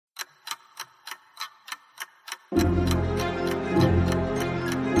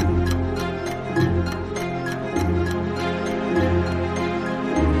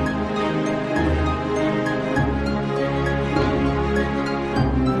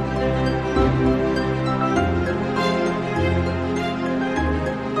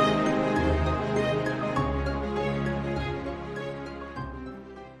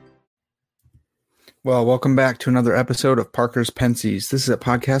Well, welcome back to another episode of Parker's Pensies. This is a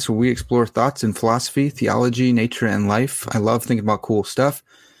podcast where we explore thoughts in philosophy, theology, nature, and life. I love thinking about cool stuff,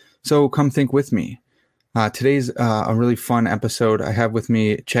 so come think with me. Today's a really fun episode. I have with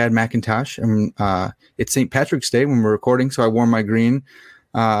me Chad McIntosh, and it's St. Patrick's Day when we're recording, so I wore my green.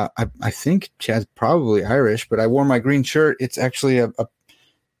 I think Chad's probably Irish, but I wore my green shirt. It's actually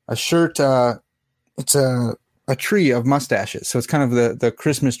a shirt. It's a tree of mustaches, so it's kind of the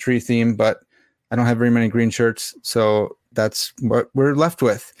Christmas tree theme, but I don't have very many green shirts, so that's what we're left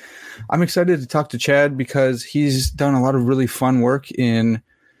with. I'm excited to talk to Chad because he's done a lot of really fun work in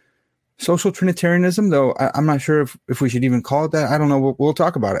social Trinitarianism, though I'm not sure if we should even call it that. I don't know. We'll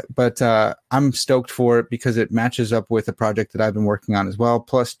talk about it, but I'm stoked for it because it matches up with a project that I've been working on as well.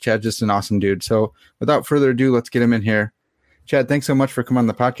 Plus, Chad's just an awesome dude. So without further ado, let's get him in here. Chad, thanks so much for coming on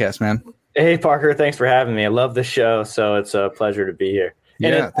the podcast, man. Hey, Parker. Thanks for having me. I love the show, so it's a pleasure to be here.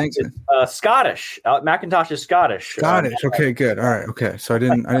 And thanks. It's Scottish. McIntosh is Scottish. Scottish. Okay, good. All right. Okay. So I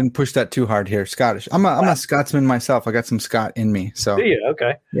didn't push that too hard here. Scottish. I'm a Scotsman myself. I got some Scot in me. So do you?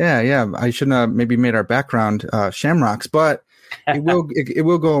 Okay. Yeah. I shouldn't have maybe made our background shamrocks, but it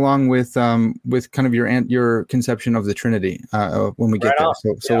will go along with kind of your conception of the Trinity when we get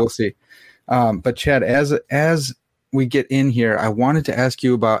there. So we'll see. But Chad, as we get in here, I wanted to ask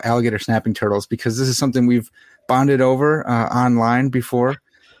you about alligator snapping turtles because this is something we've bonded over online before.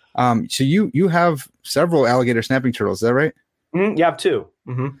 So you have several alligator snapping turtles, is that right? Mm-hmm. You have two.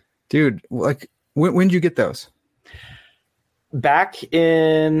 Mm-hmm. Dude, like when did you get those? Back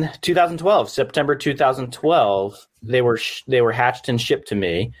in 2012, September 2012, they were hatched and shipped to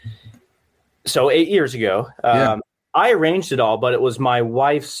me. So 8 years ago. I arranged it all, but it was my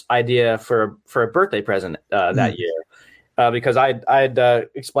wife's idea for a birthday present that year because I'd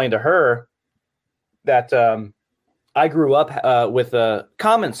explained to her that I grew up with a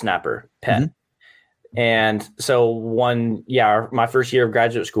common snapper pet. Mm-hmm. And so my first year of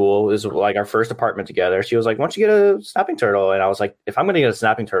graduate school was like our first apartment together. She was like, why don't you get a snapping turtle? And I was like, if I'm going to get a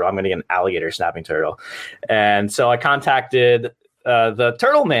snapping turtle, I'm going to get an alligator snapping turtle. And so I contacted the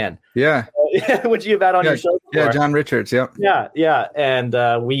Turtle Man. Yeah. Which you've had on your show before. Yeah, John Richards. Yep. Yeah. And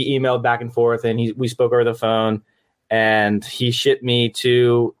we emailed back and forth and we spoke over the phone. And he shipped me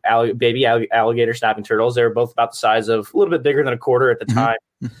two baby alligator snapping turtles. They were both about the size of a little bit bigger than a quarter at the time.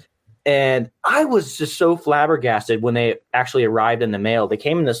 And I was just so flabbergasted when they actually arrived in the mail. They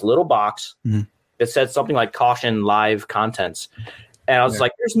came in this little box that said something like caution live contents. And I was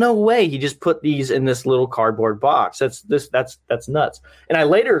like, there's no way he just put these in this little cardboard box. That's nuts. And I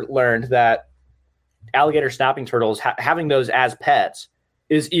later learned that alligator snapping turtles, having those as pets,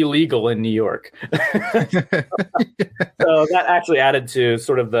 is illegal in New York. So that actually added to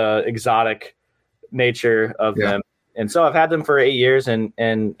sort of the exotic nature of them. And so I've had them for 8 years and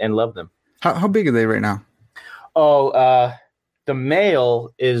love them. How big are they right now? The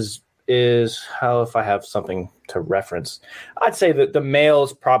male is how, if I have something to reference, I'd say that the male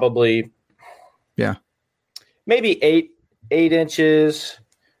is probably maybe 8 inches,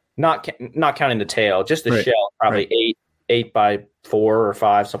 not counting the tail, just the shell, probably 8 by 4 or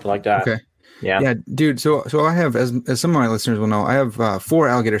 5, something like that. Okay. Yeah, dude. So I have, as some of my listeners will know, I have 4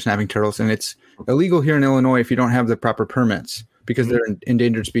 alligator snapping turtles, and it's illegal here in Illinois if you don't have the proper permits because they're an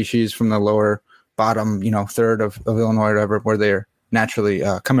endangered species from the lower bottom, third of Illinois or whatever, where they're naturally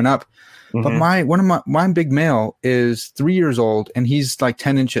coming up. But one of my big male is 3 years old, and he's like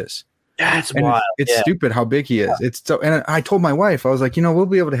 10 inches. That's wild. It's stupid how big he is. It's so, and I told my wife, I was like, we'll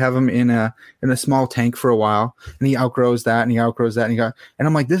be able to have him in a small tank for a while, and he outgrows that, and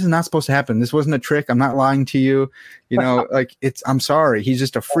I'm like, this is not supposed to happen. This wasn't a trick. I'm not lying to you. I'm sorry. He's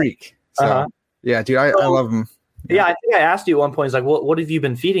just a freak. So yeah, dude, I love him. Yeah, I think I asked you at one point. It's like, what have you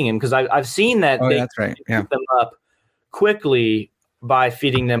been feeding him? Because I've seen that they keep them up quickly by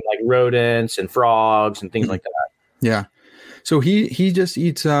feeding them like rodents and frogs and things like that. Yeah. So he just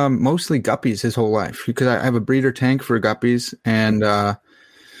eats mostly guppies his whole life because I have a breeder tank for guppies and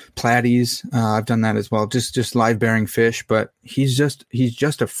platies. I've done that as well. Just live bearing fish, but he's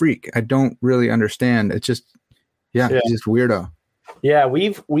just a freak. I don't really understand. It's just he's just weirdo. Yeah,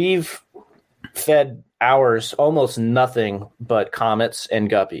 we've fed ours almost nothing but comets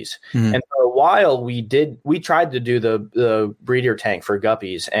and guppies. And for a while we tried to do the breeder tank for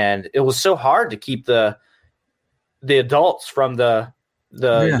guppies, and it was so hard to keep the the adults from the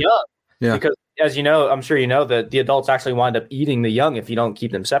young. Yeah. Because as you know, I'm sure you know that the adults actually wind up eating the young if you don't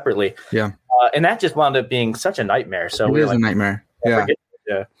keep them separately. Yeah. And that just wound up being such a nightmare. So it is a nightmare. Yeah.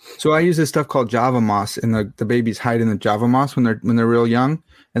 Yeah. So I use this stuff called Java moss, and the babies hide in the Java moss when they're real young,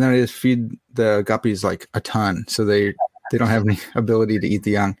 and then I just feed the guppies like a ton, so they don't have any ability to eat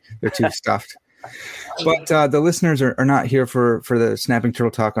the young. They're too stuffed. But the listeners are not here for the snapping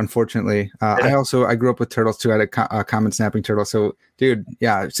turtle talk, unfortunately. I grew up with turtles too. I had a common snapping turtle. So, dude,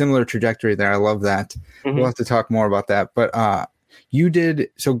 yeah, similar trajectory there. I love that. Mm-hmm. We'll have to talk more about that. But you did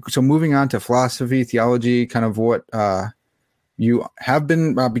so moving on to philosophy, theology, kind of what you have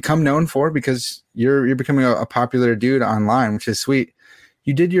become known for, because you're becoming a popular dude online, which is sweet.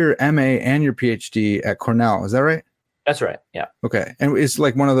 You did your MA and your PhD at Cornell. Is that right? That's right. Yeah. Okay. And it's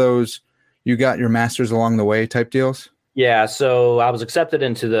like one of those, you got your master's along the way type deals? Yeah. So I was accepted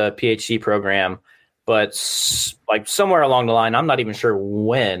into the PhD program, but like somewhere along the line, I'm not even sure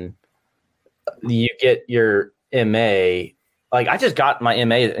when you get your MA. Like I just got my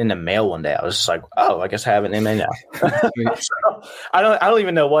MA in the mail one day. I was just like, oh, I guess I have an MA now. So, I don't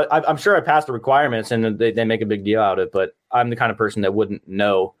even know what. I'm sure I passed the requirements, and they make a big deal out of it. But I'm the kind of person that wouldn't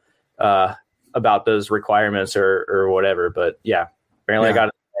know about those requirements or whatever. But yeah, apparently I got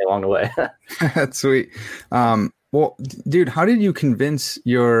it along the way. That's sweet. Well, dude, how did you convince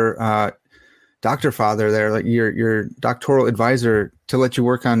your doctor father there, like your doctoral advisor, to let you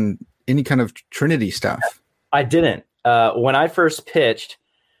work on any kind of Trinity stuff? I didn't. When I first pitched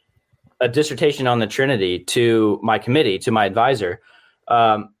a dissertation on the Trinity to my committee, to my advisor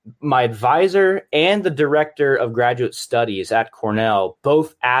and the director of graduate studies at Cornell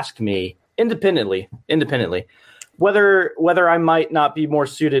both asked me independently, whether I might not be more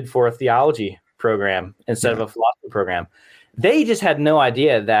suited for a theology program instead of a philosophy program. They just had no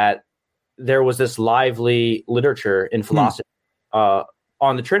idea that there was this lively literature in philosophy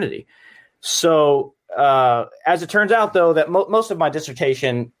on the Trinity. So as it turns out, though, that most of my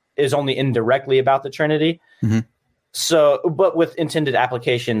dissertation is only indirectly about the Trinity. Mm-hmm. So, but with intended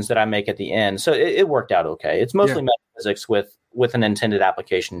applications that I make at the end. So it worked out okay. It's mostly metaphysics with an intended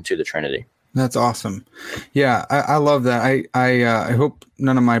application to the Trinity. That's awesome. Yeah, I love that. I hope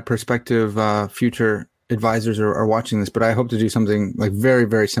none of my prospective future advisors are watching this, but I hope to do something like very,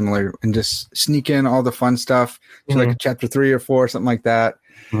 very similar and just sneak in all the fun stuff to like chapter 3 or 4, something like that.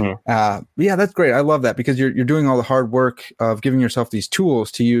 Mm-hmm. Yeah, that's great. I love that because you're doing all the hard work of giving yourself these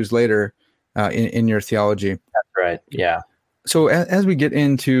tools to use later in your theology. That's right. Yeah. So as we get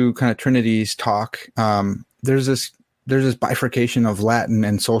into kind of Trinities talk, there's this bifurcation of Latin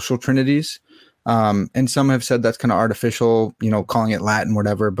and social Trinities. And some have said that's kind of artificial, calling it Latin,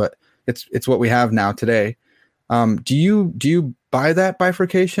 whatever, but it's what we have now today. Do you buy that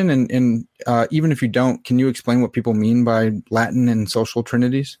bifurcation? And even if you don't, can you explain what people mean by Latin and social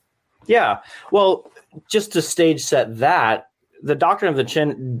Trinities? Yeah. Well, just to stage set that, the doctrine of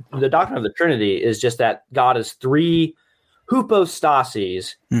the Trinity is just that God is 3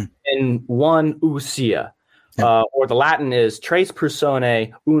 hypostases in one ousia. Or the Latin is tres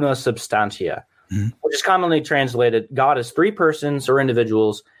personae una substantia, which is commonly translated, God is 3 persons or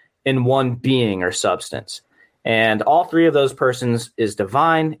individuals in one being or substance. And all 3 of those persons is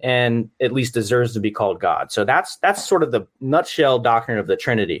divine and at least deserves to be called God. So that's sort of the nutshell doctrine of the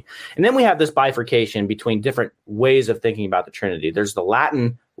Trinity. And then we have this bifurcation between different ways of thinking about the Trinity. There's the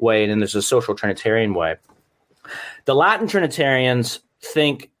Latin way, and then there's the social Trinitarian way. The Latin Trinitarians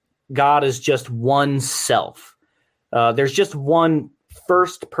think God is just one self. There's just one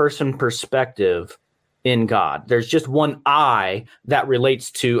first person perspective in God. There's just one I that relates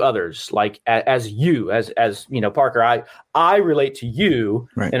to others, like as Parker, I relate to you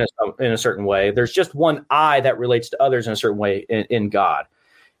in a certain way. There's just one I that relates to others in a certain way in God,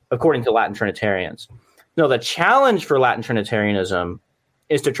 according to Latin Trinitarians. No, the challenge for Latin Trinitarianism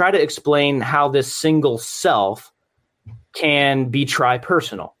is to try to explain how this single self can be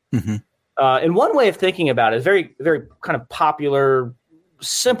tripersonal. Mm-hmm. And one way of thinking about it, very, very kind of popular,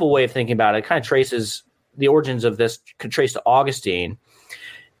 simple way of thinking about it, kind of traces the origins of this, could trace to Augustine,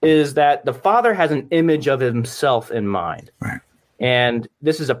 is that the Father has an image of himself in mind. Right. And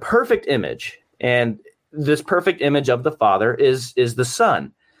this is a perfect image. And this perfect image of the Father is the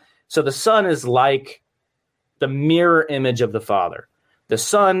Son. So the Son is like the mirror image of the Father. The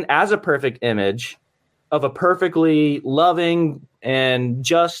Son, as a perfect image of a perfectly loving and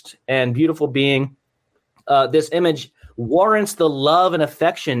just and beautiful being, this image warrants the love and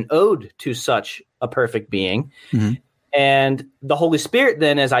affection owed to such a perfect being. Mm-hmm. And the Holy Spirit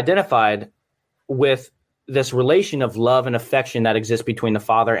then is identified with this relation of love and affection that exists between the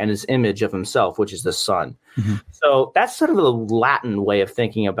Father and his image of himself, which is the Son. Mm-hmm. So that's sort of the Latin way of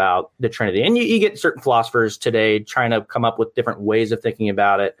thinking about the Trinity. And you get certain philosophers today trying to come up with different ways of thinking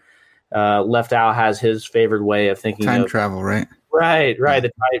about it. Leftow has his favorite way of thinking. Time travel, right? Right. Yeah.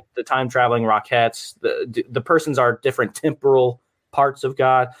 The time traveling Rockets. The persons are different temporal parts of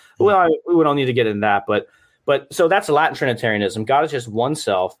God. Well, we don't need to get into that, but so that's Latin Trinitarianism. God is just one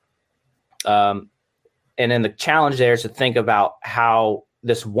self. And then the challenge there is to think about how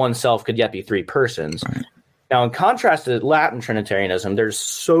this one self could yet be three persons. Right. Now, in contrast to Latin Trinitarianism, there's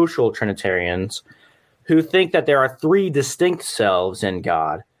social Trinitarians who think that there are three distinct selves in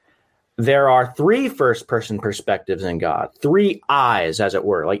God. There are three first-person perspectives in God, three eyes, as it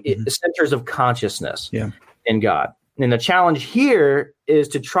were, like centers of consciousness in God. And the challenge here is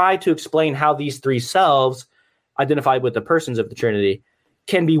to try to explain how these three selves, identified with the persons of the Trinity,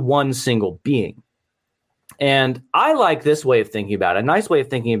 can be one single being. And I like this way of thinking about it. A nice way of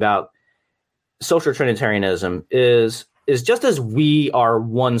thinking about social Trinitarianism is just as we are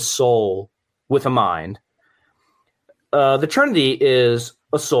one soul with a mind, the Trinity is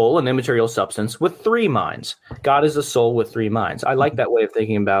a soul, an immaterial substance with three minds. God is a soul with three minds. I like that way of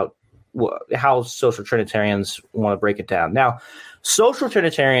thinking about how social Trinitarians want to break it down. Now, social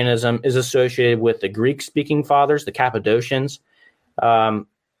Trinitarianism is associated with the Greek-speaking fathers, the Cappadocians,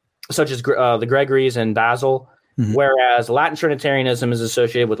 such as the Gregories and Basil, whereas Latin Trinitarianism is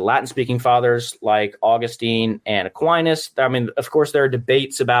associated with Latin-speaking fathers like Augustine and Aquinas. I mean, of course, there are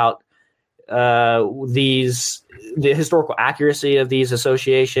debates about the historical accuracy of these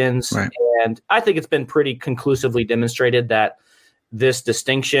associations, right. And I think it's been pretty conclusively demonstrated that this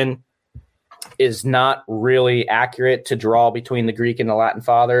distinction is not really accurate to draw between the Greek and the Latin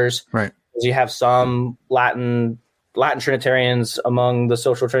fathers. Right. Because you have some Latin Trinitarians among the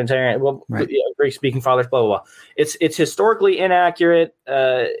social Trinitarian, right. Greek-speaking fathers, blah, blah, blah. It's historically inaccurate.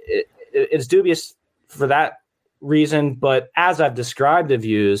 It's dubious for that reason, but as I've described the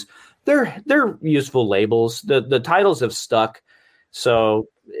views, they're useful labels. The titles have stuck, so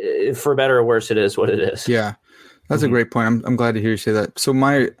for better or worse, it is what it is. Yeah, that's a great point. I'm glad to hear you say that. So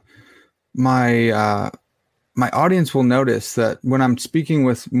my audience will notice that when I'm speaking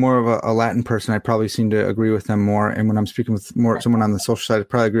with more of a Latin person, I probably seem to agree with them more, and when I'm speaking with someone on the social side, I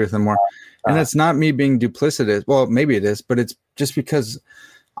probably agree with them more. And that's not me being duplicitous. Well, maybe it is, but it's just because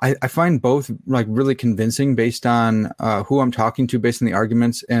I find both like really convincing based on who I'm talking to, based on the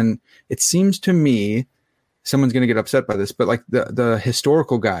arguments. And it seems to me, someone's going to get upset by this, but like the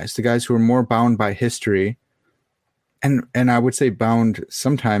historical guys, the guys who are more bound by history, and I would say bound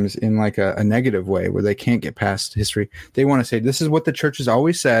sometimes in like a negative way where they can't get past history. They want to say, this is what the church has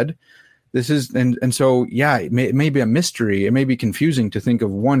always said. This is, and so, yeah, it may be a mystery. It may be confusing to think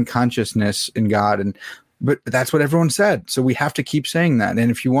of one consciousness in God, but that's what everyone said. So we have to keep saying that.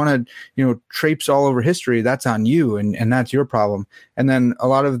 And if you want to, traipse all over history, that's on you, and that's your problem. And then a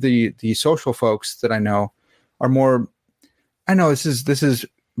lot of the social folks that I know are more, I know this is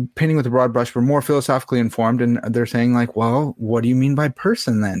painting with a broad brush, but more philosophically informed. And they're saying like, well, what do you mean by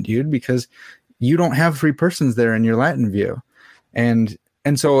person then, dude? Because you don't have three persons there in your Latin view. And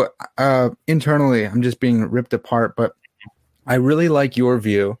so internally, I'm just being ripped apart, but I really like your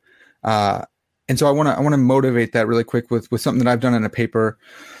view. And so I want to motivate that really quick with something that I've done in a paper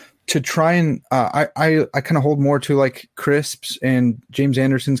to try and I kind of hold more to like Crisp's and James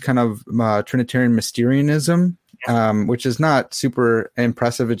Anderson's kind of Trinitarian Mysterianism, which is not super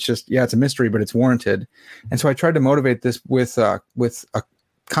impressive. It's just, it's a mystery, but it's warranted. And so I tried to motivate this with a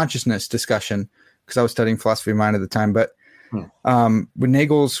consciousness discussion because I was studying philosophy of mind at the time. But with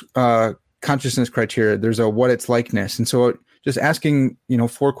Nagel's consciousness criteria, there's a what it's likeness. And so just asking,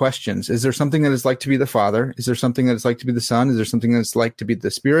 4 questions. Is there something that it's like to be the Father? Is there something that it's like to be the Son? Is there something that it's like to be the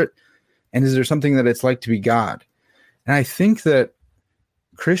Spirit? And is there something that it's like to be God? And I think that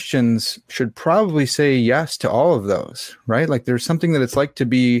Christians should probably say yes to all of those, right? Like there's something that it's like to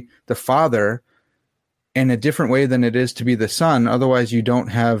be the Father in a different way than it is to be the Son. Otherwise, you don't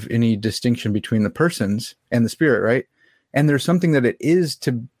have any distinction between the persons and the Spirit, right? And there's something that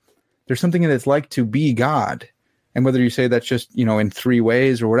there's something that it's like to be God. And whether you say that's just, in 3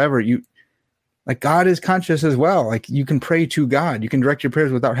 ways or whatever, God is conscious as well. Like you can pray to God. You can direct your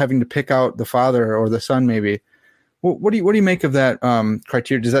prayers without having to pick out the Father or the Son, maybe. What do you make of that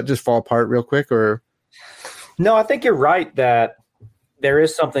criteria? Does that just fall apart real quick, or? No, I think you're right that there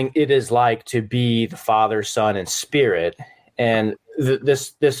is something it is like to be the Father, Son, and Spirit. And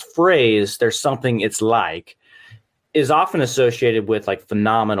this phrase, there's something it's like, is often associated with like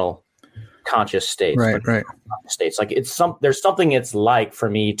phenomenal conscious states, right. States like there's something it's like for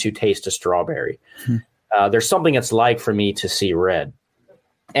me to taste a strawberry. There's something it's like for me to see red.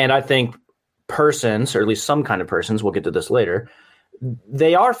 And I think persons, or at least some kind of persons, we'll get to this later,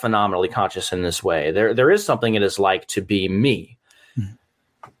 they are phenomenally conscious in this way. There is something it is like to be me.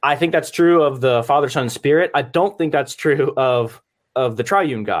 I think that's true of the Father, Son, and Spirit. I don't think that's true of the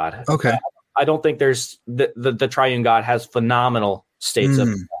triune God. Okay. I don't think there's the triune God has phenomenal states of.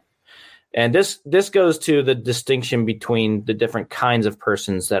 And this goes to the distinction between the different kinds of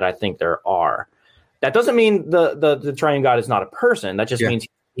persons that I think there are. That doesn't mean the triune God is not a person. That just means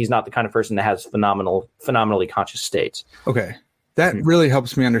he's not the kind of person that has phenomenally conscious states. Okay. That really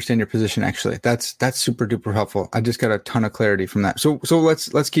helps me understand your position. Actually, that's super duper helpful. I just got a ton of clarity from that. So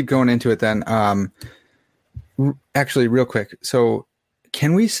let's keep going into it then. Actually, real quick. So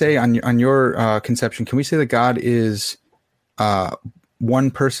can we say on your conception, can we say that God is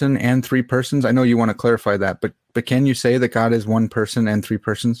one person and three persons? I know you want to clarify that, but can you say that God is one person and three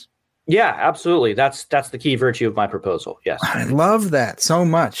persons? Yeah, absolutely. That's the key virtue of my proposal. Yes. I love that so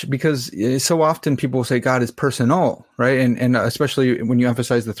much because so often people say God is personal, right? And especially when you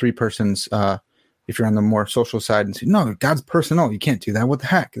emphasize the three persons, if you're on the more social side and say, no, God's personal. You can't do that. What the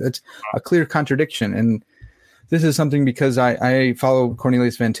heck? That's a clear contradiction. And this is something because I follow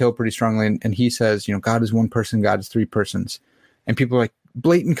Cornelius Van Til pretty strongly. And he says, God is one person, God is three persons. And people are like,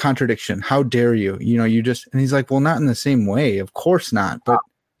 blatant contradiction. How dare you? And he's like, well, not in the same way. Of course not. But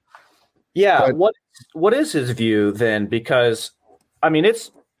what is his view then? Because I mean,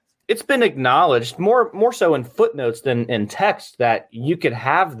 it's been acknowledged more so in footnotes than in text that you could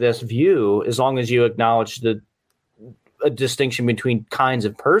have this view as long as you acknowledge a distinction between kinds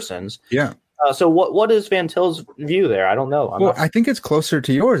of persons. Yeah. So what is Van Til's view there? I don't know. I think it's closer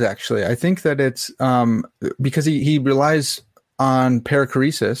to yours, actually. I think that it's because he relies on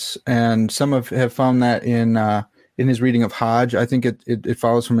perichoresis, and some have found that in his reading of Hodge. I think it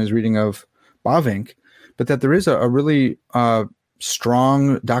follows from his reading of Bavinck, but that there is a really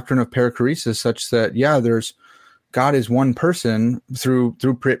strong doctrine of perichoresis, such that there's God is one person through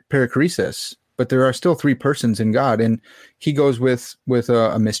perichoresis, but there are still three persons in God, and he goes with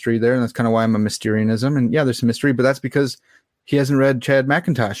a mystery there, and that's kind of why I'm a Mysterianism. And there's some mystery, but that's because he hasn't read Chad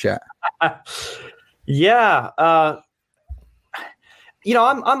McIntosh yet.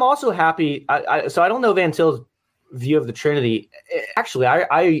 I'm also happy. So I don't know Van Til's view of the Trinity. Actually,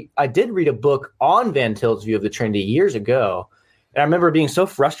 I did read a book on Van Til's view of the Trinity years ago, and I remember being so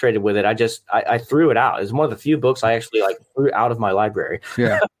frustrated with it. I threw it out. It's one of the few books I actually threw out of my library.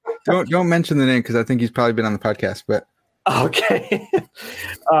 Yeah, don't mention the name because I think he's probably been on the podcast. But okay,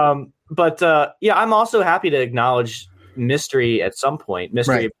 I'm also happy to acknowledge mystery at some point.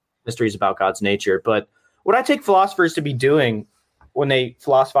 Mysteries about God's nature. But what I take philosophers to be doing when they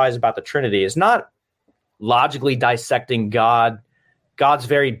philosophize about the Trinity is not logically dissecting God's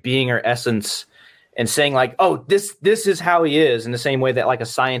very being or essence and saying this is how he is in the same way that a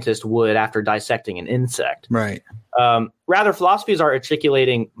scientist would after dissecting an insect. Right. Rather, philosophies are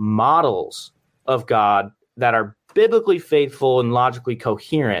articulating models of God that are biblically faithful and logically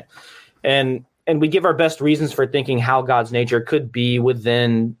coherent. And we give our best reasons for thinking how God's nature could be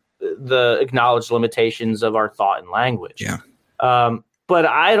within the acknowledged limitations of our thought and language. Yeah. But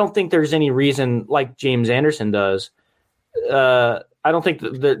I don't think there's any reason, like James Anderson does. I don't think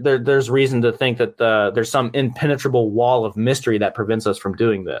there's reason to think that there's some impenetrable wall of mystery that prevents us from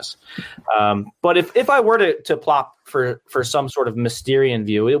doing this. But if I were to plop for some sort of Mysterian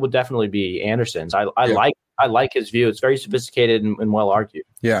view, it would definitely be Anderson's. I like his view. It's very sophisticated and well argued.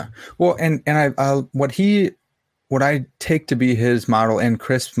 Yeah. Well, and what I take to be his model and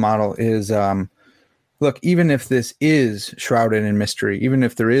Crisp's model is. Look, even if this is shrouded in mystery, even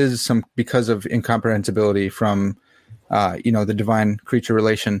if there is some because of incomprehensibility from, the divine creature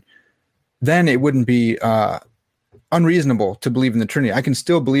relation, then it wouldn't be unreasonable to believe in the Trinity. I can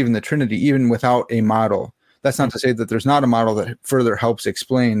still believe in the Trinity even without a model. That's not to say that there's not a model that further helps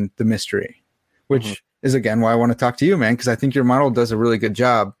explain the mystery, which is again why I want to talk to you, man, because I think your model does a really good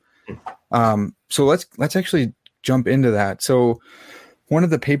job. So let's actually jump into that. So. One of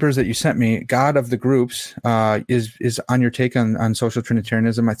the papers that you sent me, God of the Groups, is on your take on social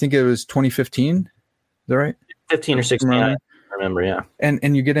Trinitarianism. I think it was 2015. Is that right? 15 or 16, I remember, yeah.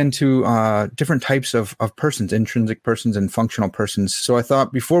 And you get into different types of persons, intrinsic persons and functional persons. So I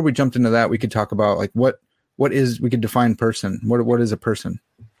thought before we jumped into that, we could talk about we could define person. What is a person?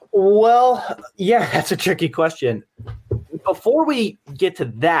 Well, that's a tricky question. Before we get to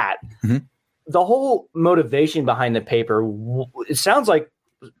that, the whole motivation behind the paper, it sounds like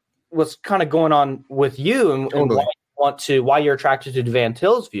what's kind of going on with you and why you're attracted to Van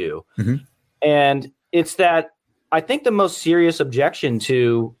Til's view. And it's that I think the most serious objection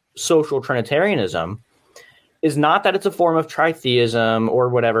to social Trinitarianism is not that it's a form of tritheism or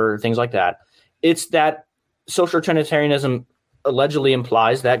whatever, things like that. It's that social Trinitarianism allegedly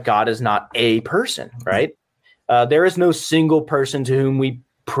implies that God is not a person, right? There is no single person to whom we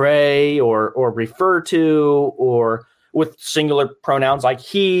pray or refer to, or with singular pronouns like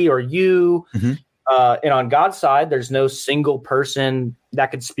he or you. Mm-hmm. And on God's side, there's no single person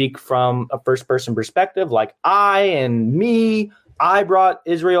that could speak from a first person perspective, like I and me. I brought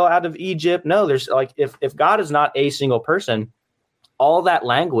Israel out of Egypt. No, there's like, if God is not a single person, all that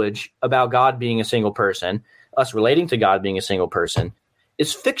language about God being a single person, us relating to God being a single person,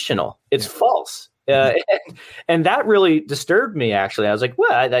 is fictional. It's false. And that really disturbed me, actually. I was like,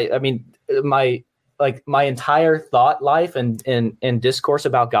 well, I mean, my entire thought life and discourse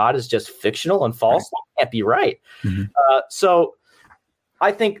about God is just fictional and false. That can't be right. Mm-hmm. So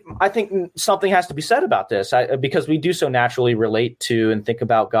I think something has to be said about this, because we do so naturally relate to and think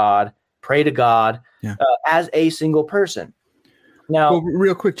about God, pray to God as a single person. Now, well,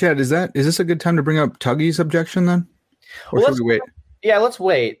 real quick, Chad, is this a good time to bring up Tuggy's objection then? Or should we wait? Yeah, let's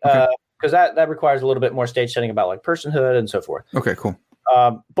wait. Okay. Because that requires a little bit more stage setting about like personhood and so forth. Okay, cool.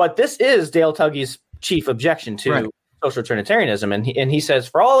 But this is Dale Tuggy's chief objection to social Trinitarianism, and he says,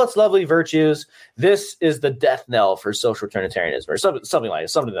 for all its lovely virtues, this is the death knell for social Trinitarianism, or something like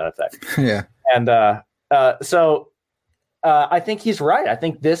something to that effect. Yeah. And so I think he's right. I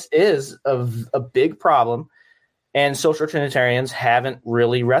think this is a big problem, and social Trinitarians haven't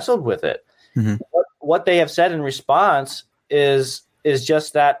really wrestled with it. Mm-hmm. What they have said in response is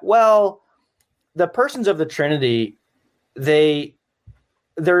just that, well, the persons of the Trinity, they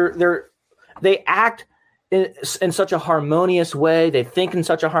act in such a harmonious way, they think in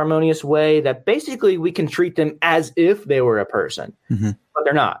such a harmonious way that basically we can treat them as if they were a person, but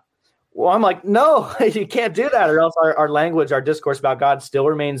they're not. Well, I'm like, no, you can't do that, or else our language, our discourse about God still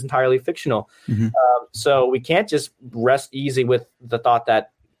remains entirely fictional. So we can't just rest easy with the thought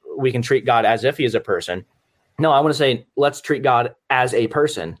that we can treat God as if he is a person. No, I want to say, let's treat God as a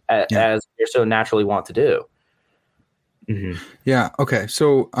person, as you're so naturally want to do. Mm-hmm. Yeah. Okay.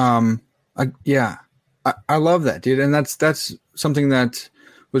 So, I love that, dude. And that's something that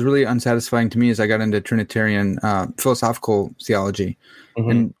was really unsatisfying to me as I got into Trinitarian philosophical theology.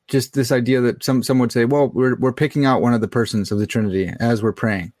 And just this idea that some would say, well, we're picking out one of the persons of the Trinity as we're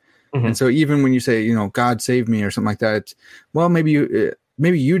praying. And so even when you say, God save me or something like that, it's, well, maybe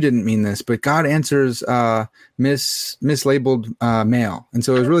you didn't mean this, but God answers mislabeled male. And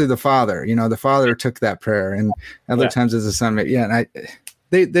so it was really the Father. The Father took that prayer, and other times as the Son. And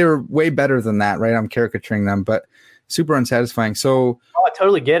they were way better than that, right? I'm caricaturing them, but super unsatisfying. So I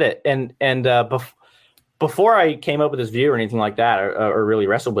totally get it. And before I came up with this view or anything like that, or really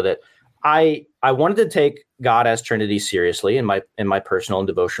wrestled with it, I wanted to take God as Trinity seriously in my personal and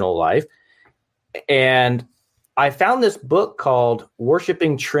devotional life. And I found this book called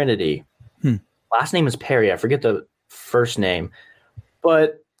Worshiping Trinity. Last name is Perry. I forget the first name,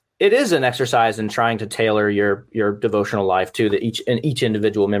 but it is an exercise in trying to tailor your devotional life to each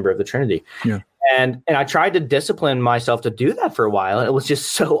individual member of the Trinity. Yeah. And I tried to discipline myself to do that for a while, and it was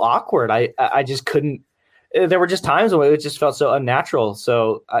just so awkward. I just couldn't. There were just times when it just felt so unnatural.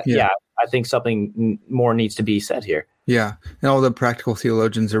 So I think something more needs to be said here. Yeah. And all the practical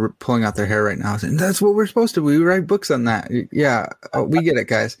theologians are pulling out their hair right now saying, that's what we're supposed to. We write books on that. Yeah. We get it,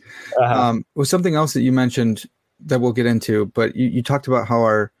 guys. Was something else that you mentioned that we'll get into, but you talked about how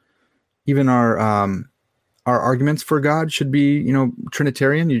our arguments for God should be,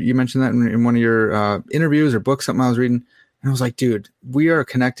 Trinitarian. You mentioned that in one of your interviews or books, something I was reading. And I was like, dude, we are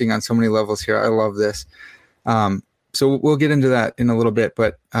connecting on so many levels here. I love this. So we'll get into that in a little bit,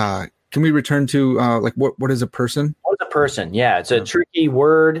 but can we return to what is a person? What is a person? Yeah, it's a tricky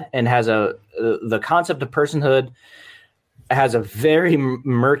word and has the concept of personhood has a very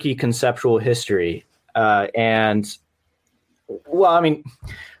murky conceptual history.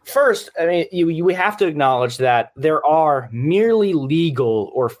 First, we have to acknowledge that there are merely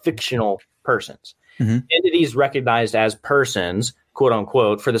legal or fictional persons, entities recognized as persons, quote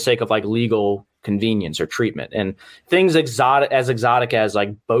unquote, for the sake of like legal convenience or treatment, and things exotic as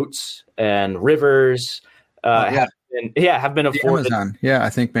like boats and rivers have been afforded. Amazon. Yeah, I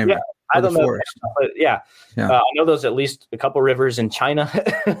think maybe. Yeah, I don't know. But I know there's at least a couple rivers in China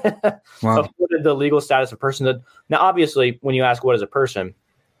afforded the legal status of personhood. Now, obviously, when you ask what is a person,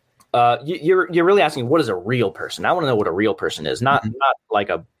 you're really asking what is a real person. I want to know what a real person is, not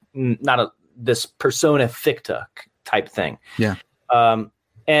this persona ficta type thing. Yeah.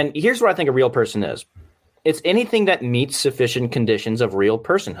 And here's what I think a real person is. It's anything that meets sufficient conditions of real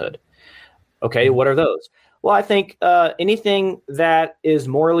personhood. Okay, what are those? Well, I think anything that is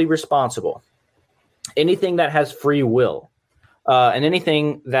morally responsible, anything that has free will, and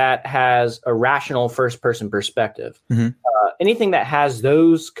anything that has a rational first-person perspective, anything that has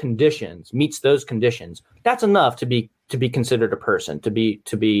those conditions, meets those conditions, that's enough to be considered a person.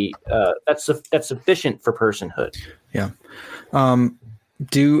 That's sufficient for personhood. Yeah.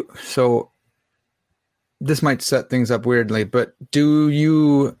 So this might set things up weirdly, but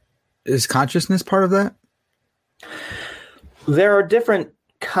is consciousness part of that? There are different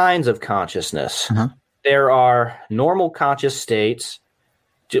kinds of consciousness. There are normal conscious states,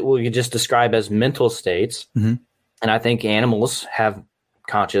 we could just describe as mental states. And I think animals have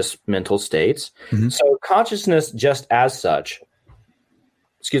conscious mental states. So consciousness just as such,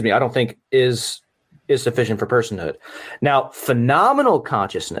 I don't think is sufficient for personhood. Now, phenomenal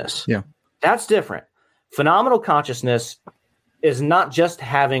consciousness, that's different. Phenomenal consciousness is not just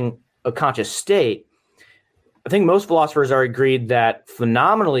having a conscious state. I think most philosophers are agreed that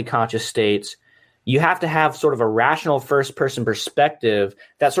phenomenally conscious states, you have to have sort of a rational first-person perspective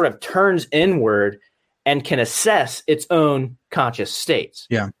that sort of turns inward and can assess its own conscious states.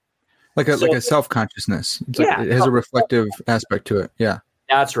 Yeah, like a self-consciousness. It has a reflective aspect to it. Yeah,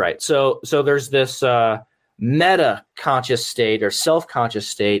 that's right. So there's this meta-conscious state or self-conscious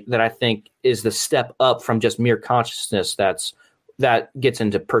state that I think is the step up from just mere consciousness that gets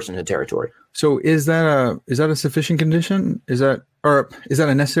into personhood territory. So is that a sufficient condition? Is that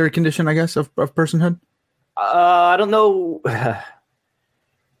a necessary condition, I guess, of personhood? I don't know.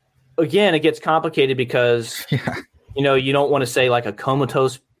 Again, it gets complicated because you don't want to say like a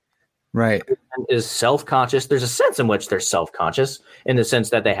comatose is self-conscious. There's a sense in which they're self-conscious in the sense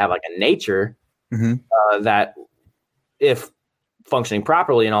that they have like a nature that, if functioning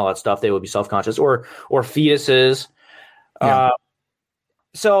properly and all that stuff, they would be self-conscious, or fetuses.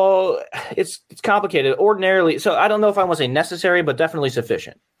 So it's complicated ordinarily. So I don't know if I want to say necessary, but definitely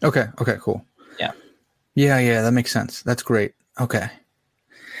sufficient. Okay, cool. Yeah, that makes sense. That's great. Okay.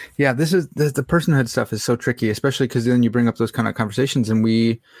 Yeah, this is the personhood stuff is so tricky, especially because then you bring up those kind of conversations, and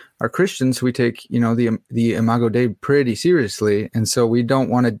we are Christians. We take the Imago Dei pretty seriously, and so we don't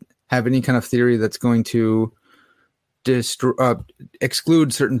want to have any kind of theory that's going to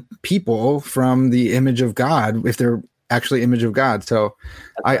exclude certain people from the image of God if they're actually image of God. So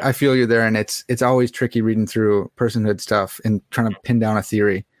I feel you there, and it's always tricky reading through personhood stuff and trying to pin down a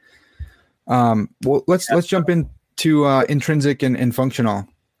theory. Well, let's jump into intrinsic and functional.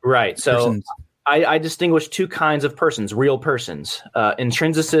 Right. So persons. I distinguish two kinds of persons, real persons,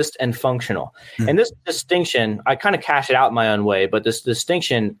 intrinsicist and functional. And this distinction, I kind of cash it out my own way, but this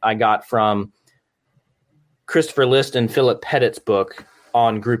distinction I got from Christopher List and Philip Pettit's book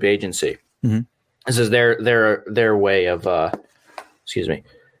on group agency. This is their way of, this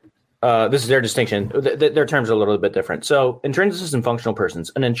is their distinction. Their terms are a little bit different. So intrinsicist and functional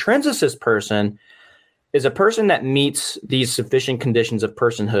persons. An intrinsicist person is a person that meets these sufficient conditions of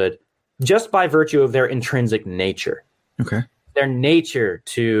personhood just by virtue of their intrinsic nature. Okay. Their nature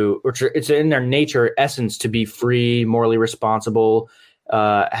it's in their nature essence to be free, morally responsible,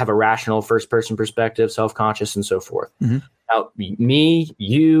 have a rational first-person perspective, self-conscious, and so forth. Now, me,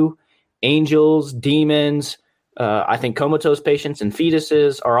 you, angels, demons, I think comatose patients and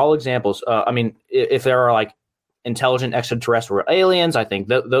fetuses are all examples. If there are like intelligent extraterrestrial aliens, I think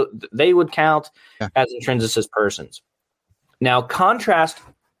they would count as intrinsicist persons. Now, contrast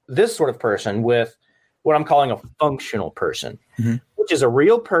this sort of person with what I'm calling a functional person, which is a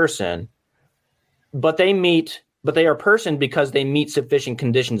real person, but they are person because they meet sufficient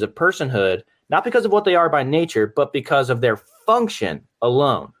conditions of personhood, not because of what they are by nature, but because of their function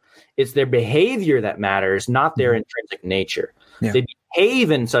alone. It's their behavior that matters, not their intrinsic nature. They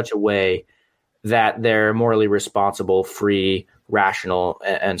behave in such a way that they're morally responsible, free, rational,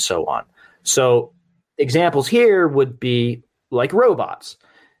 and so on. So examples here would be like robots.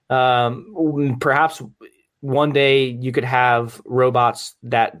 Perhaps one day you could have robots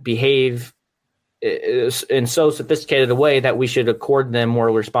that behave in so sophisticated a way that we should accord them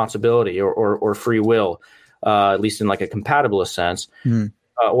moral responsibility or free will, at least in like a compatibilist sense,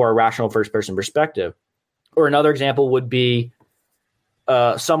 or a rational first-person perspective. Or another example would be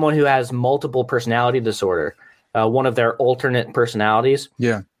someone who has multiple personality disorder, one of their alternate personalities.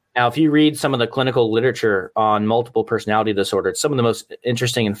 Yeah. Now, if you read some of the clinical literature on multiple personality disorder, it's some of the most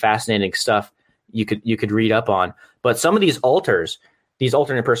interesting and fascinating stuff you could read up on. But some of these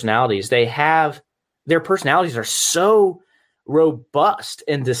alternate personalities, their personalities are so robust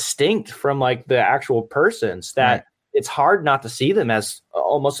and distinct from like the actual persons that it's hard not to see them as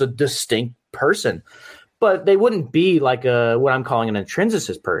almost a distinct person. But they wouldn't be like what I'm calling an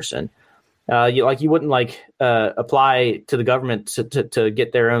intrinsicist person. You wouldn't apply to the government to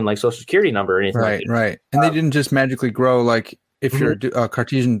get their own social security number or anything. Right, right. And they didn't just magically grow if you're a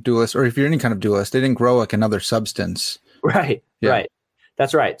Cartesian dualist, or if you're any kind of dualist, they didn't grow another substance. Right, right.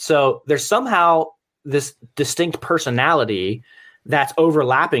 That's right. So there's somehow this distinct personality that's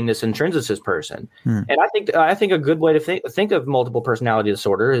overlapping this intrinsicist person. And I think a good way to think of multiple personality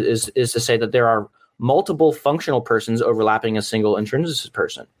disorder is to say that there are multiple functional persons overlapping a single intrinsicist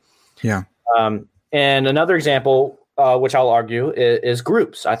person. Yeah. And another example, which I'll argue, is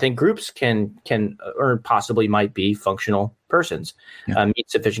groups. I think groups can or possibly might be functional persons,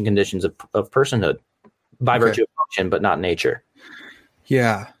 meet sufficient conditions of personhood by virtue of function, but not nature.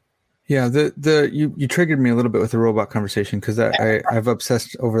 Yeah. Yeah. You triggered me a little bit with the robot conversation, because I've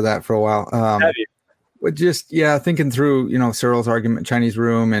obsessed over that for a while. Have you? But just, thinking through, Searle's argument, Chinese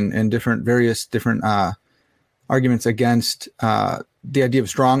room, and various different arguments against the idea of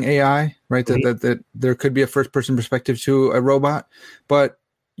strong AI, right? That there could be a first person perspective to a robot, but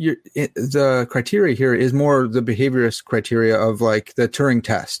the criteria here is more the behaviorist criteria of the Turing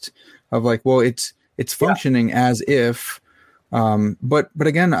test of it's functioning as if, but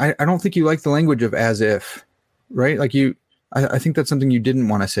again, I don't think you like the language of as if, right? I think that's something you didn't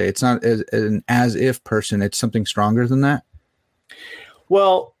want to say. It's not an as if person. It's something stronger than that.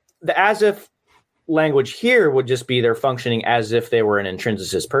 Well, the as if language here would just be they're functioning as if they were an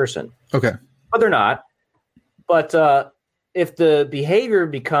intrinsicist person. Okay. But they're not. But if the behavior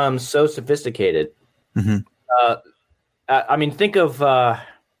becomes so sophisticated, think of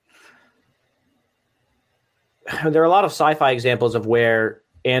there are a lot of sci-fi examples of where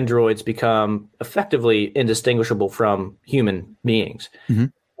androids become effectively indistinguishable from human beings.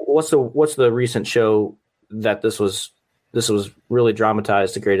 What's the recent show that this was really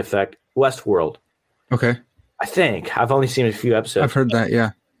dramatized to great effect? Westworld. Okay. I think I've only seen a few episodes. I've heard that.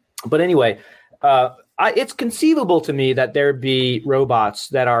 Yeah. But anyway, it's conceivable to me that there be robots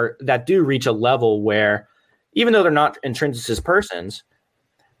that do reach a level where, even though they're not intrinsicist persons,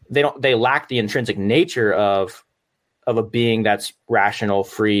 they lack the intrinsic nature of a being that's rational,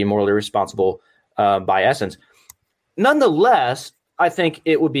 free, morally responsible by essence. Nonetheless, I think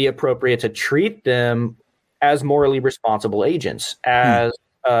it would be appropriate to treat them as morally responsible agents, and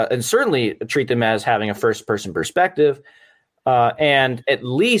certainly treat them as having a first-person perspective, and at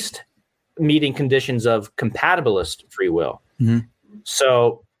least meeting conditions of compatibilist free will.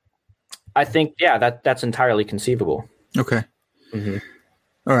 So I think, that's entirely conceivable. Okay.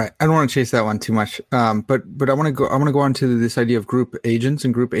 All right. I don't want to chase that one too much, but I want to go on to this idea of group agents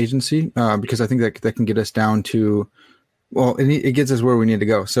and group agency, because I think that can get us down to, it gets us where we need to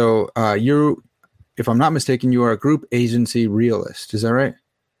go. So if I'm not mistaken, you are a group agency realist. Is that right?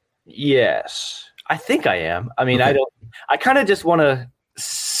 Yes, I think I am. I mean, Okay. I kind of just want to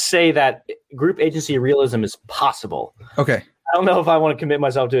say that group agency realism is possible. Okay. I don't know if I want to commit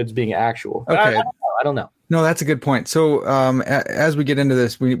myself to it being actual. Okay. I don't know. No, that's a good point. So as we get into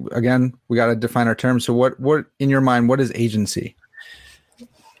this, we got to define our terms. So what in your mind, what is agency?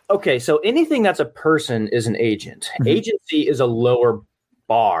 Okay, so anything that's a person is an agent. Agency is a lower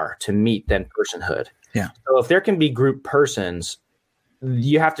bar to meet than personhood. Yeah. So if there can be group persons,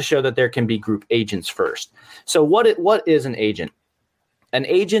 you have to show that there can be group agents first. So what is an agent? An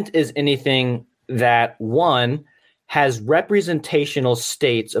agent is anything that, one, has representational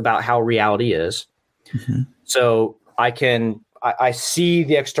states about how reality is. So I see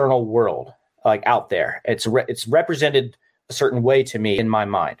the external world out there. It's represented a certain way to me in my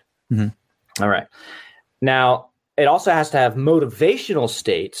mind. All right. Now, it also has to have motivational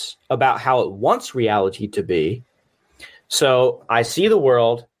states about how it wants reality to be. So I see the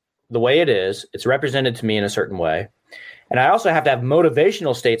world the way it is. It's represented to me in a certain way. And I also have to have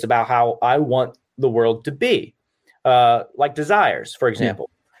motivational states about how I want the world to be, like desires, for example.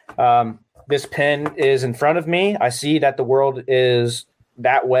 This pen is in front of me. I see that the world is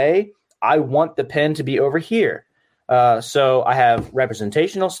that way. I want the pen to be over here. So I have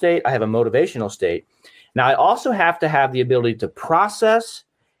representational state. I have a motivational state. Now, I also have to have the ability to process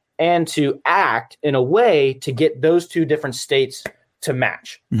and to act in a way to get those two different states to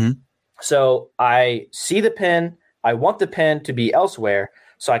match. So I see the pen. I want the pen to be elsewhere.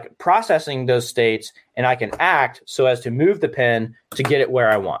 So I can processing those states, and I can act so as to move the pen to get it where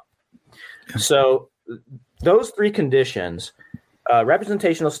I want. So those three conditions,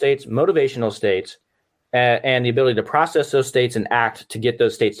 representational states, motivational states, and the ability to process those states and act to get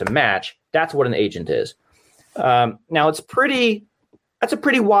those states to match, that's what an agent is. Now, that's a pretty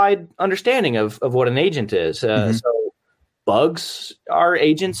wide understanding of what an agent is. So bugs are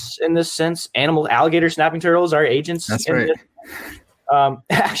agents in this sense. Alligator snapping turtles are agents. That's right.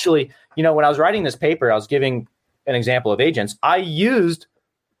 Actually, when I was writing this paper, I was giving an example of agents. I used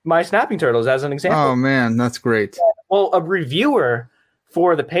my snapping turtles as an example. Oh man, that's great. Well, a reviewer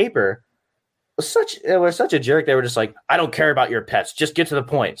for the paper was such a jerk. They were just like, I don't care about your pets. Just get to the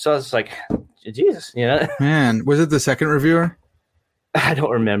point. So I was like, Jesus, Man, was it the second reviewer? I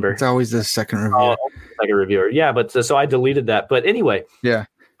don't remember. It's always the second reviewer. Second reviewer. Yeah, but so I deleted that. But anyway. Yeah.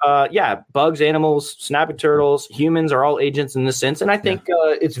 Bugs, animals, snapping turtles, humans are all agents in this sense. And I think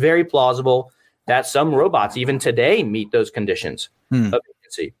it's very plausible that some robots even today meet those conditions of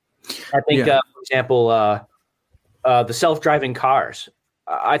agency. I think, for example, the self-driving cars,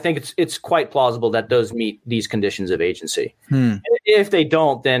 I think it's quite plausible that those meet these conditions of agency. And if they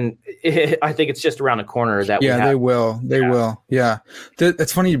don't, then I think it's just around the corner that they will. They will. Yeah.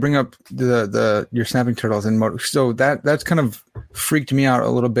 It's funny you bring up your snapping turtles and so that's kind of freaked me out a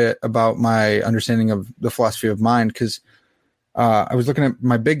little bit about my understanding of the philosophy of mind, because I was looking at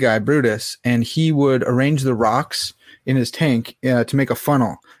my big guy Brutus, and he would arrange the rocks in his tank to make a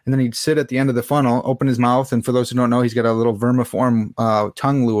funnel, and then he'd sit at the end of the funnel, open his mouth, and for those who don't know, he's got a little vermiform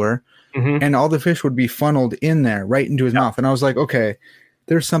tongue lure, and all the fish would be funneled in there right into his mouth. And I was like, okay,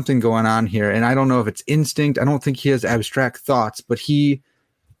 there's something going on here, and I don't know if it's instinct. I don't think he has abstract thoughts, but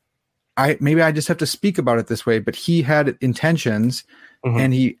maybe I just have to speak about it this way, but he had intentions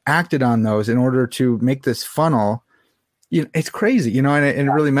and he acted on those in order to make this funnel. It's crazy, and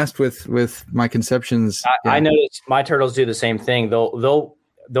it really messed with my conceptions. I noticed my turtles do the same thing. They'll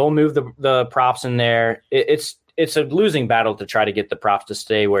move the props in there. It's a losing battle to try to get the props to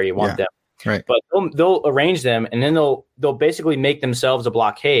stay where you want them. Right. But they'll arrange them, and then they'll basically make themselves a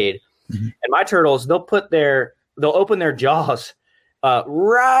blockade. And my turtles, they'll open their jaws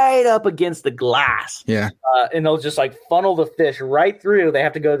right up against the glass. Yeah. And they'll just like funnel the fish right through. They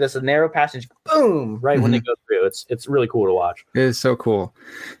have to go this narrow passage, boom, right when they go through. It's really cool to watch. It is so cool.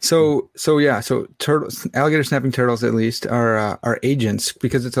 So turtles, alligator snapping turtles, at least are agents,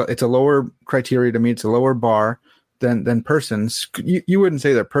 because it's a lower criteria to meet. It's a lower bar than persons. You wouldn't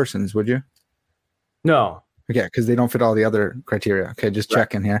say they're persons, would you? No. Okay, because they don't fit all the other criteria. Okay, just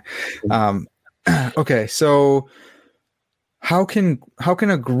checking here. Okay, so how can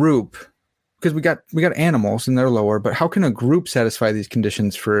a group, because we got animals and they're lower, but how can a group satisfy these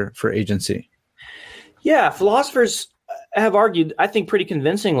conditions for agency? Yeah, philosophers have argued, I think pretty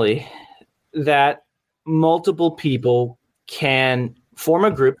convincingly, that multiple people can form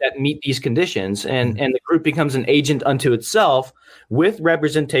a group that meet these conditions, and the group becomes an agent unto itself with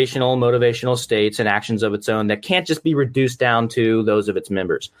representational, motivational states and actions of its own that can't just be reduced down to those of its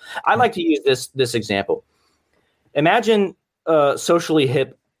members. I like to use this example. Imagine a socially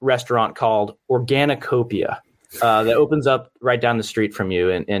hip restaurant called Organicopia that opens up right down the street from you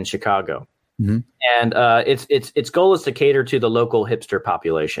in Chicago. And its goal is to cater to the local hipster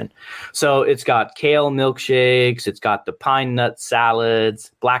population. So it's got kale milkshakes, it's got the pine nut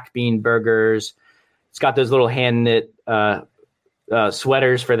salads, black bean burgers, it's got those little hand knit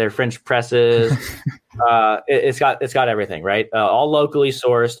sweaters for their French presses. It's got everything, right? All locally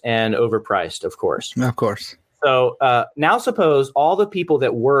sourced and overpriced, of course. Of course. So now suppose all the people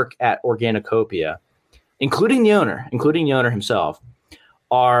that work at Organicopia, including the owner himself,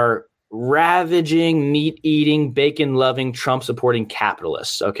 are ravaging, meat-eating, bacon-loving, Trump-supporting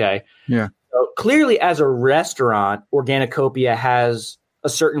capitalists, okay? Yeah. So clearly, as a restaurant, Organicopia has a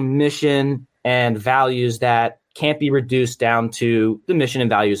certain mission and values that can't be reduced down to the mission and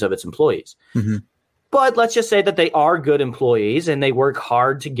values of its employees. But let's just say that they are good employees and they work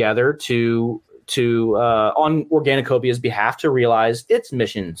hard together to on Organicopia's behalf to realize its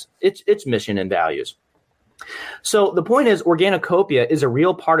mission and values. So the point is, Organicopia is a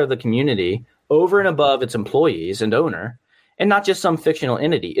real part of the community over and above its employees and owner, and not just some fictional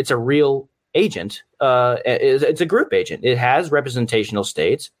entity. It's a real agent. It's a group agent. It has representational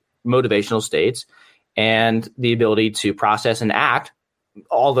states, motivational states, and the ability to process and act,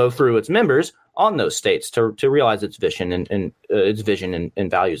 although through its members, on those states to realize its vision and its vision and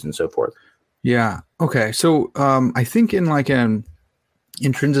values and so forth. Yeah. Okay. So I think in like an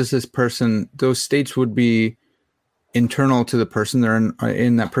intrinsicist person, those states would be internal to the person. They're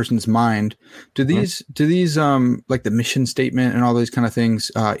in that person's mind. Do these like the mission statement and all those kind of things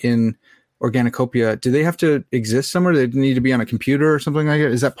in Organicopia, do they have to exist somewhere? They need to be on a computer or something like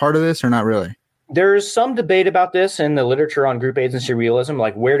that? Is that part of this or not really? There's some debate about this in the literature on group agency realism,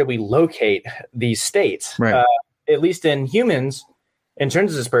 like where do we locate these states? Right. At least in humans,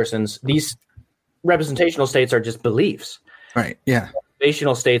 intrinsicist persons, these representational states are just beliefs. Right. Yeah.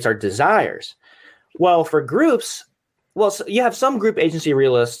 Motivational states are desires. Well, for groups, so you have some group agency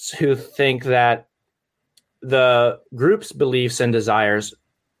realists who think that the group's beliefs and desires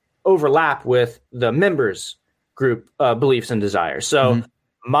overlap with the members' group beliefs and desires. So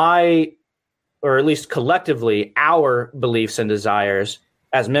or at least collectively, our beliefs and desires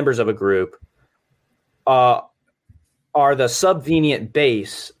as members of a group are the subvenient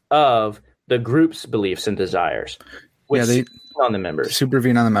base of the group's beliefs and desires, which they on the members.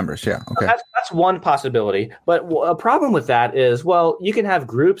 Supervene on the members, yeah. Okay. So that's one possibility. But a problem with that is, well, you can have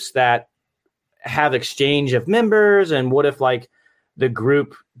groups that have exchange of members, and what if like the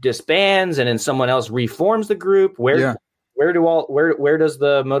group disbands and then someone else reforms the group? Where does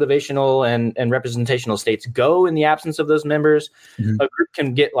the motivational and representational states go in the absence of those members? A group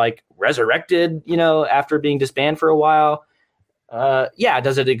can get like resurrected, after being disbanded for a while.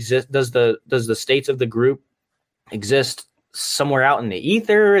 Does it exist? Does the states of the group exist somewhere out in the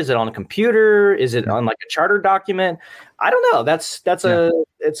ether? Is it on a computer? Is it on like a charter document? I don't know.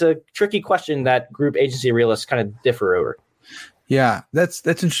 It's a tricky question that group agency realists kind of differ over. Yeah, that's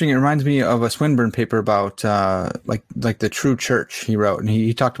interesting. It reminds me of a Swinburne paper about like the true church he wrote, and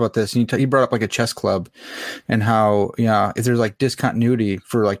he talked about this. And he brought up like a chess club, and how if there's like discontinuity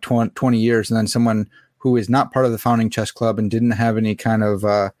for like 20 years, and then someone who is not part of the founding chess club and didn't have any kind of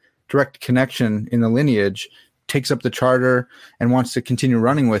direct connection in the lineage takes up the charter and wants to continue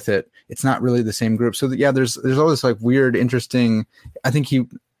running with it, it's not really the same group. So there's all this like weird, interesting. I think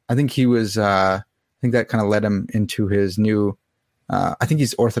that kind of led him into his new. I think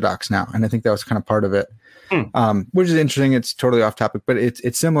he's Orthodox now, and I think that was kind of part of it, which is interesting. It's totally off topic, but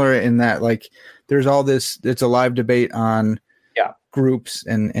it's similar in that like there's all this. It's a live debate on groups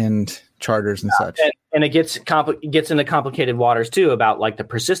and charters and such, and it gets into complicated waters too about like the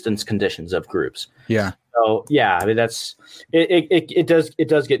persistence conditions of groups. Yeah. So I mean that's it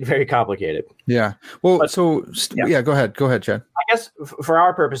does get very complicated. Yeah. Well, go ahead, Chad. I guess for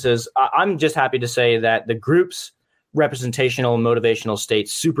our purposes, I'm just happy to say that the group's representational and motivational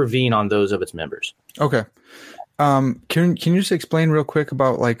states supervene on those of its members. Okay. Can you just explain real quick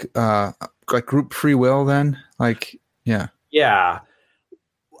about like group free will then? Yeah.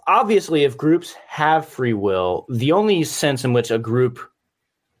 Obviously, if groups have free will, the only sense in which a group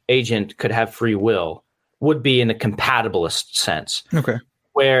agent could have free will would be in a compatibilist sense. Okay.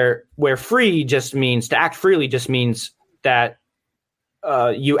 Where free just means to act freely just means that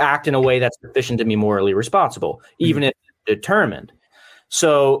you act in a way that's sufficient to be morally responsible, even if determined.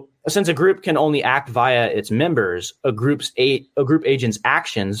 So since a group can only act via its members, a group agent's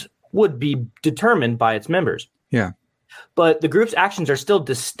actions would be determined by its members. Yeah. But the group's actions are still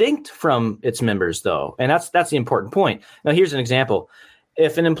distinct from its members, though. And that's the important point. Now, here's an example.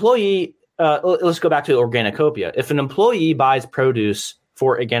 If an employee, let's go back to Organicopia. If an employee buys produce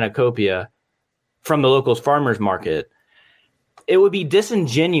for Organicopia from the local farmer's market, it would be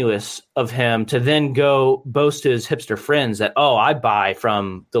disingenuous of him to then go boast to his hipster friends that, I buy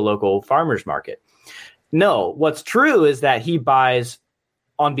from the local farmer's market. No, what's true is that he buys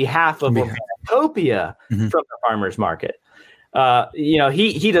on behalf of Organicopia from the farmer's market.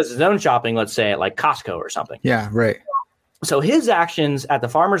 He does his own shopping, let's say at like Costco or something. Yeah, right. So his actions at the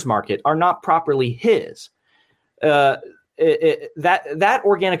farmer's market are not properly his. That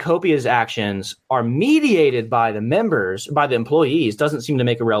Organicopia's actions are mediated by the members, by the employees, doesn't seem to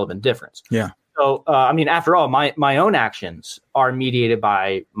make a relevant difference. Yeah. So, after all, my own actions are mediated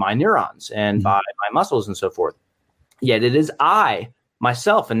by my neurons and by my muscles and so forth. Yet it is I,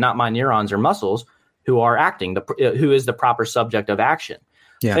 myself, and not my neurons or muscles who are acting, who is the proper subject of action.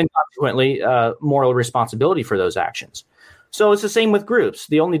 Yeah. And consequently, moral responsibility for those actions. So it's the same with groups.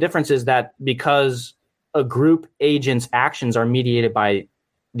 The only difference is that because a group agent's actions are mediated by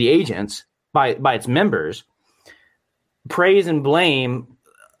the agents, by its members, praise and blame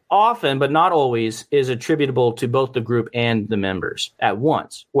often, but not always, is attributable to both the group and the members at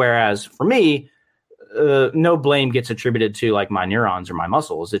once. Whereas for me, no blame gets attributed to like my neurons or my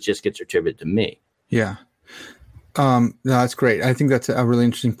muscles. It just gets attributed to me. Yeah. No, that's great. I think that's a really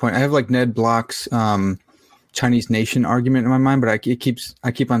interesting point. I have like Ned Block's Chinese nation argument in my mind, but I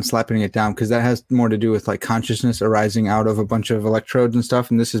keep on slapping it down because that has more to do with like consciousness arising out of a bunch of electrodes and stuff.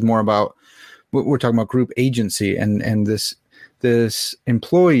 And this is more about, we're talking about group agency, and this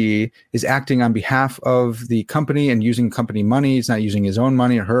employee is acting on behalf of the company and using company money. He's not using his own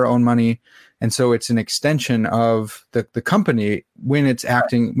money or her own money. And so it's an extension of the company when it's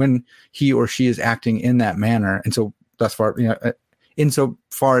acting, when he or she is acting in that manner. And so thus far,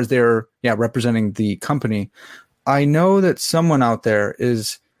 insofar as they're representing the company, I know that someone out there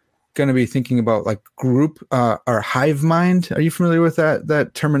is going to be thinking about like group or hive mind. Are you familiar with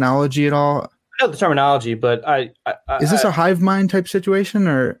that terminology at all? I know the terminology, but is this a hive mind type situation,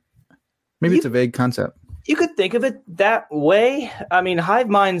 or maybe it's a vague concept? You could think of it that way. I mean, hive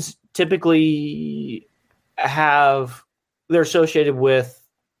minds typically they're associated with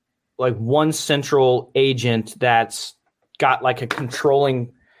like one central agent that's got like a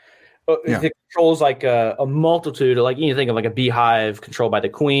controlling, it controls like a multitude of, like, you think of like a beehive controlled by the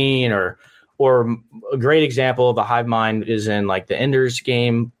queen, or a great example of a hive mind is in like the Ender's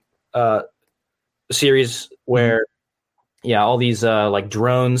Game series where, all these like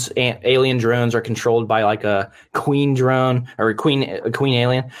drones, alien drones are controlled by like a queen drone or a queen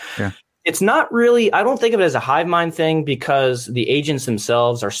alien. Yeah. It's not really, I don't think of it as a hive mind thing because the agents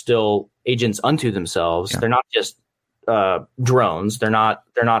themselves are still agents unto themselves. Yeah. They're not just drones. They're not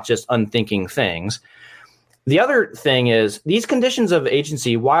just unthinking things. The other thing is these conditions of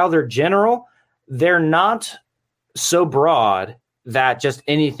agency, while they're general, they're not so broad that just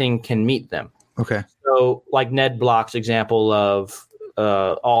anything can meet them. Okay. So like Ned Block's example of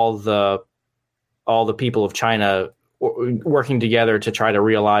all the people of China working together to try to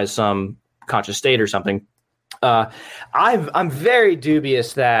realize some conscious state or something. I'm very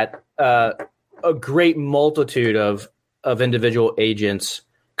dubious that a great multitude of individual agents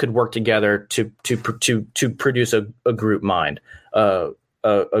could work together to produce a group mind, a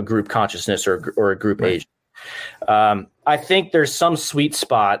group consciousness, or a group agent. I think there's some sweet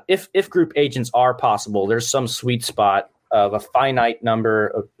spot. If group agents are possible, there's some sweet spot of a finite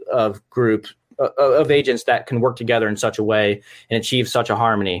number of groups of agents that can work together in such a way and achieve such a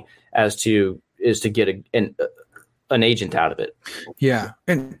harmony as to get an agent out of it. Yeah,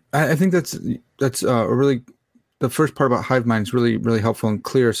 and I think that's a really, the first part about hive mind is really, really helpful and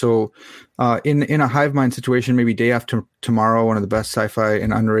clear. So in a hive mind situation, maybe Day After Tomorrow, one of the best sci-fi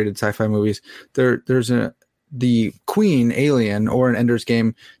and underrated sci-fi movies, there's the queen alien or an Ender's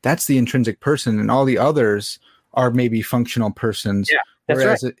Game, that's the intrinsic person, and all the others are maybe functional persons. Yeah, that's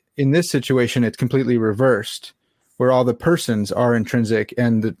whereas right. In this situation, it's completely reversed, where all the persons are intrinsic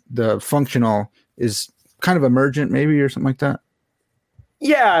and the functional is kind of emergent, maybe, or something like that.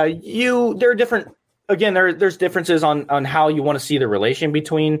 Yeah, there are different. Again, there's differences on how you want to see the relation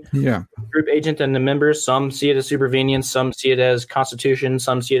between group agent and the members. Some see it as supervenience, some see it as constitution,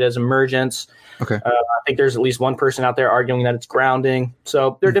 some see it as emergence. Okay. I think there's at least one person out there arguing that it's grounding.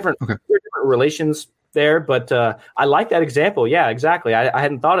 So there are different relations there, but I like that example. Yeah, exactly. I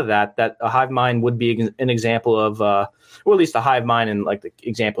hadn't thought of that a hive mind would be an example of, or at least a hive mind in like the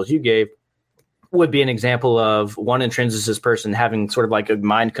examples you gave would be an example of one intrinsicist person having sort of like a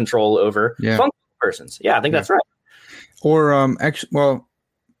mind control over functional persons. Yeah, I think that's right. Or actually, well,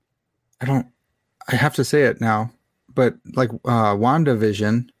 I have to say it now, but like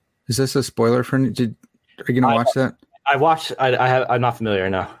WandaVision, is this a spoiler for? Are you going to watch that? I watched. I'm not familiar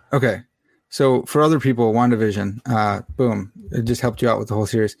now. Okay, so for other people, WandaVision, boom, it just helped you out with the whole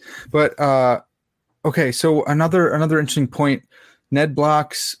series. But okay, so another interesting point, Ned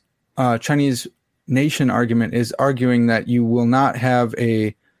Block's Chinese nation argument is arguing that you will not have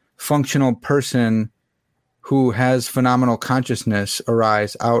a functional person who has phenomenal consciousness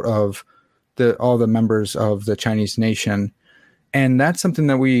arise out of all the members of the Chinese nation. And that's something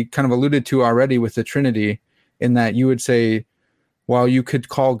that we kind of alluded to already with the Trinity, in that you would say, while you could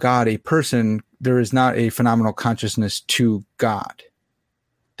call God a person, there is not a phenomenal consciousness to God.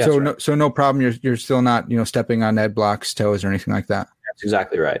 That's right. So no problem. You're still not, stepping on Ned Block's toes or anything like that. That's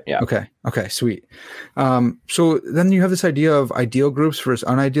exactly right. Yeah. Okay. Sweet. So then you have this idea of ideal groups versus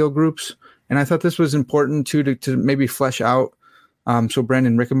unideal groups. And I thought this was important too, to maybe flesh out. So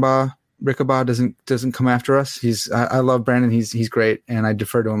Brandon Rickabaugh doesn't come after us. I love Brandon. He's great. And I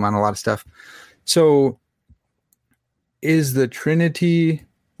defer to him on a lot of stuff. So is the Trinity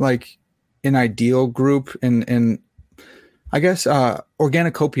like an ideal group? And I guess,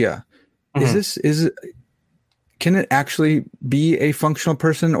 Organicopia, can it actually be a functional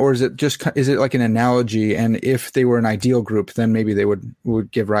person, or is it like an analogy? And if they were an ideal group, then maybe they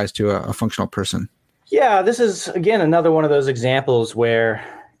would give rise to a functional person. Yeah, this is, again, another one of those examples where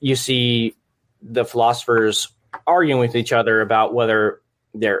you see the philosophers arguing with each other about whether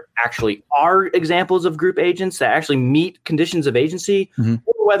there actually are examples of group agents that actually meet conditions of agency,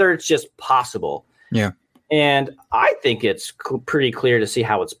 or whether it's just possible. Yeah. And I think it's pretty clear to see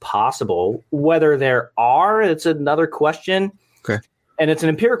how it's possible. Whether there are, it's another question. Okay. And it's an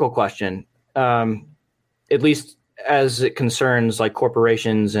empirical question, at least as it concerns like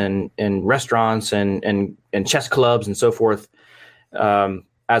corporations and restaurants and chess clubs and so forth,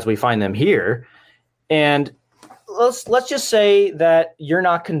 as we find them here. And let's just say that you're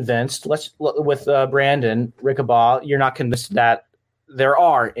not convinced. With Brandon Rickabaugh, you're not convinced that there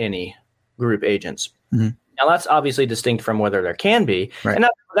are any group agents. Now, that's obviously distinct from whether there can be. Right. And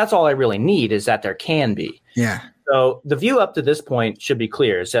that's all I really need is that there can be. Yeah. So the view up to this point should be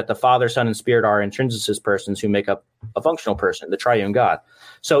clear, is that the Father, Son, and Spirit are intrinsicist persons who make up a functional person, the triune God.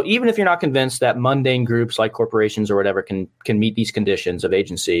 So even if you're not convinced that mundane groups like corporations or whatever can meet these conditions of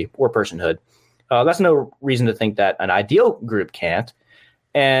agency or personhood, that's no reason to think that an ideal group can't.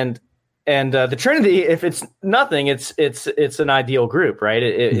 And the Trinity, if it's nothing, it's an ideal group, right?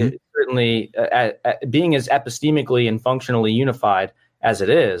 It certainly, being as epistemically and functionally unified as it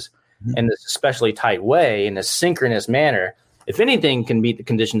is, in this especially tight way, in a synchronous manner, if anything can meet the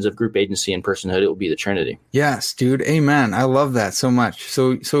conditions of group agency and personhood, it will be the Trinity. Yes, dude. Amen. I love that so much.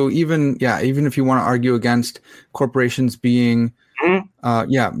 So even if you want to argue against corporations being,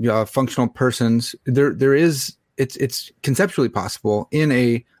 functional persons, there is, it's conceptually possible in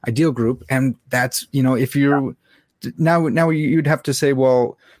a ideal group. And that's, if you're now you'd have to say,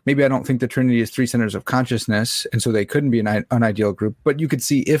 well, maybe I don't think the Trinity is three centers of consciousness. And so they couldn't be an ideal group, but you could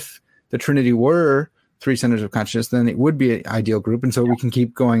see if the Trinity were three centers of consciousness, then it would be an ideal group. And so we can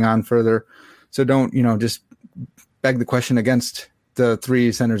keep going on further. So don't, just beg the question against the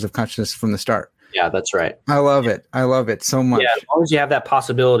three centers of consciousness from the start. Yeah, that's right. I love it. I love it so much. Yeah, as long as you have that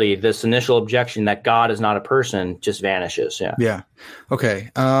possibility, this initial objection that God is not a person just vanishes. Yeah. Yeah.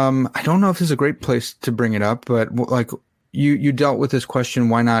 Okay. I don't know if this is a great place to bring it up, but like you dealt with this question,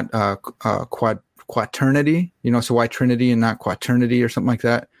 why not quaternity? So why Trinity and not quaternity or something like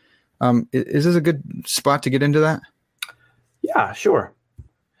that? Is this a good spot to get into that? Yeah, sure.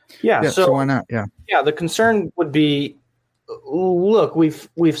 Yeah. So why not? Yeah. Yeah. The concern would be, look,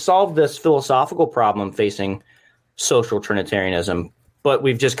 we've solved this philosophical problem facing social Trinitarianism, but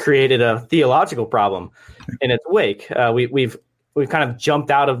we've just created a theological problem in its wake. We've kind of jumped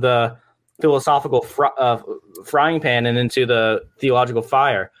out of the philosophical frying pan and into the theological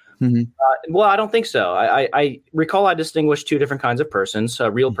fire. Mm-hmm. Well, I don't think so. I recall I distinguished two different kinds of persons,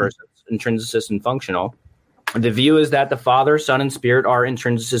 real persons, intrinsicist and functional. The view is that the Father, Son, and Spirit are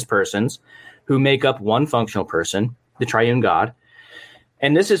intrinsicist persons who make up one functional person, the triune God.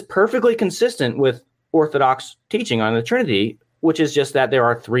 And this is perfectly consistent with Orthodox teaching on the Trinity, which is just that there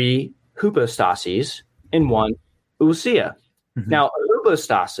are three hypostases in one ousia. Mm-hmm. Now,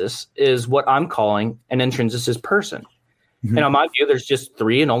 hypostasis is what I'm calling an intrinsicist person. Mm-hmm. And on my view, there's just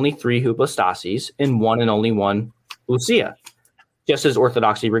three and only three hypostases in one and only one ousia, just as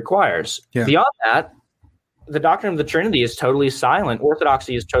Orthodoxy requires. Yeah. Beyond that, the doctrine of the Trinity is totally silent.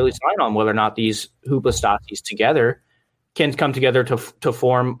 Orthodoxy is totally silent on whether or not these hypostases together can come together to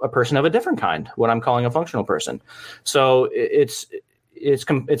form a person of a different kind, what I'm calling a functional person. So it's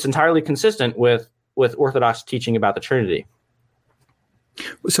entirely consistent with Orthodox teaching about the Trinity.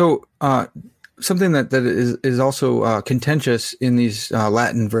 So something that is also contentious in these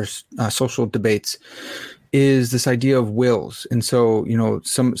Latin versus social debates is this idea of wills. And so,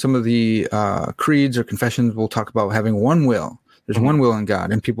 some of the creeds or confessions will talk about having one will. There's one will in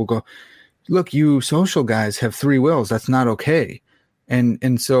God. And people go, look, you social guys have three wills. That's not okay.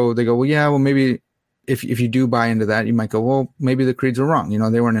 And so they go, well, maybe if you do buy into that, you might go, well, maybe the creeds are wrong.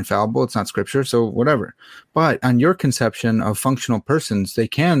 They weren't infallible. It's not scripture. So whatever. But on your conception of functional persons, they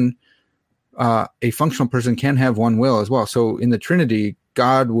can, a functional person can have one will as well. So in the Trinity,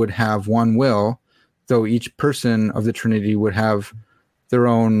 God would have one will, though each person of the Trinity would have their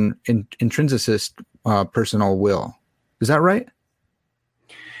own intrinsicist personal will. Is that right?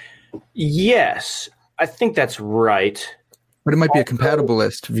 Yes, I think that's right. But it might be a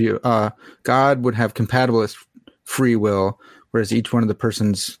compatibilist view. God would have compatibilist free will, whereas each one of the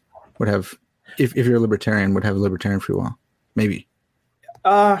persons would have, if you're a libertarian, would have libertarian free will. Maybe.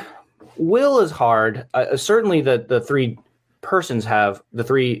 Will is hard. Certainly the three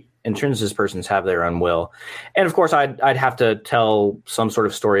intrinsicist persons have their own will. And of course, I'd have to tell some sort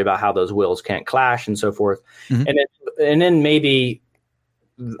of story about how those wills can't clash and so forth. Mm-hmm. And then maybe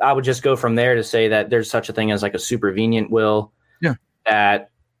I would just go from there to say that there's such a thing as like a supervenient will that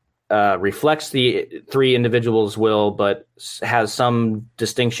reflects the three individuals' will, but has some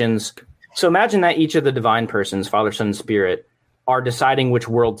distinctions. So imagine that each of the divine persons, Father, Son, and Spirit, are deciding which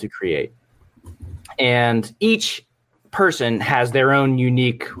world to create. And each person has their own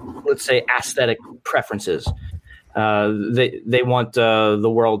unique, let's say, aesthetic preferences. They want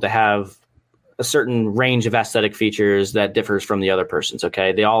the world to have a certain range of aesthetic features that differs from the other person's.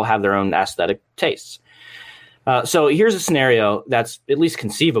 Okay, they all have their own aesthetic tastes. So here's a scenario that's at least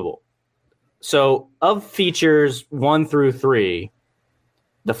conceivable. So of features 1 through 3,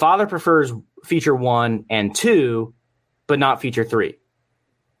 the Father prefers feature 1 and 2, but not feature 3.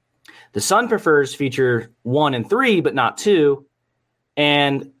 The Son prefers feature 1 and 3, but not 2.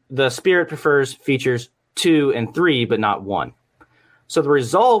 And the Spirit prefers features 2, and 3, but not 1. So the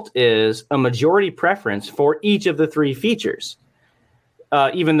result is a majority preference for each of the 3 features,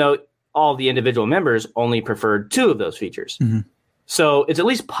 even though all the individual members only preferred 2 of those features. Mm-hmm. So it's at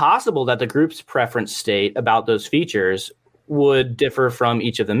least possible that the group's preference state about those features would differ from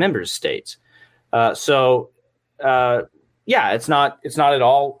each of the members' states. It's not at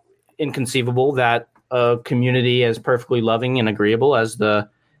all inconceivable that a community as perfectly loving and agreeable as the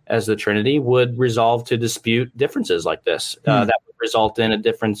Trinity would resolve to dispute differences like this. That would result in a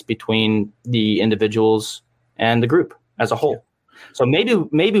difference between the individuals and the group as a whole. Yeah. So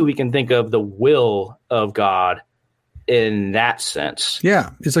maybe we can think of the will of God in that sense. Yeah,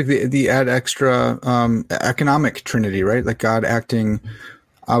 it's like the ad extra economic Trinity, right? Like God acting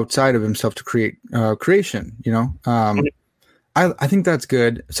outside of himself to create creation, I think that's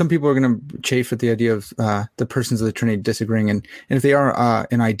good. Some people are going to chafe at the idea of the persons of the Trinity disagreeing, and if they are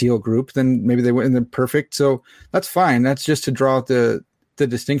an ideal group, then maybe they wouldn't. They're perfect, so that's fine. That's just to draw out the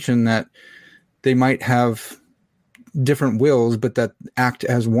distinction that they might have different wills, but that act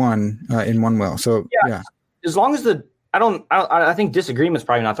as one in one will. So yeah. As long as I think disagreement is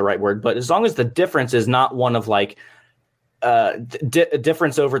probably not the right word, but as long as the difference is not one of like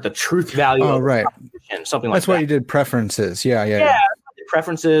difference over the truth value. Oh, right. Something like that. That's why you did preferences. Yeah.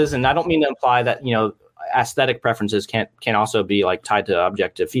 Preferences. And I don't mean to imply that, aesthetic preferences can't also be like tied to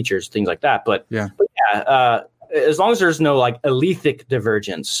objective features, things like that. But as long as there's no like alethic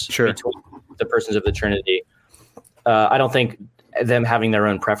divergence between the persons of the Trinity, I don't think them having their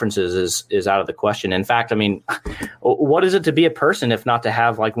own preferences is out of the question. In fact, I mean, what is it to be a person if not to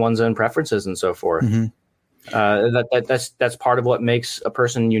have like one's own preferences and so forth? Mm-hmm. That's part of what makes a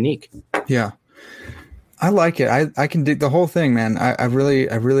person unique. Yeah, I like it. I can dig the whole thing, man. I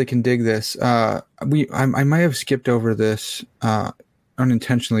really can dig this. I might have skipped over this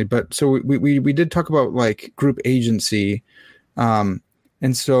unintentionally, but so we did talk about like group agency, and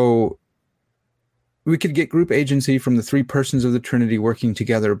so we could get group agency from the 3 persons of the Trinity working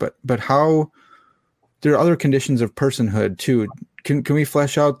together, but how there are other conditions of personhood too. Can we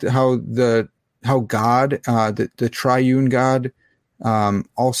flesh out how God, the triune God,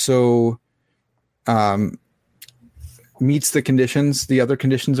 also meets the other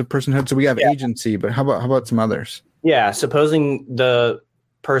conditions of personhood? So we have agency, but how about some others? Yeah, supposing the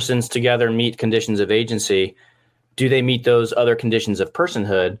persons together meet conditions of agency, do they meet those other conditions of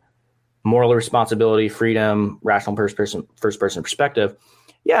personhood? Moral responsibility, freedom, rational first person perspective.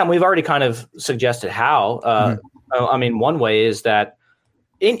 Yeah, and we've already kind of suggested how. I mean, one way is that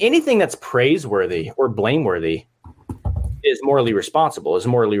anything that's praiseworthy or blameworthy is a morally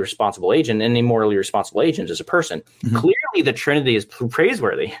responsible agent, and a morally responsible agent is a person. Mm-hmm. Clearly, the Trinity is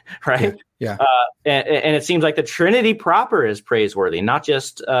praiseworthy, right? Yeah. And it seems like the Trinity proper is praiseworthy, not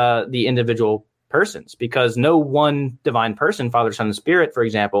just the individual persons, because no one divine person, Father, Son, and Spirit, for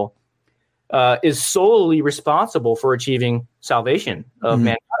example, is solely responsible for achieving salvation of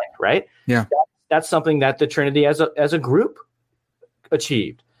mankind, right? Yeah. That's something that the Trinity as a group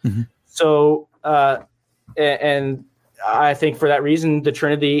achieved. Mm-hmm. So, and I think for that reason, the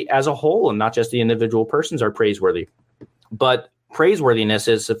Trinity as a whole, and not just the individual persons, are praiseworthy. But praiseworthiness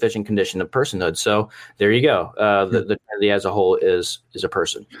is sufficient condition of personhood. So there you go. The Trinity as a whole is a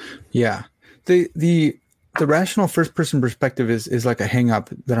person. Yeah. The rational first person perspective is like a hang up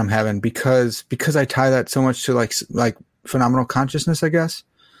that I'm having because I tie that so much to like phenomenal consciousness, I guess.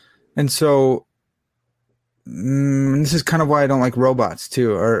 And so this is kind of why I don't like robots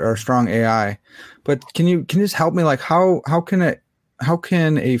too, or strong AI. But can you just help me? Like how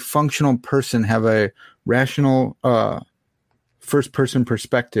can a functional person have a rational first person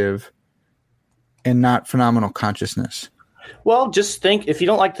perspective and not phenomenal consciousness? Well, just think, if you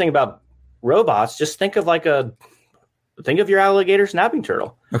don't like to think about robots, just think of your alligator snapping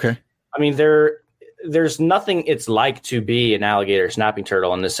turtle. Okay. I mean, there's nothing it's like to be an alligator snapping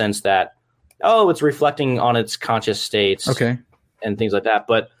turtle in the sense that, it's reflecting on its conscious states, okay, and things like that.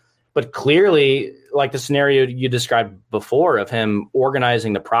 But clearly, like the scenario you described before of him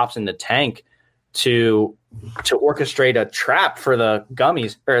organizing the props in the tank to orchestrate a trap for the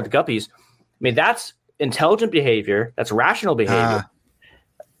gummies or the guppies. I mean, that's intelligent behavior. That's rational behavior.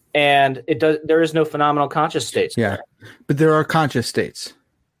 And there is no phenomenal conscious states. Yeah. There. But there are conscious states.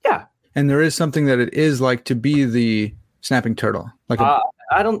 Yeah. And there is something that it is like to be the snapping turtle.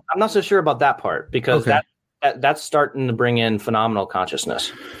 I'm not so sure about that part, because that's starting to bring in phenomenal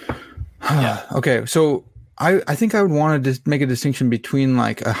consciousness. Yeah. Okay. So I think I would want to make a distinction between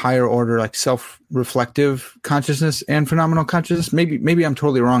like a higher order, like self-reflective consciousness and phenomenal consciousness. Maybe I'm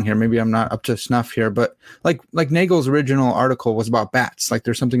totally wrong here. Maybe I'm not up to snuff here, but like Nagel's original article was about bats. Like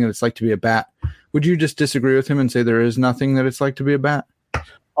there's something that it's like to be a bat, would you just disagree with him and say there is nothing that it's like to be a bat?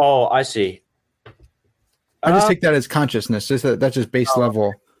 Oh, I see. I just take that as consciousness. That's just base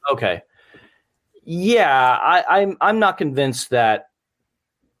level. Okay. Yeah, I'm not convinced that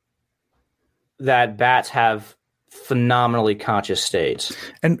bats have phenomenally conscious states.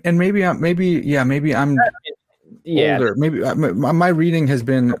 And maybe I'm older. Maybe my reading has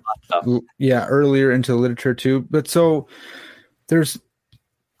been earlier into literature too. But so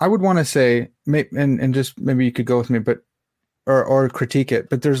I would want to say, and just maybe you could go with me, but or critique it.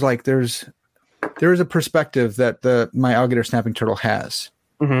 But there is a perspective that my alligator snapping turtle has.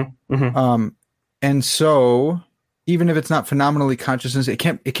 Mm-hmm. Mm-hmm. And so even if it's not phenomenally consciousness, it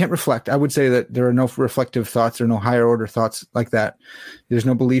can't reflect. I would say that there are no reflective thoughts or no higher order thoughts like that. There's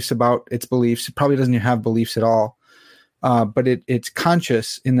no beliefs about its beliefs. It probably doesn't even have beliefs at all. But it's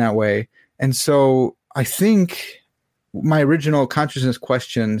conscious in that way. And so I think my original consciousness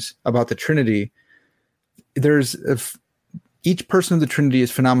questions about the Trinity, each person of the Trinity is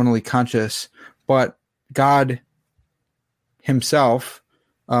phenomenally conscious, but God himself,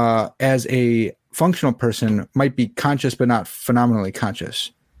 as a functional person, might be conscious but not phenomenally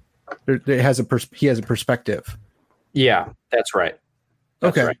conscious. He has a perspective. Yeah, that's right.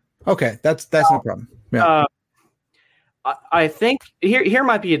 Okay, that's no problem. Yeah. I think here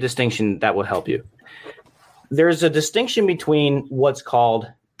might be a distinction that will help you. There's a distinction between what's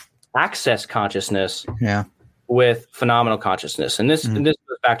called access consciousness with phenomenal consciousness. And this goes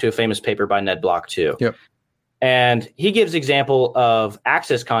back to a famous paper by Ned Block too. Yep. And he gives example of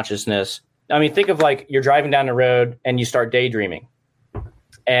access consciousness. I mean, think of like you're driving down the road and you start daydreaming.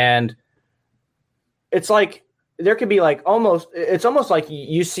 And it's like there could be like it's almost like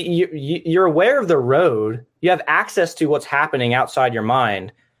you're aware of the road. You have access to what's happening outside your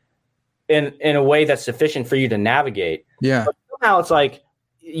mind in a way that's sufficient for you to navigate. Yeah. But somehow it's like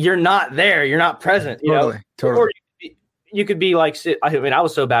you're not there. You're not present. Totally. Or you could be like, I mean, I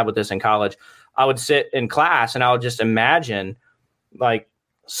was so bad with this in college. I would sit in class and I would just imagine like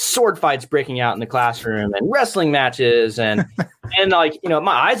sword fights breaking out in the classroom and wrestling matches and like,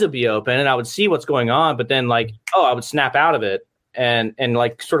 my eyes would be open and I would see what's going on, but then like, I would snap out of it and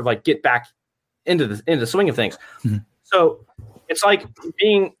like sort of like get back into the swing of things. Mm-hmm. So it's like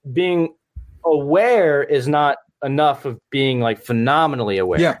being aware is not enough of being like phenomenally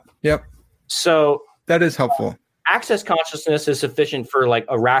aware. Yeah. Yep. So that is helpful. Access consciousness is sufficient for like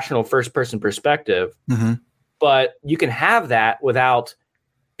a rational first person perspective, but you can have that without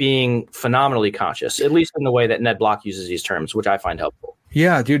being phenomenally conscious, at least in the way that Ned Block uses these terms, which I find helpful.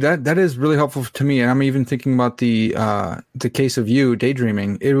 Yeah, dude, that is really helpful to me. And I'm even thinking about the case of you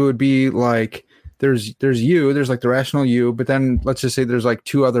daydreaming. It would be like there's you, there's like the rational you, but then let's just say there's like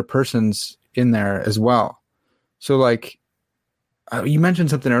two other persons in there as well. So like you mentioned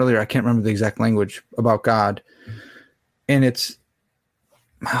something earlier, I can't remember the exact language about God. And it's,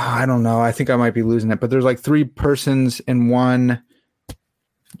 I don't know, I think I might be losing it, but there's like three persons in one.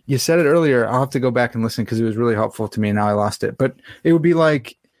 You said it earlier. I'll have to go back and listen because it was really helpful to me and now I lost it. But it would be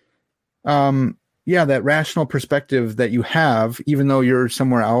like, that rational perspective that you have, even though you're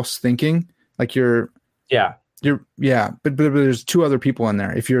somewhere else thinking, like but there's two other people in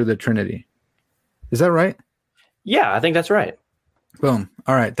there if you're the Trinity. Is that right? Yeah, I think that's right. Boom.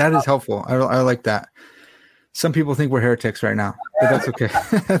 All right. That is helpful. I like that. Some people think we're heretics right now, but that's okay.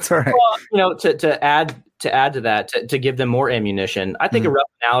 That's all right. Well, to add to that, to give them more ammunition, I think a rough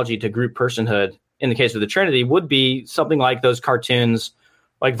analogy to group personhood in the case of the Trinity would be something like those cartoons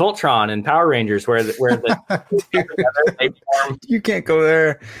like Voltron and Power Rangers, where they form you can't go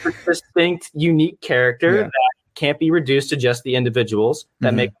there. Distinct, unique character that can't be reduced to just the individuals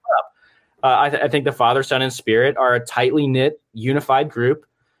that make them up. I think the Father, Son, and Spirit are a tightly knit, unified group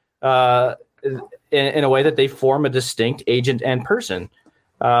in a way that they form a distinct agent and person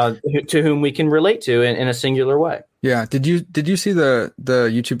to whom we can relate to in a singular way. Yeah. Did you see the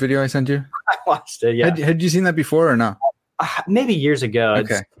YouTube video I sent you? I watched it. Yeah. Had you seen that before or no? Maybe years ago.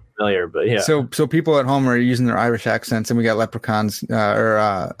 Okay. It's familiar, but yeah. So people at home are using their Irish accents, and we got leprechauns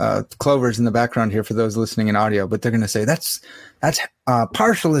or clovers in the background here for those listening in audio. But they're going to say that's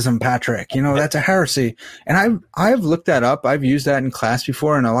partialism, Patrick. That's a heresy. And I've looked that up. I've used that in class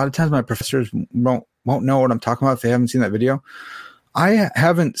before, and a lot of times my professors won't know what I'm talking about if they haven't seen that video. I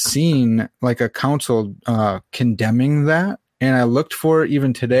haven't seen like a council condemning that, and I looked for it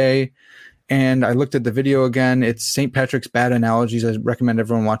even today. And I looked at the video again. It's St. Patrick's Bad Analogies. I recommend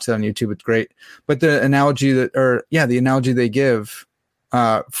everyone watch that on YouTube. It's great. But the analogy the analogy they give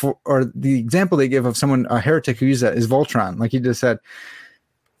or the example they give of someone, a heretic who used that is Voltron, like you just said.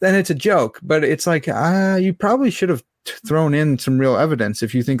 Then it's a joke, but it's like, you probably should have thrown in some real evidence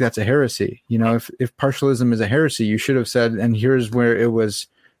if you think that's a heresy. You know, if partialism is a heresy, you should have said, and here's where it was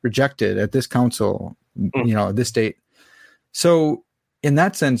rejected at this council, you know, this date. So in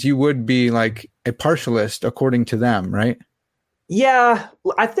that sense, you would be like a partialist according to them, right? Yeah,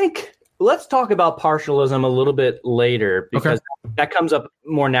 I think let's talk about partialism a little bit later, because that comes up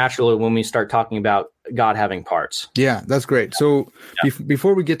more naturally when we start talking about God having parts. Yeah, that's great. So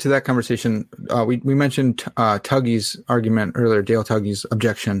before we get to that conversation, we mentioned Tuggy's argument earlier, Dale Tuggy's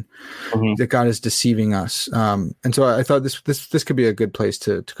objection that God is deceiving us. And so I thought this could be a good place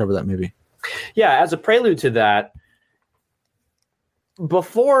to cover that maybe. Yeah, as a prelude to that,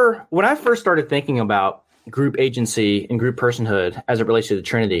 when I first started thinking about group agency and group personhood as it relates to the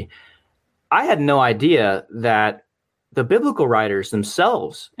Trinity, I had no idea that the biblical writers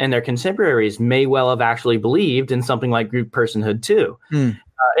themselves and their contemporaries may well have actually believed in something like group personhood too.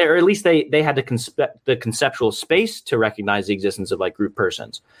 Or at least they had the conceptual space to recognize the existence of like group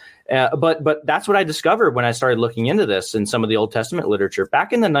persons. But that's what I discovered when I started looking into this in some of the Old Testament literature.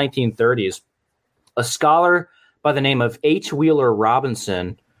 Back in the 1930s, a scholar by the name of H. Wheeler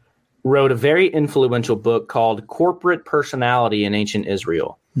Robinson wrote a very influential book called Corporate Personality in Ancient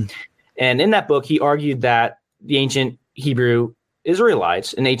Israel. And in that book, he argued that the ancient Hebrew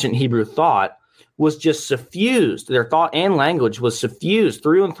Israelites and ancient Hebrew thought was just suffused. Their thought and language was suffused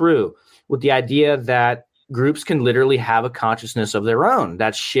through and through with the idea that groups can literally have a consciousness of their own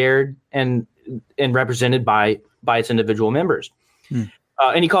that's shared and represented by its individual members.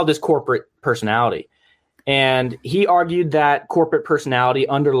 And he called this corporate personality. And he argued that corporate personality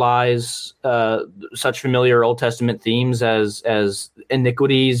underlies such familiar Old Testament themes as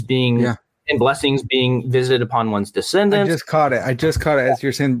iniquities being and blessings being visited upon one's descendants. I just caught it as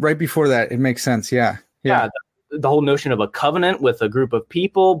you're saying right before that. It makes sense. Yeah. The whole notion of a covenant with a group of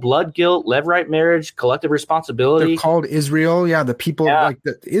people, blood guilt, levirate marriage, collective responsibility. They're called Israel. Yeah, the people like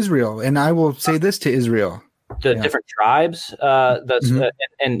Israel. And I will say this to Israel. The different tribes,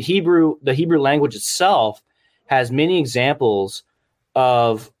 and Hebrew, the Hebrew language itself has many examples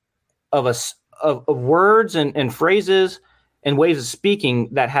of words and phrases and ways of speaking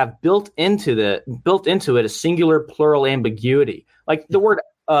that have built into it a singular plural ambiguity. Like the word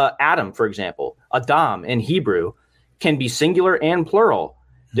Adam, for example, Adam in Hebrew can be singular and plural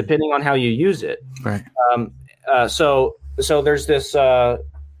depending on how you use it. Right. So there's this.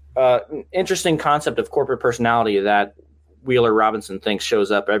 Interesting concept of corporate personality that Wheeler Robinson thinks shows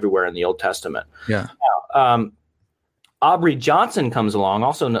up everywhere in the Old Testament. Yeah. Now, Aubrey Johnson comes along,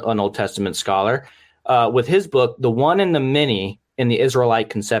 also an Old Testament scholar, with his book, The One and the Many in the Israelite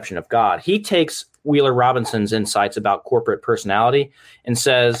Conception of God. He takes Wheeler Robinson's insights about corporate personality and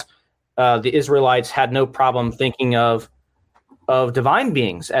says the Israelites had no problem thinking of divine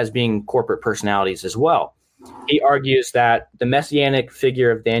beings as being corporate personalities as well. He argues that the messianic figure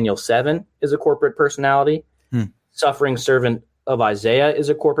of Daniel 7 is a corporate personality. Suffering servant of Isaiah is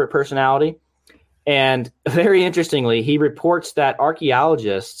a corporate personality. And very interestingly, he reports that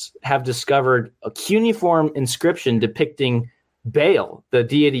archaeologists have discovered a cuneiform inscription depicting Baal, the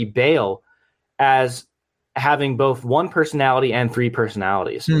deity Baal, as having both one personality and three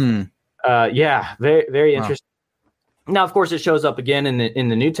personalities. Very, very interesting. Now, of course, it shows up again in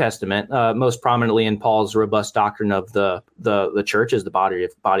the New Testament, most prominently in Paul's robust doctrine of the church as the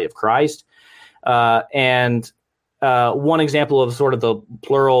body of Christ. And one example of sort of the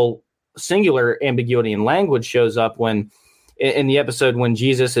plural singular ambiguity in language shows up when in the episode when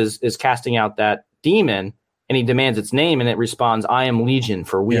Jesus is casting out that demon and he demands its name and it responds, "I am Legion,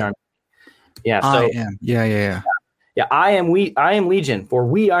 for we are." Yeah. So, I am. Yeah. I am Legion, for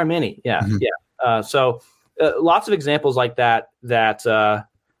we are many. Yeah. So. Lots of examples like that are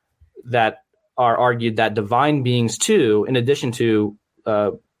argued that divine beings too, in addition to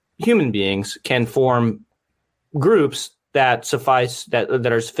human beings, can form groups that suffice that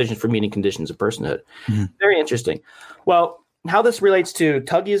are sufficient for meeting conditions of personhood. Very interesting. Well, how this relates to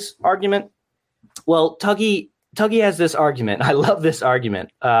Tuggy's argument? Well, Tuggy has this argument. I love this argument.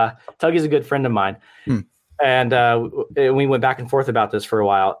 Tuggy's a good friend of mine, and we went back and forth about this for a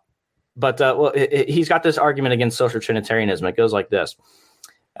while. But he's got this argument against social Trinitarianism. It goes like this.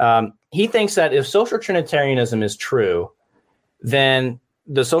 He thinks that if social Trinitarianism is true, then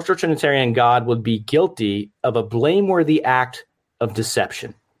the social Trinitarian God would be guilty of a blameworthy act of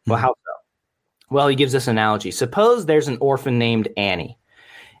deception. Well, how so? Well, he gives this analogy. Suppose there's an orphan named Annie,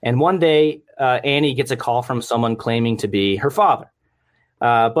 and one day Annie gets a call from someone claiming to be her father.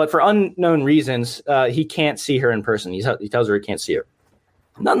 But for unknown reasons, he can't see her in person. He tells her he can't see her.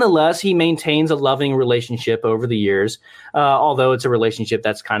 Nonetheless, he maintains a loving relationship over the years, although it's a relationship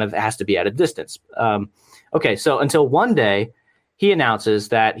that's kind of has to be at a distance. Okay, so until one day, he announces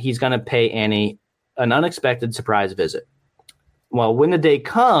that he's going to pay Annie an unexpected surprise visit. Well, when the day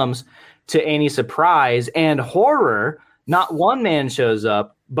comes, to Annie's surprise and horror, not one man shows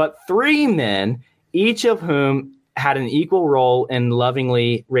up, but three men, each of whom had an equal role in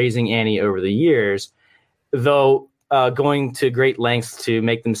lovingly raising Annie over the years, though going to great lengths to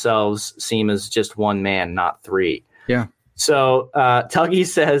make themselves seem as just one man, not three. Yeah. So Tuggy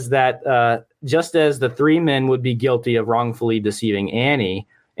says that just as the three men would be guilty of wrongfully deceiving Annie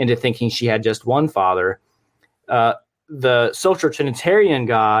into thinking she had just one father, the social Trinitarian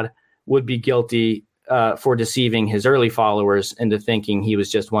God would be guilty for deceiving his early followers into thinking he was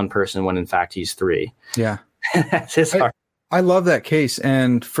just one person when in fact he's three. Yeah. That's his heart. I love that case.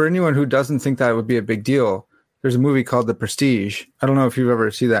 And for anyone who doesn't think that would be a big deal, there's a movie called The Prestige. I don't know if you've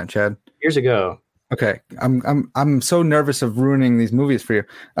ever seen that, Chad. Years ago. Okay. I'm so nervous of ruining these movies for you.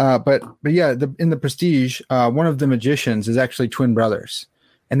 But yeah, in The Prestige, one of the magicians is actually twin brothers,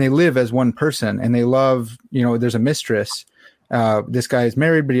 and they live as one person, and they love, there's a mistress. This guy is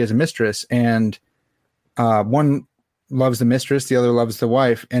married, but he has a mistress, and one loves the mistress, the other loves the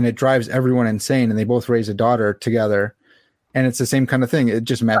wife, and it drives everyone insane. And they both raise a daughter together, and it's the same kind of thing.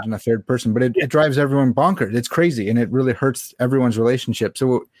 Just imagine a third person, but it drives everyone bonkers. It's crazy, and it really hurts everyone's relationship.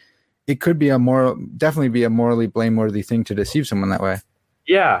 So it could be definitely be a morally blameworthy thing to deceive someone that way.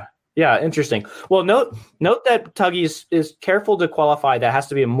 Yeah. Yeah. Interesting. Well, note that Tuggy is careful to qualify that has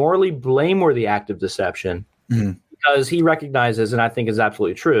to be a morally blameworthy act of deception. Mm-hmm. Because he recognizes, and I think is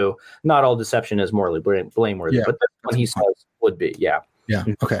absolutely true, not all deception is morally blameworthy, but that's what he says would be. Yeah. Yeah.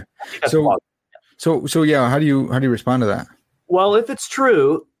 Okay. So yeah, how do you respond to that? Well, if it's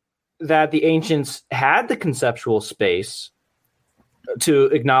true that the ancients had the conceptual space to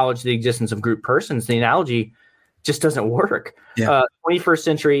acknowledge the existence of group persons, the analogy just doesn't work. Yeah. 21st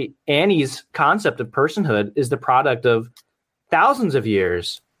century Annie's concept of personhood is the product of thousands of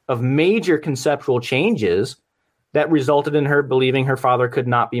years of major conceptual changes that resulted in her believing her father could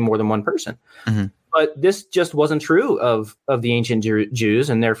not be more than one person. Mm-hmm. But this just wasn't true of the ancient Jews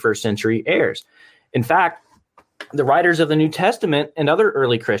and their first century heirs. In fact, the writers of the New Testament and other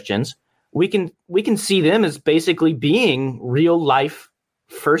early Christians, we can see them as basically being real life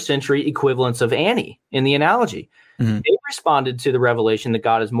first century equivalents of Annie in the analogy. Mm-hmm. They responded to the revelation that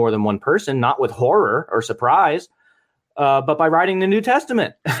God is more than one person, not with horror or surprise, but by writing the New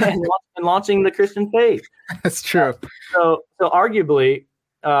Testament and launching the Christian faith. That's true. So arguably,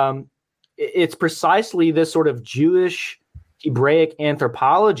 it's precisely this sort of Jewish Hebraic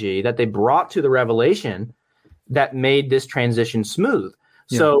anthropology that they brought to the revelation that made this transition smooth.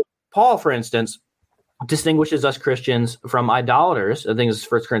 Yeah. So Paul, for instance, distinguishes us Christians from idolaters. I think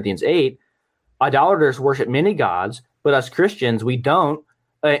it's 1 Corinthians 8. Idolaters worship many gods, but us Christians, we don't.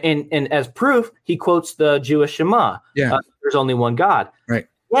 And as proof, he quotes the Jewish Shema. Yeah. There's only one God. Right.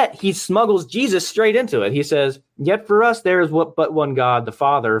 Yet he smuggles Jesus straight into it. He says, yet for us there is but one God, the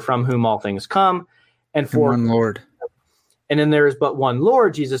Father, from whom all things come, and for one Lord. And then there is but one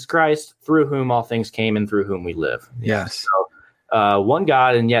Lord, Jesus Christ, through whom all things came and through whom we live. Yes. So, one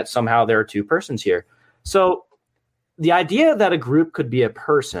God, and yet somehow there are two persons here. So the idea that a group could be a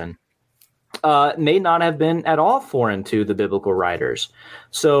person may not have been at all foreign to the biblical writers.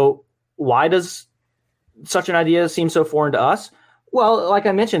 So why does such an idea seem so foreign to us? Well, like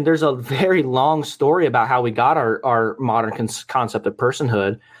I mentioned, there's a very long story about how we got our modern concept of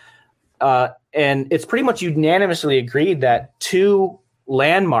personhood. And it's pretty much unanimously agreed that two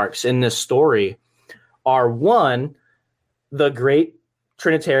landmarks in this story are, one, the great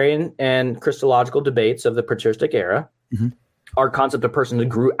Trinitarian and Christological debates of the patristic era. Mm-hmm. Our concept of personhood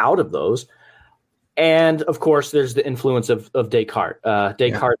grew out of those. And, of course, there's the influence of Descartes.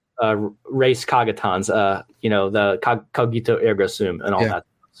 Res cogitans, the cogito ergo sum and all that.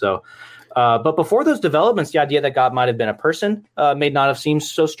 So, but before those developments, the idea that God might have been a person may not have seemed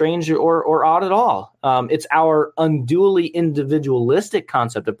so strange or odd at all. It's our unduly individualistic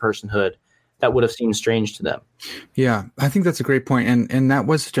concept of personhood that would have seemed strange to them. Yeah, I think that's a great point. And that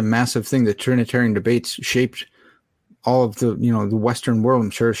was such a massive thing. The Trinitarian debates shaped all of the Western world, I'm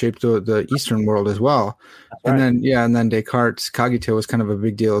sure, shaped the Eastern world as well. Right. And then Descartes' cogito was kind of a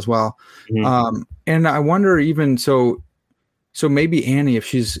big deal as well. Mm-hmm. And I wonder even so maybe Annie, if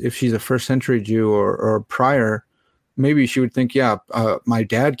she's a first century Jew or prior, maybe she would think, my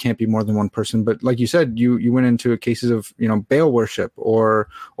dad can't be more than one person. But like you said, you went into cases of, Baal worship or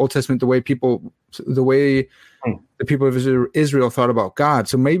Old Testament, the way the people of Israel thought about God.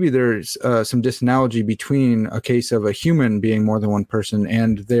 So maybe there's some disanalogy between a case of a human being more than one person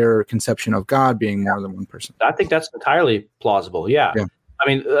and their conception of God being more than one person. I think that's entirely plausible. Yeah.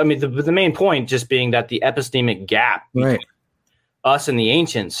 The main point just being that the epistemic gap between us and the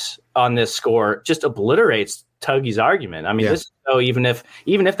ancients on this score just obliterates Tuggy's argument. This is so even if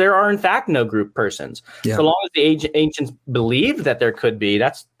there are in fact no group persons, so long as the ancients believed that there could be,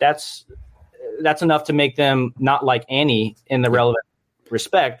 that's enough to make them not like Annie in the relevant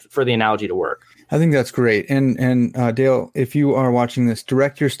respect for the analogy to work. I think that's great. And Dale, if you are watching this,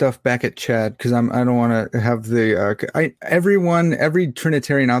 direct your stuff back at Chad, because I don't want to have every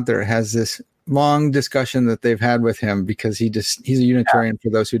Trinitarian out there has this long discussion that they've had with him, because he's a Unitarian for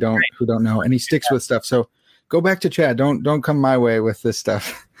those who don't know, and he sticks with stuff. So go back to Chad. Don't come my way with this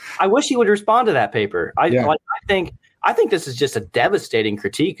stuff. I wish he would respond to that paper. I think this is just a devastating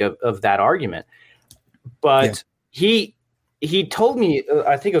critique of that argument. But he told me,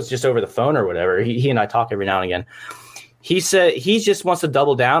 I think it was just over the phone or whatever. He and I talk every now and again. He said he just wants to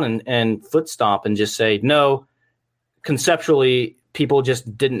double down and foot stomp and just say, no, conceptually, people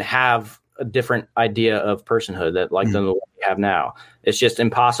just didn't have a different idea of personhood than what we have now. It's just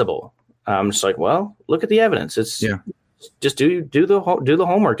impossible. I'm just like, well, look at the evidence. It's just do the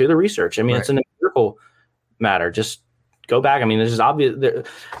homework, do the research. It's an empirical matter. Just go back. This is obvious.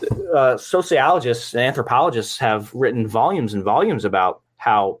 Sociologists and anthropologists have written volumes and volumes about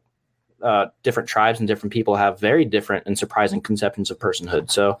how different tribes and different people have very different and surprising conceptions of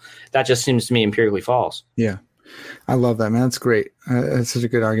personhood. So that just seems to me empirically false. Yeah, I love that, man. That's great. That's such a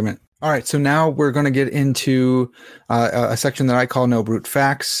good argument. All right, so now we're going to get into a section that I call No Brute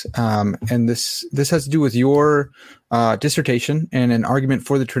Facts, and this has to do with your dissertation and an argument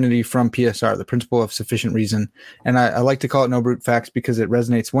for the Trinity from PSR, the Principle of Sufficient Reason. And I like to call it No Brute Facts because it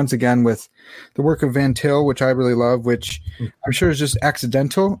resonates once again with the work of Van Til, which I really love, which I'm sure is just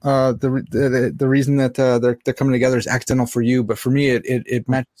accidental. The reason that they're coming together is accidental for you, but for me, it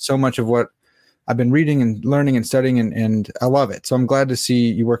matched so much of what I've been reading and learning and studying, and I love it. So I'm glad to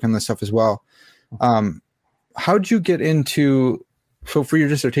see you work on this stuff as well. How'd you get into, so for your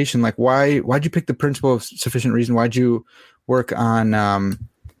dissertation, why'd you pick the Principle of Sufficient Reason? Why'd you work on,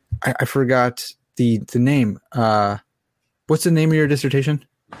 I forgot the name. What's the name of your dissertation?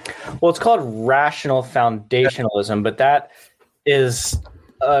 Well, it's called Rational Foundationalism, but that is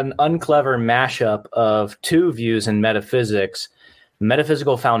an unclever mashup of two views in metaphysics.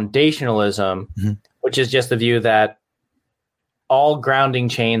 Metaphysical foundationalism, which is just the view that all grounding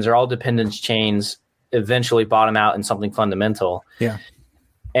chains or all dependence chains eventually bottom out in something fundamental. Yeah.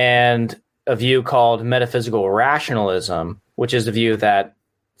 And a view called metaphysical rationalism, which is the view that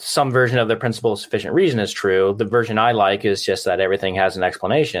some version of the principle of sufficient reason is true. The version I like is just that everything has an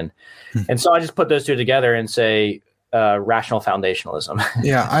explanation. And so I just put those two together and say, rational foundationalism.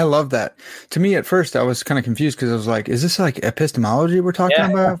 Yeah, I love that. To me, at first, I was kind of confused because I was like, is this like epistemology we're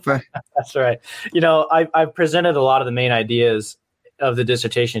talking about? But that's right. I've presented a lot of the main ideas of the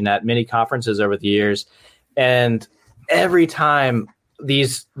dissertation at many conferences over the years. And every time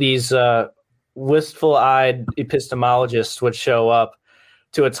these wistful-eyed epistemologists would show up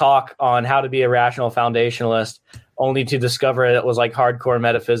to a talk on how to be a rational foundationalist, only to discover it was like hardcore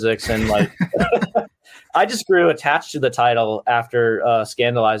metaphysics and like I just grew attached to the title after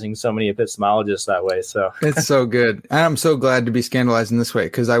scandalizing so many epistemologists that way. So it's so good. And I'm so glad to be scandalized in this way,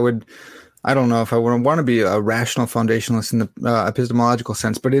 because I don't know if I would want to be a rational foundationalist in the epistemological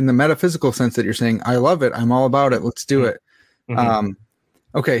sense, but in the metaphysical sense that you're saying, I love it. I'm all about it. Let's do it.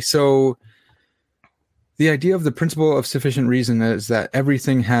 Okay. So the idea of the principle of sufficient reason is that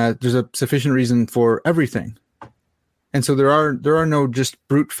there's a sufficient reason for everything. And so there are no just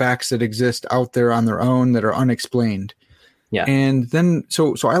brute facts that exist out there on their own that are unexplained. Yeah. And then,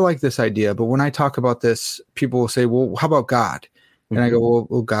 so I like this idea, but when I talk about this, people will say, well, how about God? And I go,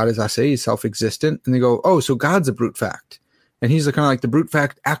 well, God, as I say, he's self-existent. And they go, oh, so God's a brute fact. And he's kind of like the brute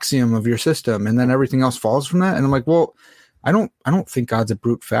fact axiom of your system. And then everything else falls from that. And I'm like, well, I don't think God's a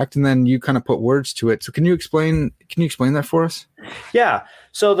brute fact. And then you kind of put words to it. So can you explain that for us? Yeah.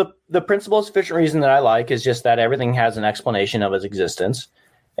 So the principle of sufficient reason that I like is just that everything has an explanation of its existence.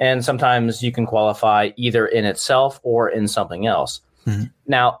 And sometimes you can qualify either in itself or in something else.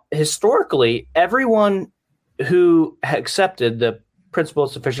 Now, historically, everyone who accepted the principle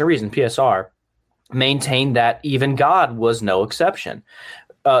of sufficient reason, PSR, maintained that even God was no exception.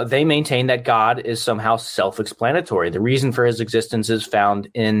 They maintain that God is somehow self-explanatory. The reason for his existence is found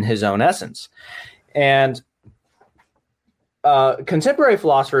in his own essence. And contemporary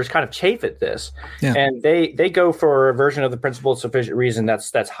philosophers kind of chafe at this. Yeah. And they go for a version of the principle of sufficient reason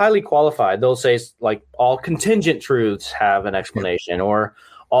that's highly qualified. They'll say, like, all contingent truths have an explanation, or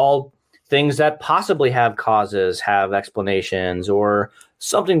all things that possibly have causes have explanations, or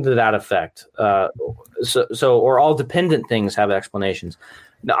something to that effect. Or all dependent things have explanations.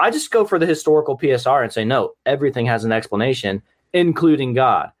 Now, I just go for the historical PSR and say, no, everything has an explanation, including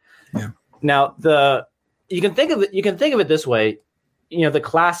God. Yeah. Now, you can think of it this way. The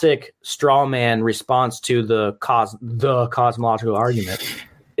classic straw man response to the cosmological argument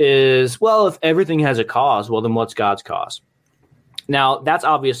is, well, if everything has a cause, well, then what's God's cause? Now, that's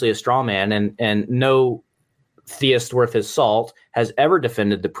obviously a straw man, and no theist worth his salt has ever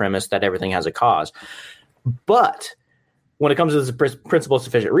defended the premise that everything has a cause. But when it comes to the principle of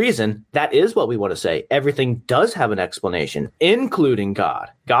sufficient reason, that is what we want to say. Everything does have an explanation, including God.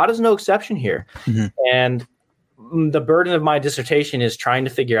 God is no exception here. Mm-hmm. And the burden of my dissertation is trying to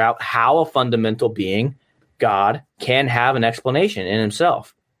figure out how a fundamental being, God, can have an explanation in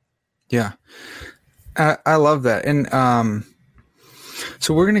himself. Yeah. I love that. And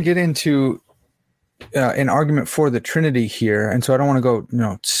so we're going to get into an argument for the Trinity here. And so I don't want to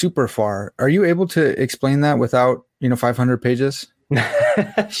go super far. Are you able to explain that without 500 pages?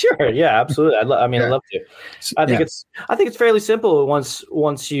 Sure. Yeah, absolutely. I'd love to. I think it's fairly simple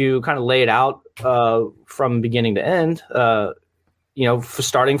once you kind of lay it out from beginning to end.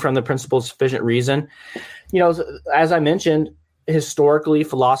 Starting from the principle of sufficient reason. As I mentioned, historically,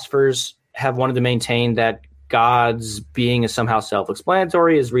 philosophers have wanted to maintain that God's being is somehow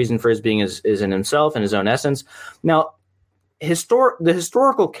self-explanatory. His reason for his being is in himself and his own essence. Now, the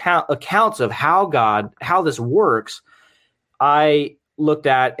historical accounts of how this works, I looked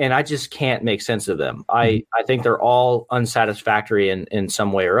at, and I just can't make sense of them. I think they're all unsatisfactory in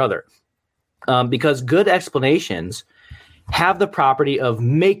some way or other, because good explanations have the property of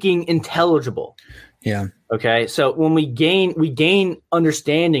making intelligible. Yeah. Okay. So when we gain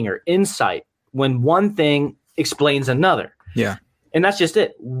understanding or insight when one thing explains another. Yeah. And that's just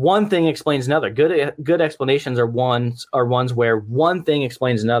it. One thing explains another. Good explanations are ones where one thing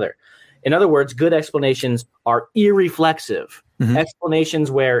explains another. In other words, good explanations are irreflexive. Mm-hmm.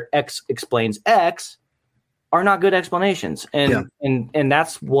 Explanations where X explains X are not good explanations. And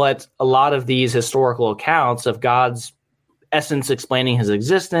that's what a lot of these historical accounts of God's essence explaining his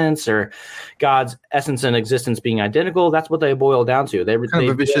existence, or God's essence and existence being identical, that's what they boil down to. They have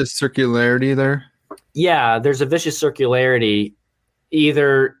a vicious circularity there. Yeah, there's a vicious circularity,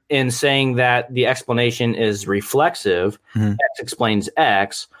 either in saying that the explanation is reflexive, mm-hmm. X explains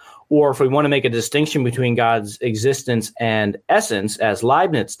X, or if we want to make a distinction between God's existence and essence, as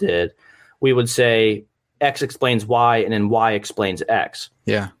Leibniz did, we would say X explains Y and then Y explains X.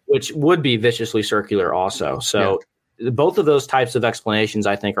 Yeah. Which would be viciously circular also. So both of those types of explanations,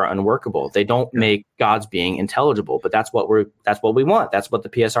 I think, are unworkable. They don't make God's being intelligible, but that's what we want. That's what the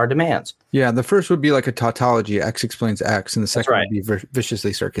PSR demands. Yeah. The first would be like a tautology. X explains X. And the second would be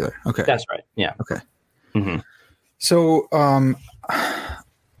viciously circular. Okay. That's right. Yeah. Okay. Mm-hmm. So,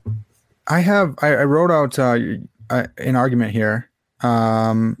 I wrote out an argument here.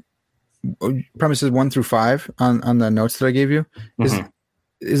 Premises 1 through 5 on the notes that I gave you.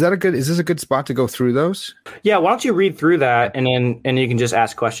 Is this a good spot to go through those? Yeah. Why don't you read through that, and you can just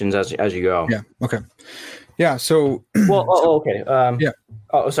ask questions as you go. Yeah. Okay. Yeah. So. Okay. Yeah.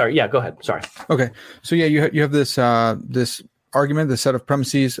 Oh, sorry. Yeah. Go ahead. Sorry. Okay. So yeah, you have this this argument, this set of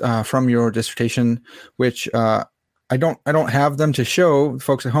premises from your dissertation, which I don't have them to show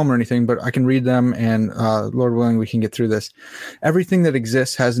folks at home or anything, but I can read them, and Lord willing, we can get through this. Everything that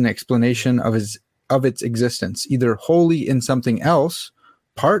exists has an explanation of its existence, either wholly in something else,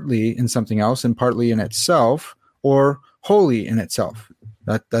 partly in something else, and partly in itself, or wholly in itself.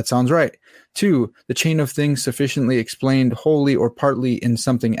 That sounds right. 2, the chain of things sufficiently explained wholly or partly in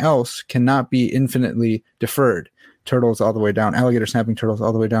something else cannot be infinitely deferred. Turtles all the way down, alligator snapping turtles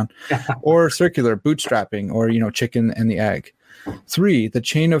all the way down, or circular, bootstrapping, or chicken and the egg. 3, the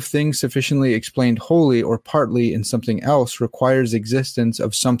chain of things sufficiently explained wholly or partly in something else requires existence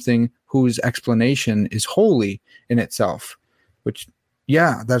of something whose explanation is wholly in itself, which,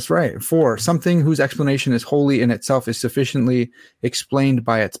 yeah, that's right. 4, something whose explanation is wholly in itself is sufficiently explained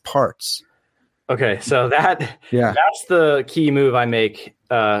by its parts. Okay, so that's the key move I make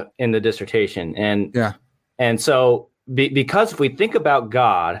in the dissertation, and so because if we think about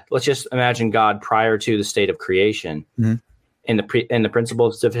God, let's just imagine God prior to the state of creation, mm-hmm. and the principle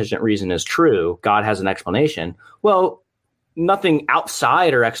of sufficient reason is true. God has an explanation. Well, nothing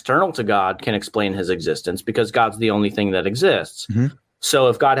outside or external to God can explain his existence, because God's the only thing that exists. Mm-hmm. So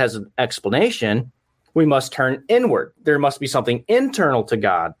if God has an explanation, we must turn inward. There must be something internal to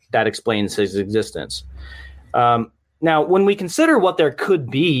God that explains his existence. Now, when we consider what there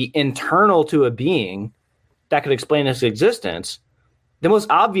could be internal to a being that could explain his existence, the most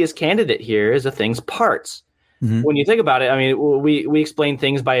obvious candidate here is a thing's parts. Mm-hmm. When you think about it, I mean, we explain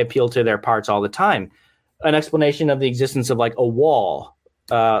things by appeal to their parts all the time. An explanation of the existence of like a wall,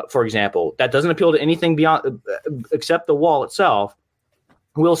 for example, that doesn't appeal to anything beyond except the wall itself.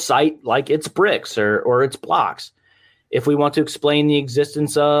 We'll cite like its bricks or its blocks. If we want to explain the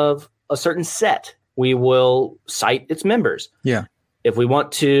existence of a certain set, we will cite its members. Yeah. If we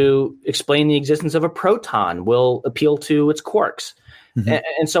want to explain the existence of a proton, we'll appeal to its quarks,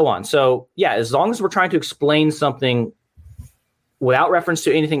 and so on. So, yeah, as long as we're trying to explain something without reference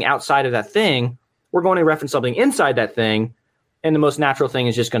to anything outside of that thing, we're going to reference something inside that thing, and the most natural thing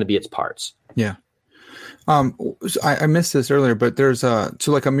is just going to be its parts. Yeah. I missed this earlier, but there's so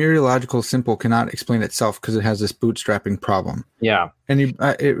like a mereological simple cannot explain itself because it has this bootstrapping problem. Yeah. And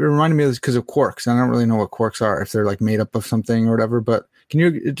it reminded me of this because of quarks. I don't really know what quarks are, if they're like made up of something or whatever, but can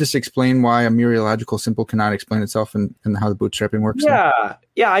you just explain why a mereological simple cannot explain itself and how the bootstrapping works? Yeah.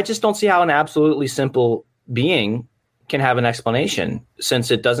 Yeah. I just don't see how an absolutely simple being can have an explanation since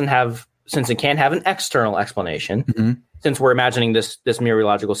it can't have an external explanation, since we're imagining this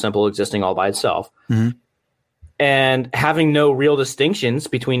mereological simple existing all by itself. And having no real distinctions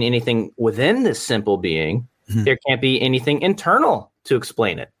between anything within this simple being, there can't be anything internal to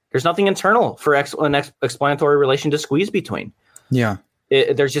explain it. There's nothing internal for an explanatory relation to squeeze between. Yeah,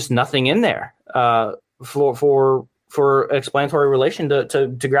 there's just nothing in there for explanatory relation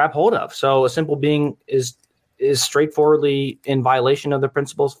to grab hold of. So a simple being is straightforwardly in violation of the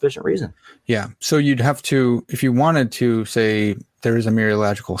principle of sufficient reason. Yeah. So you'd have to, if you wanted to say there is a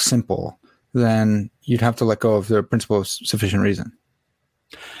mereological simple, then you'd have to let go of the principle of sufficient reason.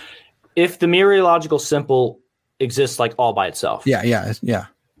 If the mereological simple exists like all by itself. Yeah.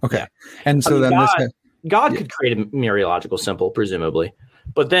 Okay. Yeah. And so God could create a mereological simple, presumably,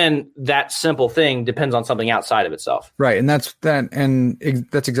 but then that simple thing depends on something outside of itself. Right. And that's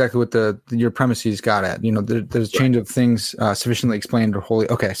exactly what your premises got at. You know, there's a change of things sufficiently explained or wholly.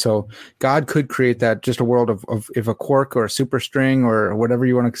 Okay. So God could create that, just a world of if a quark or a superstring or whatever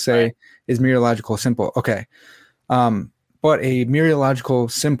you want to say is mereological simple. Okay. But a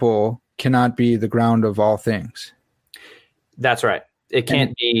mereological simple cannot be the ground of all things. That's right. It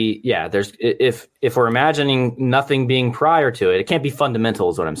can't be. Yeah. There's if we're imagining nothing being prior to it, it can't be fundamental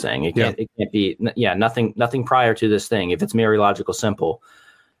is what I'm saying. It can't be. Yeah. Nothing prior to this thing. If it's mereological simple,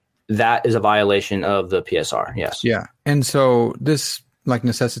 that is a violation of the PSR. Yes. Yeah. And so this like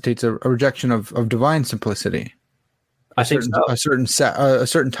necessitates a rejection of divine simplicity. I think so. A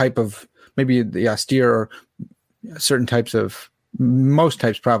certain type of maybe the austere or certain types of most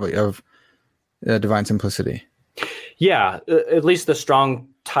types probably of divine simplicity. Yeah, at least the strong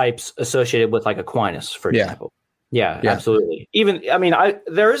types associated with like Aquinas, for example. Yeah, absolutely. Even, I mean,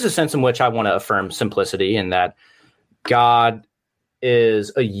 there is a sense in which I want to affirm simplicity in that God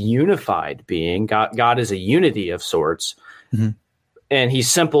is a unified being. God is a unity of sorts. And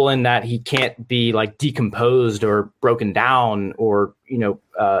he's simple in that he can't be like decomposed or broken down or,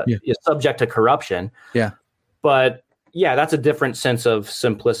 is subject to corruption. Yeah. But yeah, that's a different sense of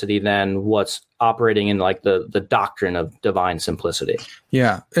simplicity than what's operating in like the doctrine of divine simplicity.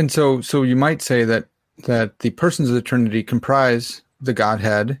 Yeah. And so you might say that the persons of the Trinity comprise the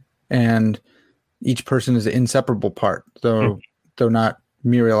Godhead, and each person is an inseparable part, though not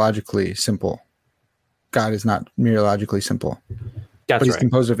mereologically simple. God is not mereologically simple. But he's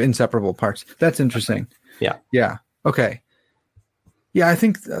composed of inseparable parts. That's interesting. Yeah. Yeah. Okay. Yeah, I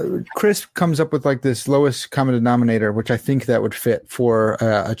think Chris comes up with like this lowest common denominator, which I think that would fit for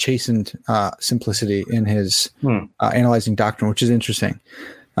a chastened simplicity in his analyzing doctrine, which is interesting.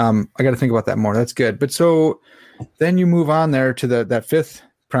 I got to think about that more. That's good. But so then you move on there to that fifth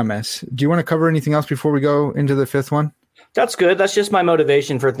premise. Do you want to cover anything else before we go into the fifth one? That's good. That's just my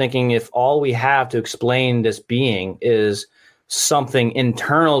motivation for thinking if all we have to explain this being is something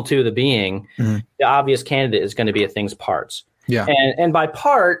internal to the being, the obvious candidate is going to be a thing's parts. Yeah. And by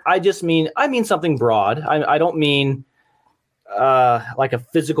part, I mean something broad. I don't mean like a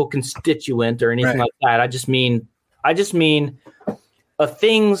physical constituent or anything like that. I just mean a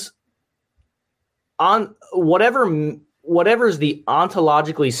thing's on whatever's the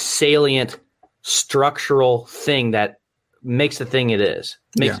ontologically salient structural thing that makes the thing it is.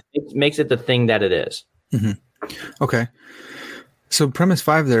 Makes it the thing that it is. Okay. So premise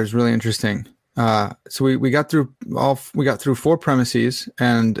 5 there is really interesting. So we got through 4 premises,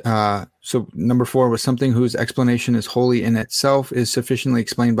 and so number 4 was something whose explanation is wholly in itself is sufficiently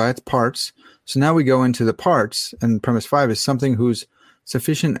explained by its parts. So now we go into the parts, and premise 5 is something whose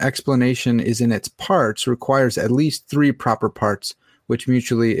sufficient explanation is in its parts requires at least 3 proper parts which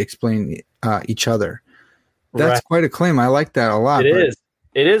mutually explain each other. That's quite a claim. I like that a lot. It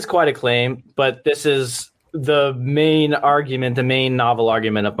is quite a claim, but this is the main argument, the main novel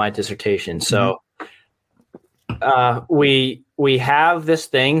argument of my dissertation. So we have this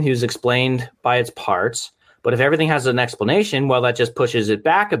thing who's explained by its parts, but if everything has an explanation, well, that just pushes it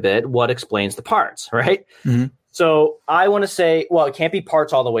back a bit. What explains the parts, right? Mm-hmm. So I want to say, well, it can't be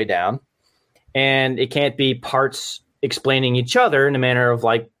parts all the way down, and it can't be parts explaining each other in a manner of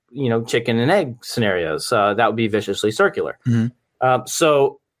like, chicken and egg scenarios. That would be viciously circular. Mm-hmm.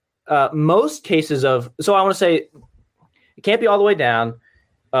 So most cases so I want to say it can't be all the way down.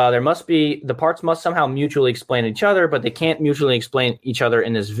 The parts must somehow mutually explain each other, but they can't mutually explain each other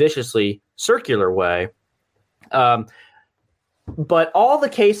in this viciously circular way. But all the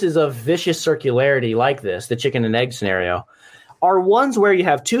cases of vicious circularity like this, the chicken and egg scenario, are ones where you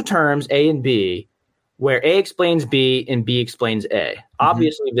have two terms, A and B, where A explains B and B explains A. Mm-hmm.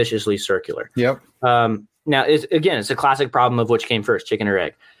 Obviously viciously circular. Yep. Now, it's a classic problem of which came first, chicken or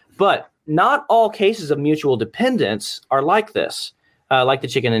egg. But not all cases of mutual dependence are like this, like the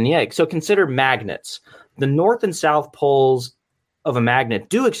chicken and the egg. So consider magnets. The north and south poles of a magnet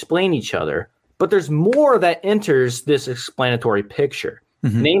do explain each other, but there's more that enters this explanatory picture,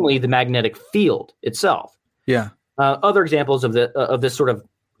 namely the magnetic field itself. Yeah. Other examples of this sort of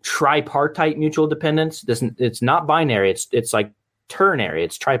tripartite mutual dependence, it's not binary, it's like ternary,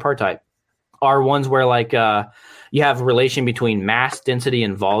 it's tripartite, are ones where like you have a relation between mass, density,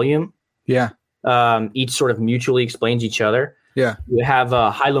 and volume. Yeah. Each sort of mutually explains each other. Yeah. You have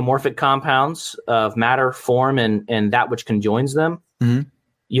hylomorphic compounds of matter, form, and that which conjoins them. Mm-hmm.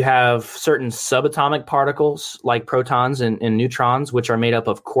 You have certain subatomic particles like protons and neutrons, which are made up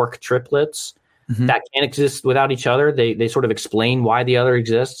of quark triplets that can't exist without each other. They sort of explain why the other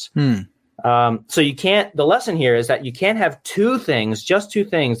exists. So you can't. The lesson here is that you can't have just two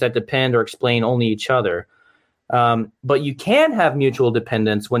things that depend or explain only each other. But you can have mutual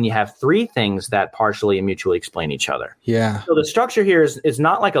dependence when you have three things that partially and mutually explain each other. Yeah. So the structure here is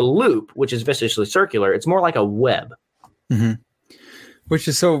not like a loop, which is viciously circular. It's more like a web. Mm-hmm. Which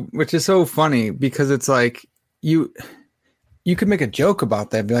is so funny because it's like you could make a joke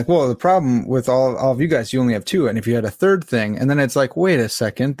about that. Be like, well, the problem with all of you guys, you only have two. And if you had a third thing, and then it's like, wait a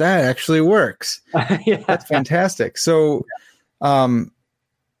second, that actually works. Yeah. That's fantastic. So,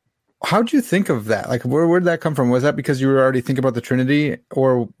 how'd you think of that? Like, where did that come from? Was that because you were already thinking about the Trinity,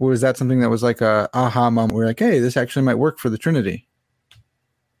 or was that something that was like a aha moment where like, hey, this actually might work for the Trinity?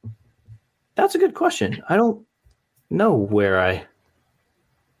 That's a good question. I don't know where I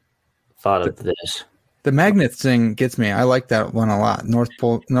thought of this. The magnet thing gets me. I like that one a lot. North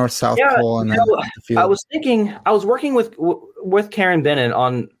Pole, North South Pole, and then the field. I was working with Karen Bennett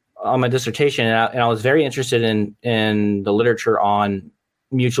on my dissertation, and I was very interested in the literature on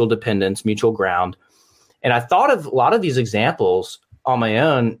mutual dependence, mutual ground. And I thought of a lot of these examples on my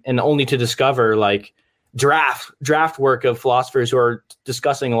own, and only to discover like draft work of philosophers who are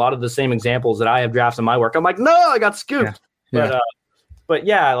discussing a lot of the same examples that I have drafts in my work. I'm like, no, I got scooped. Yeah. But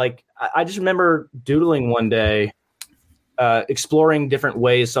yeah, like I just remember doodling one day, exploring different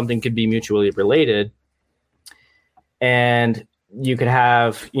ways something could be mutually related. And you could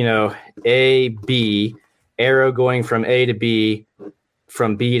have, A, B, arrow going from A to B,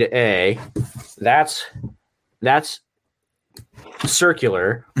 from B to A. That's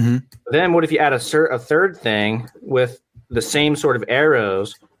circular. Mm-hmm. Then what if you add a third thing with the same sort of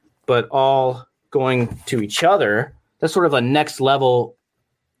arrows, but all going to each other? That's sort of a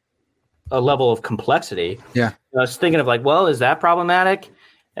level of complexity. Yeah. I was thinking of like, well, is that problematic?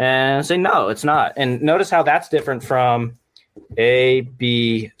 And say, no, it's not. And notice how that's different from A,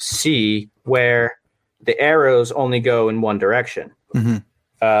 B, C, where the arrows only go in one direction. Mm-hmm.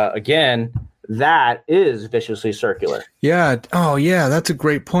 Again, that is viciously circular. Yeah. Oh, yeah. That's a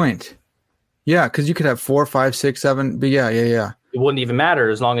great point. Yeah, because you could have 4, 5, 6, 7. But yeah. It wouldn't even matter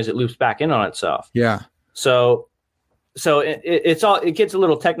as long as it loops back in on itself. Yeah. So it gets a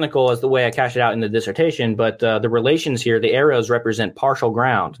little technical as the way I cash it out in the dissertation, but the relations here, the arrows represent partial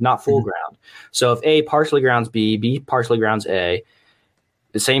ground, not full ground. So if A partially grounds B, B partially grounds A,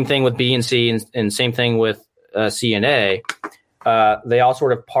 the same thing with B and C, and same thing with C and A. They all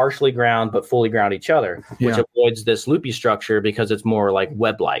sort of partially ground but fully ground each other, which avoids this loopy structure because it's more like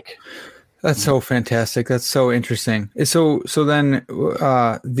web-like. That's so fantastic. That's so interesting. So then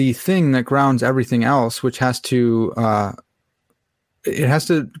the thing that grounds everything else, which has to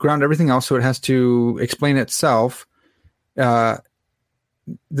ground everything else, so it has to explain itself, the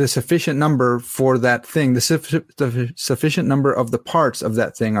sufficient number for that thing, the sufficient number of the parts of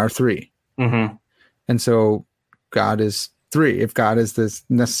that thing are 3. Mm-hmm. And so God is three. If God is this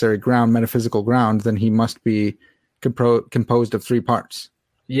necessary ground, metaphysical ground, then he must be composed of three parts.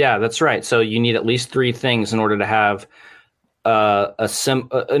 Yeah, that's right. So you need at least three things in order to have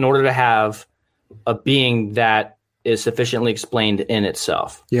in order to have a being that is sufficiently explained in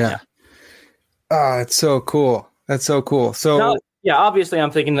itself. Yeah. Oh, it's so cool. That's so cool. So now, yeah, obviously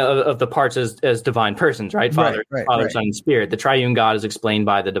I'm thinking of the parts as divine persons, right? Father, Son, and Spirit. The triune God is explained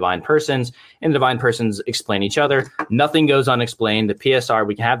by the divine persons, and the divine persons explain each other. Nothing goes unexplained. The PSR,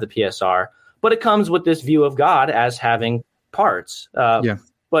 we can have the PSR, but it comes with this view of God as having parts.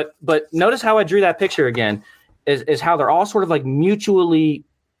 But notice how I drew that picture again, is how they're all sort of like mutually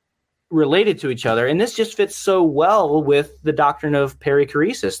related to each other. And this just fits so well with the doctrine of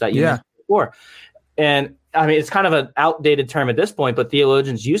perichoresis that you mentioned before. And I mean, it's kind of an outdated term at this point, but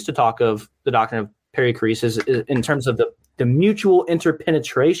theologians used to talk of the doctrine of perichoresis in terms of the mutual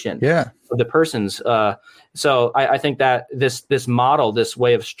interpenetration of the persons. So I think that this model, this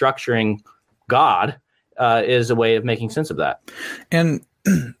way of structuring God, is a way of making sense of that. And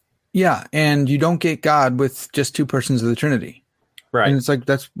and you don't get God with just two persons of the Trinity. Right. And it's like,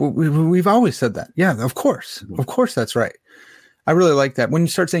 that's what we've always said that. Yeah, of course. Of course, that's right. I really like that. When you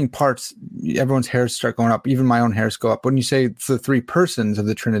start saying parts, everyone's hairs start going up. Even my own hairs go up. When you say the three persons of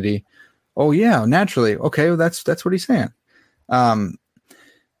the Trinity, oh yeah, naturally. Okay, well, that's what he's saying.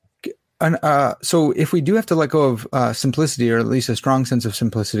 So if we do have to let go of simplicity, or at least a strong sense of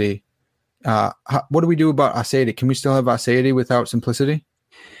simplicity, what do we do about aseity? Can we still have aseity without simplicity?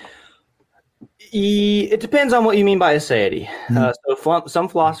 It depends on what you mean by aseity. So some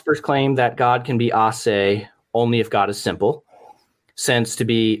philosophers claim that God can be ase only if God is simple, since to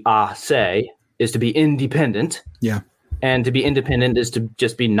be ase is to be independent. Yeah. And to be independent is to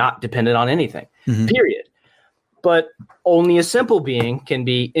just be not dependent on anything, period. But only a simple being can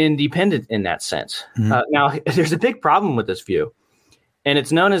be independent in that sense. Now, there's a big problem with this view, and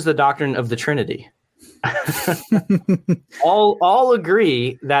it's known as the doctrine of the Trinity. all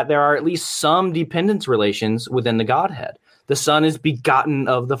agree that there are at least some dependence relations within the Godhead. The Son is begotten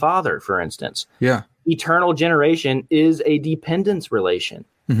of the Father, for instance. Yeah. Eternal generation is a dependence relation.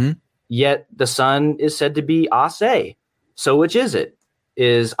 Yet the Son is said to be ase. So which is it?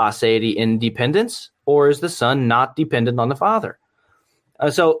 Is aseity independence, or is the Son not dependent on the Father?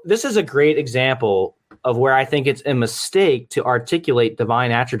 So this is a great example of where I think it's a mistake to articulate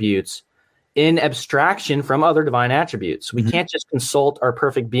divine attributes in abstraction from other divine attributes. We can't just consult our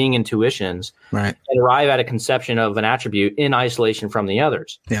perfect being intuitions and arrive at a conception of an attribute in isolation from the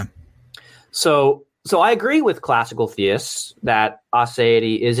others. Yeah. So I agree with classical theists that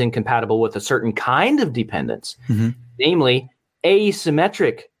aseity is incompatible with a certain kind of dependence, namely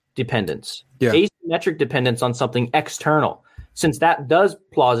asymmetric dependence. Yeah. Asymmetric dependence on something external, since that does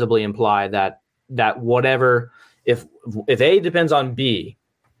plausibly imply that whatever, if A depends on B,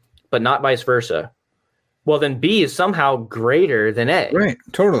 but not vice versa, well, then B is somehow greater than A. Right.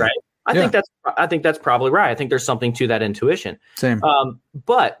 Totally. Right. I think that's probably right. I think there's something to that intuition. Same.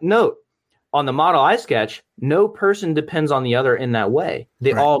 But note, on the model I sketch, no person depends on the other in that way.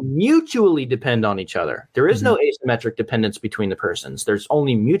 They all mutually depend on each other. There is no asymmetric dependence between the persons. There's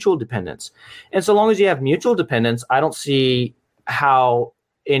only mutual dependence. And so long as you have mutual dependence, I don't see how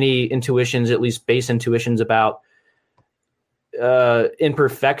any intuitions, at least base intuitions about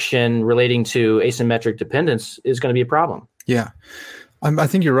imperfection relating to asymmetric dependence, is going to be a problem. Yeah, I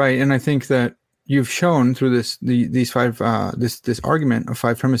think you're right, and I think that you've shown through these argument of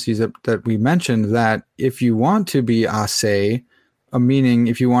five premises that we mentioned that if you want to be ase, meaning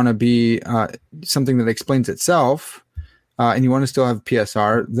if you want to be something that explains itself, and you want to still have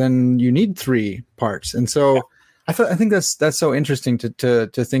PSR, then you need three parts. And so I think that's so interesting to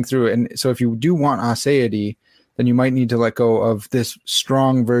think through. And so if you do want aseity, then you might need to let go of this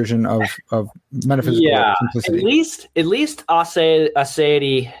strong version of metaphysical simplicity. At least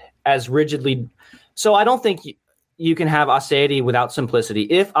aseity as rigidly. So I don't think you can have aseity without simplicity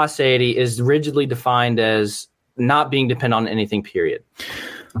if aseity is rigidly defined as not being dependent on anything, period.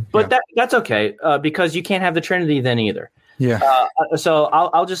 But that's okay, because you can't have the Trinity then either. Yeah. So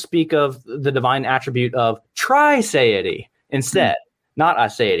I'll just speak of the divine attribute of triseity instead. Not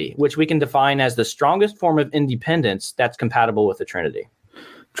aseity, which we can define as the strongest form of independence that's compatible with the Trinity.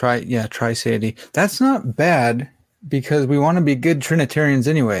 Triseity. That's not bad, because we want to be good Trinitarians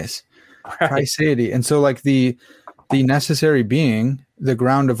anyways. Triseity. And so like the necessary being, the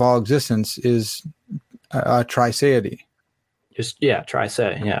ground of all existence, is triseity. Just trise.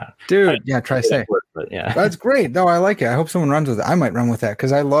 Dude, trise. That's great. No, I like it. I hope someone runs with it. I might run with that,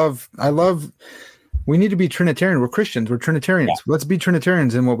 because I love We need to be Trinitarian. We're Christians. We're Trinitarians. Yeah. Let's be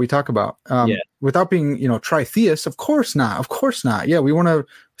Trinitarians in what we talk about. Without being, tritheists. Of course not. Of course not. Yeah, we want to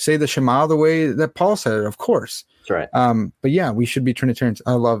say the Shema the way that Paul said it. Of course. That's right. But yeah, we should be Trinitarians.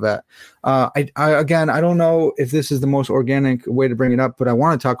 I love that. I don't know if this is the most organic way to bring it up, but I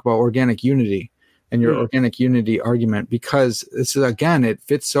want to talk about organic unity and your organic unity argument, because this is, again, it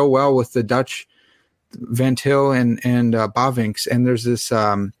fits so well with the Dutch Van Til and Bavinck's, and there's this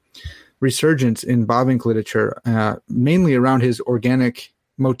resurgence in Bavinck literature, mainly around his organic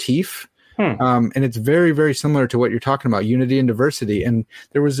motif. And it's very, very similar to what you're talking about, unity and diversity. And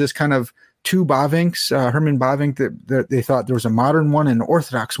there was this kind of two Bavincks, Herman Bavinck, that they thought there was a modern one and an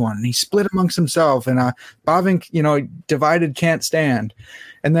Orthodox one, and he split amongst himself. And Bavinck, divided can't stand.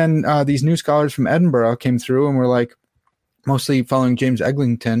 And then these new scholars from Edinburgh came through and were like, mostly following James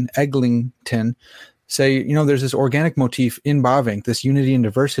Eglinton, say, there's this organic motif in Bavinck, this unity and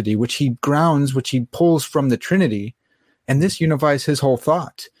diversity, which he pulls from the Trinity, and this unifies his whole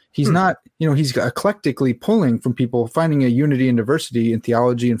thought. He's not, he's eclectically pulling from people, finding a unity and diversity in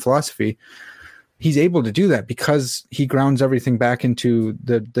theology and philosophy. He's able to do that because he grounds everything back into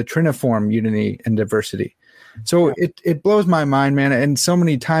the triniform unity and diversity. So it blows my mind, man. And so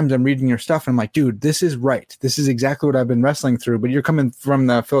many times I'm reading your stuff and I'm like, dude, this is right. This is exactly what I've been wrestling through. But you're coming from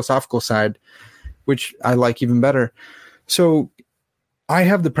the philosophical side, which I like even better. So I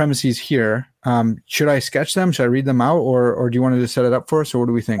have the premises here. Should I sketch them? Should I read them out, or do you want to just set it up for us, or what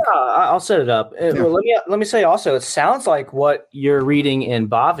do we think? I'll set it up. Yeah. Well, let me say also, it sounds like what you're reading in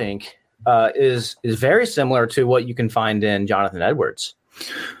Bavinck is very similar to what you can find in Jonathan Edwards.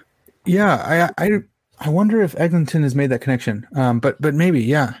 Yeah, I wonder if Eglinton has made that connection. But maybe,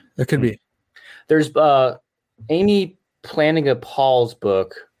 yeah, that could be. There's Amy Plantinga-Paul's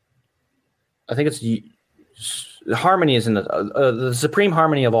book. I think it's Harmony is in the Supreme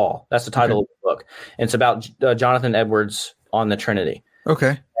Harmony of All. That's the title of the book. And it's about Jonathan Edwards on the Trinity.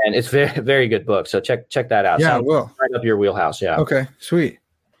 Okay. And it's very, very good book. So check that out. Yeah, I will. Right up your wheelhouse. Yeah. Okay, sweet.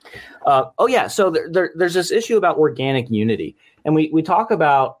 So there's this issue about organic unity. And we talk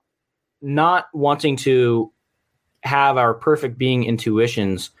about not wanting to have our perfect being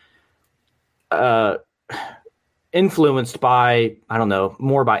intuitions influenced by, I don't know,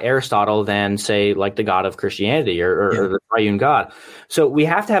 more by Aristotle than, say, like the God of Christianity or the triune God. So we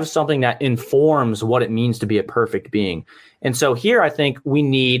have to have something that informs what it means to be a perfect being. And so here I think we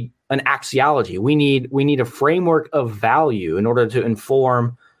need an axiology. We need a framework of value in order to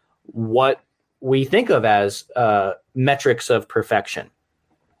inform what we think of as metrics of perfection.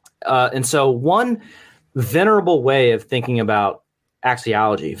 And so one venerable way of thinking about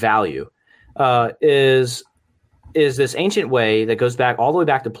axiology, value, is this ancient way that goes back all the way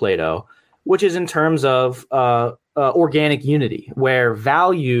back to Plato, which is in terms of organic unity, where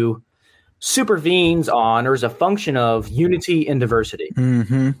value supervenes on or is a function of unity and diversity.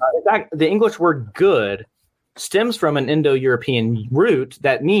 Mm-hmm. In fact, the English word good stems from an Indo-European root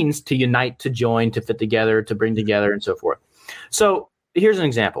that means to unite, to join, to fit together, to bring together, and so forth. So here's an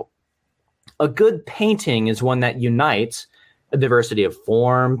example. A good painting is one that unites a diversity of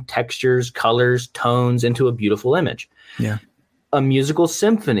form, textures, colors, tones into a beautiful image. Yeah. A musical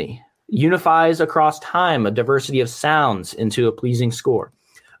symphony unifies across time a diversity of sounds into a pleasing score.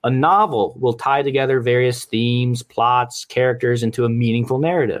 A novel will tie together various themes, plots, characters into a meaningful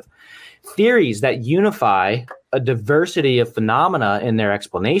narrative. Theories that unify a diversity of phenomena in their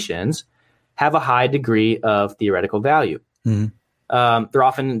explanations have a high degree of theoretical value. Mm-hmm. They're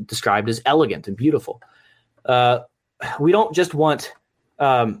often described as elegant and beautiful. We don't just want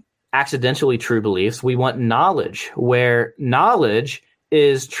accidentally true beliefs. We want knowledge, where knowledge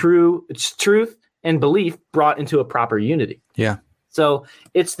is true. It's truth and belief brought into a proper unity. Yeah. So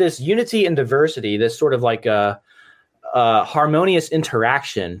it's this unity and diversity, this sort of like a harmonious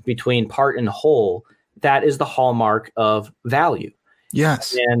interaction between part and whole that is the hallmark of value.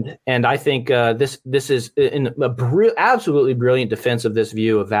 Yes. And I think this is in absolutely brilliant defense of this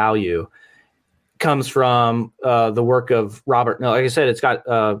view of value. Comes from the work of Robert. Now, like I said, it's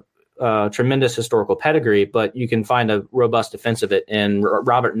got tremendous historical pedigree, but you can find a robust defense of it in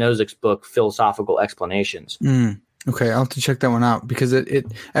Robert Nozick's book, Philosophical Explanations. Okay, I'll have to check that one out, because it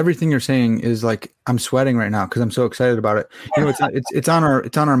everything you're saying is like, I'm sweating right now because I'm so excited about it. It's on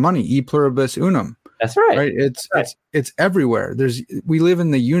our money. E pluribus unum. That's right. Right. It's everywhere. We live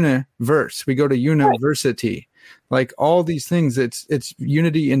in the universe. We go to university. Like all these things, it's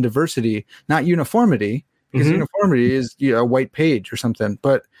unity and diversity, not uniformity, because uniformity is a white page or something.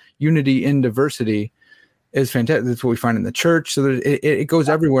 But unity in diversity is fantastic. That's what we find in the church. So it goes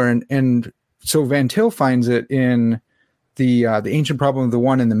everywhere, and so Van Til finds it in the ancient problem of the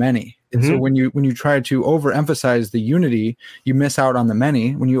one and the many, And so when you try to overemphasize the unity, you miss out on the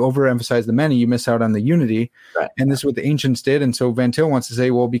many. When you overemphasize the many, you miss out on the unity. Right. And this is what the ancients did. And so Van Til wants to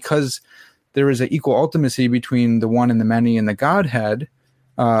say, well, because there is an equal ultimacy between the one and the many and the Godhead,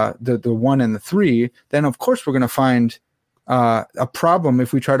 the one and the three, then of course we're going to find a problem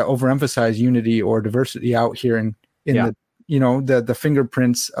if we try to overemphasize unity or diversity out here in the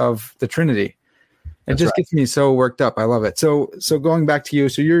fingerprints of the Trinity. It just gets me so worked up. I love it. So going back to you,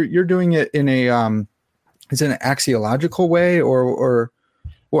 so you're doing it in a is it an axiological way or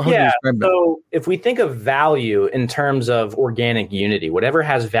how do you describe it? So if we think of value in terms of organic unity, whatever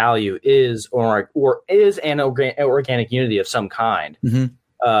has value is or is an organic unity of some kind.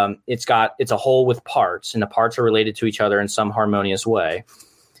 Mm-hmm. It's a whole with parts, and the parts are related to each other in some harmonious way.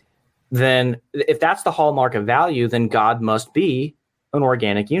 Then if that's the hallmark of value, then God must be an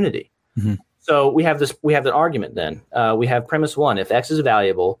organic unity. Mm-hmm. So we have the argument then. We have premise one. If X is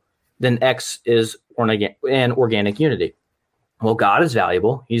valuable, then X is an organic unity. Well, God is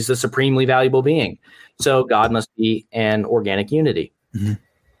valuable. He's the supremely valuable being. So God must be an organic unity. Mm-hmm.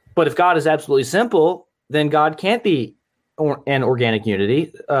 But if God is absolutely simple, then God can't be an organic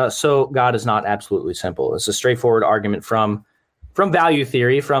unity. So God is not absolutely simple. It's a straightforward argument from value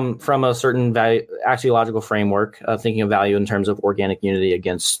theory, from a certain axiological framework, thinking of value in terms of organic unity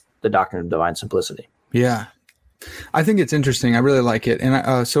against the doctrine of divine simplicity. Yeah. I think it's interesting. I really like it.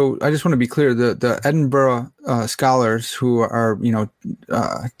 And so I just want to be clear, the Edinburgh scholars who are,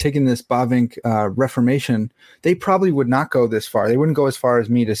 taking this Bavinck Reformation, they probably would not go this far. They wouldn't go as far as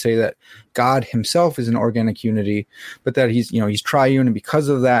me to say that God himself is an organic unity, but that he's triune. And because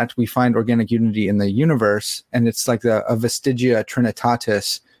of that, we find organic unity in the universe. And it's like a vestigia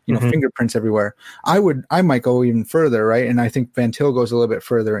trinitatis, fingerprints everywhere. I might go even further, right? And I think Van Til goes a little bit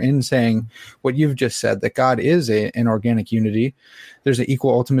further in saying what you've just said, that God is an organic unity. There's an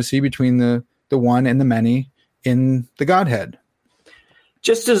equal ultimacy between the one and the many in the Godhead.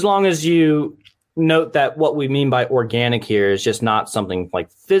 Just as long as you note that what we mean by organic here is just not something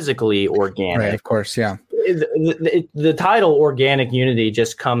like physically organic. Right, of course, yeah. The title organic unity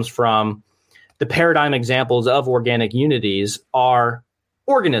just comes from the paradigm examples of organic unities are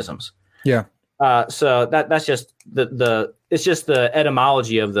organisms. Yeah. So that's just it's just the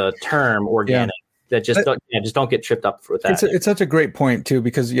etymology of the term organic that just don't get tripped up with that. It's such a great point too,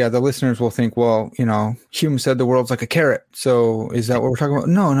 because the listeners will think, well, Hume said the world's like a carrot. So is that what we're talking about?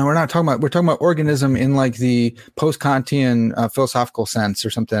 No, we're not talking about. We're talking about organism in like the post-Kantian philosophical sense or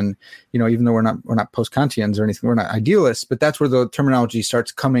something. Even though we're not post-Kantians or anything, we're not idealists, but that's where the terminology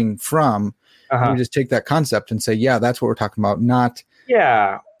starts coming from. We just take that concept and say, that's what we're talking about. Not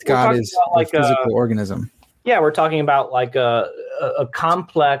God is like a physical organism. Yeah, we're talking about like a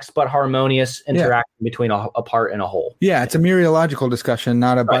complex but harmonious interaction between a part and a whole. Yeah, it's a mereological discussion,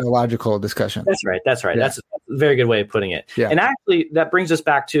 not a biological discussion. That's right. Yeah. That's a very good way of putting it. Yeah. And actually, that brings us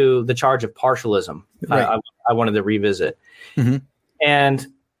back to the charge of partialism. Right. I wanted to revisit. Mm-hmm. And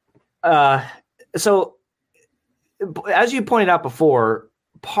so, as you pointed out before,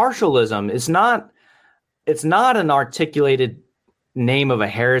 partialism is not an articulated name of a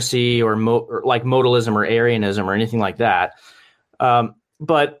heresy or like modalism or Arianism or anything like that.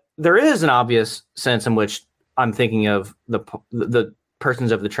 But there is an obvious sense in which I'm thinking of the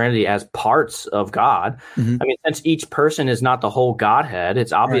persons of the Trinity as parts of God. Mm-hmm. I mean, since each person is not the whole Godhead,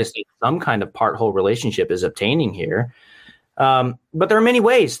 it's obviously some kind of part-whole relationship is obtaining here. But there are many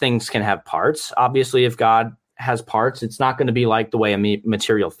ways things can have parts. Obviously, if God has parts, it's not going to be like the way a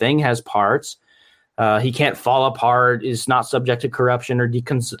material thing has parts. He can't fall apart, is not subject to corruption or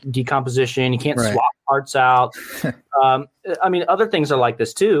decomposition. He can't swap parts out. I mean, other things are like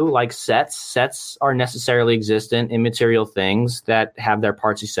this too, like sets. Sets are necessarily existent immaterial things that have their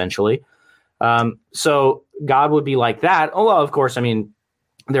parts essentially. So God would be like that. Oh, well, of course, I mean,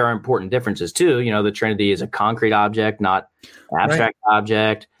 there are important differences too. The Trinity is a concrete object, not an abstract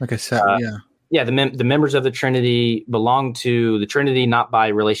object. Like I said, Yeah, the members of the Trinity belong to the Trinity, not by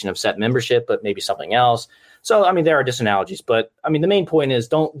relation of set membership, but maybe something else. So, I mean, there are disanalogies, but I mean, the main point is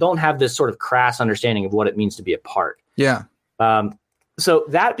don't have this sort of crass understanding of what it means to be a part. Yeah. So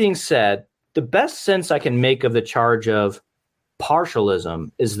that being said, the best sense I can make of the charge of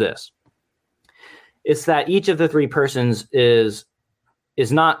partialism is this: it's that each of the three persons is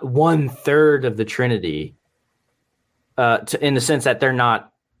not 1/3 of the Trinity, in the sense that they're not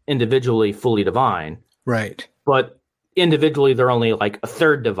individually fully divine, right? But individually they're only like a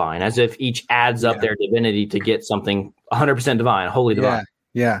third divine, as if each adds up their divinity to get something 100% divine, wholly divine.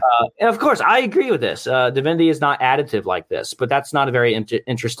 And of course I agree with this. Divinity is not additive like this, but that's not a very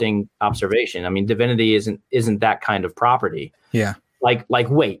interesting observation. I mean, divinity isn't that kind of property. like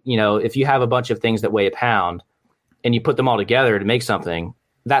weight. If you have a bunch of things that weigh a pound and you put them all together to make something,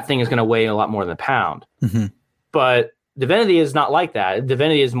 that thing is going to weigh a lot more than a pound. Mm-hmm. But divinity is not like that.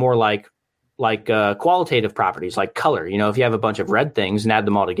 Divinity is more like qualitative properties, like color. If you have a bunch of red things and add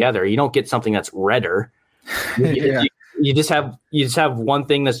them all together, you don't get something that's redder. You just have one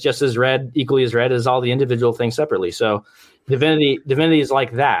thing that's just as red, equally as red as all the individual things separately. So divinity is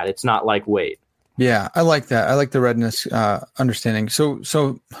like that. It's not like weight. Yeah, I like that. I like the redness understanding.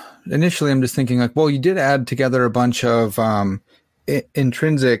 So initially I'm just thinking like, well, you did add together a bunch of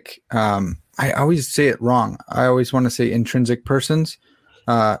intrinsic, I always say it wrong. I always want to say intrinsic persons,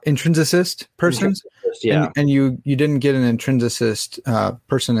 intrinsicist persons. Yeah. And you didn't get an intrinsicist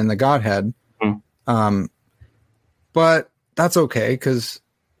person in the Godhead. Mm. But that's okay, because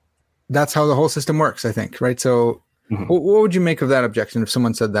that's how the whole system works, I think, right? So what would you make of that objection if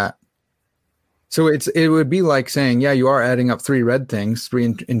someone said that? So it would be like saying, yeah, you are adding up three red things, three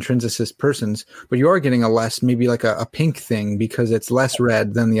intrinsicist persons, but you are getting a less, maybe like a pink thing, because it's less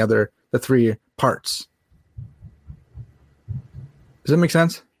red than the three parts. Does that make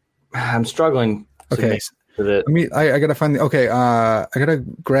sense? I'm struggling. Okay. I gotta find I gotta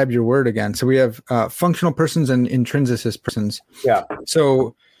grab your word again. So we have functional persons and intrinsicist persons. Yeah.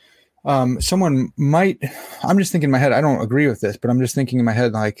 So someone might, I'm just thinking in my head, I don't agree with this, but I'm just thinking in my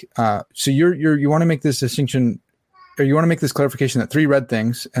head, like, so you want to make this distinction, or you want to make this clarification that three red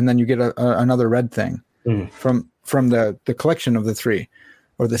things, and then you get another red thing from the collection of the three,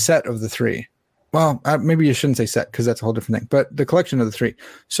 or the set of the three. Well, maybe you shouldn't say set, because that's a whole different thing, but the collection of the three.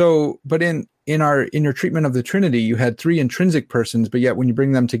 So, but in your treatment of the Trinity, you had three intrinsic persons, but yet when you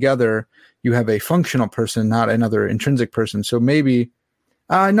bring them together, you have a functional person, not another intrinsic person. So maybe,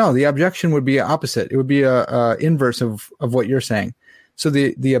 no, the objection would be opposite. It would be a inverse of what you're saying. So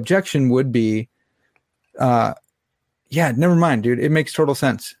the objection would be, yeah, never mind, dude. It makes total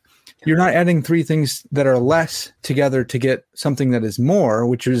sense. You're not adding three things that are less together to get something that is more,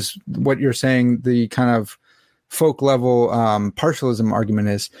 which is what you're saying the kind of folk level partialism argument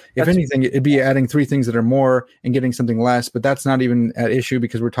is. If anything, it'd be adding three things that are more and getting something less, but that's not even at issue,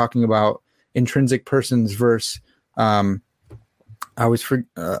 because we're talking about intrinsic persons versus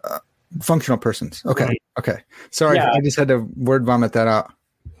functional persons. Okay. Right. Okay. Sorry, yeah. I just had to word vomit that out.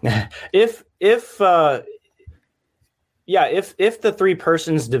 If the three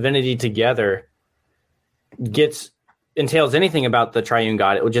persons divinity together entails anything about the triune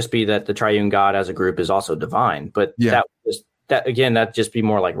God, it would just be that the triune God as a group is also divine. But that'd just be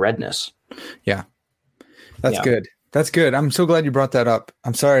more like redness. Yeah. That's good. That's good. I'm so glad you brought that up.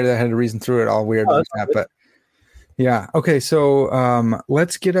 I'm sorry that I had to reason through it all weird like that, but yeah. Okay. So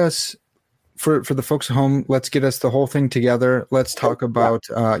let's get us for the folks at home, let's get us the whole thing together. Let's talk about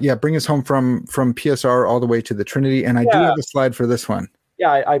bring us home from PSR all the way to the Trinity. And I do have a slide for this one.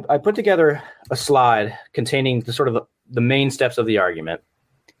 Yeah, I put together a slide containing the main steps of the argument.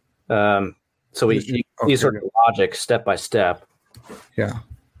 So these sort of logic step by step. Yeah.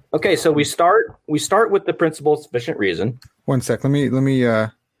 Okay, so we start with the principle of sufficient reason. One sec. Let me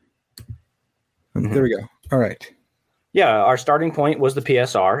there we go. All right. Yeah, our starting point was the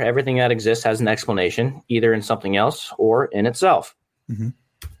PSR. Everything that exists has an explanation, either in something else or in itself. Mm-hmm.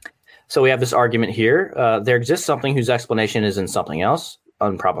 So we have this argument here. There exists something whose explanation is in something else,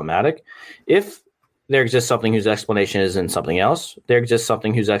 unproblematic. If there exists something whose explanation is in something else, there exists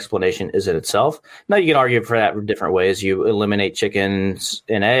something whose explanation is in itself. Now, you can argue for that in different ways. You eliminate chickens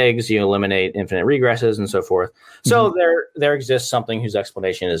and eggs. You eliminate infinite regresses and so forth. So there exists something whose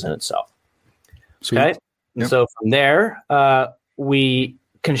explanation is in itself. Sweet. Okay? Yep. So from there, we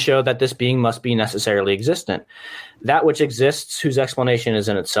can show that this being must be necessarily existent. That which exists whose explanation is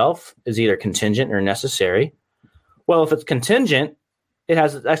in itself is either contingent or necessary. Well, if it's contingent, it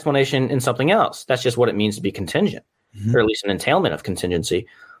has an explanation in something else. That's just what it means to be contingent, or at least an entailment of contingency.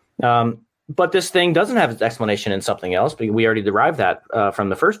 But this thing doesn't have its explanation in something else, but we already derived that from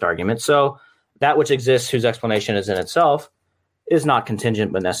the first argument. So that which exists whose explanation is in itself is not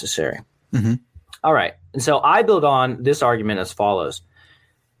contingent but necessary. Mm-hmm. All right. And so I build on this argument as follows.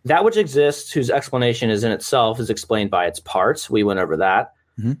 That which exists whose explanation is in itself is explained by its parts. We went over that.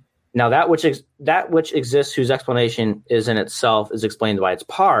 Mm-hmm. Now, that which exists whose explanation is in itself is explained by its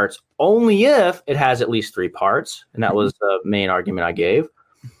parts only if it has at least three parts. And that was the main argument I gave.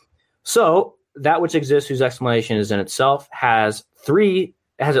 So that which exists whose explanation is in itself has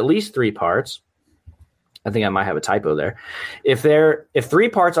at least three parts. I think I might have a typo there. If three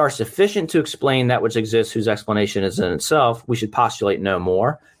parts are sufficient to explain that which exists whose explanation is in itself, we should postulate no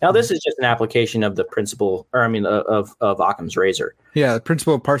more. Now, this is just an application of the principle, of Occam's razor. Yeah, the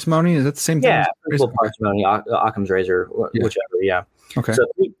principle of parsimony, is that the same thing? Yeah, principle of parsimony, Occam's razor, whichever, yeah. Okay.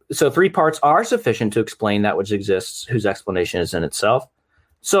 So three parts are sufficient to explain that which exists, whose explanation is in itself.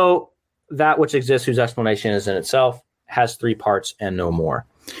 So that which exists, whose explanation is in itself, has three parts and no more.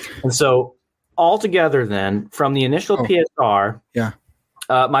 And so altogether then, from the initial PSR,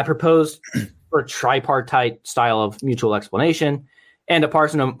 my proposed or tripartite style of mutual explanation and a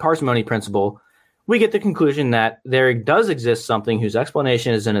parsimony principle, we get the conclusion that there does exist something whose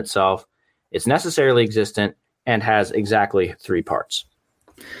explanation is in itself, it's necessarily existent, and has exactly three parts.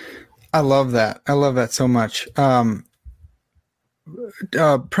 I love that. I love that so much.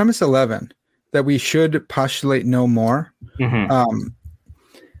 Premise 11, that we should postulate no more. Mm-hmm.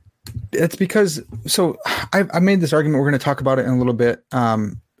 It's because, so I made this argument, we're going to talk about it in a little bit.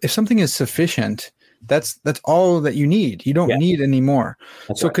 If something is sufficient, that's all that you need. You don't need any more.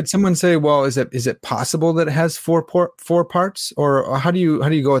 That's so right. Could someone say, well, is it possible that it has four parts, or how do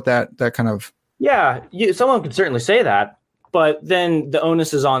you go with that kind of? Yeah, someone could certainly say that, but then the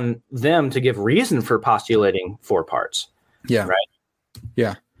onus is on them to give reason for postulating four parts. Yeah. Right.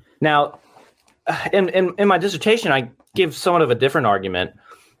 Yeah. Now, in my dissertation, I give somewhat of a different argument,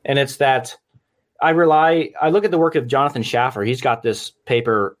 and it's that I look at the work of Jonathan Schaffer. He's got this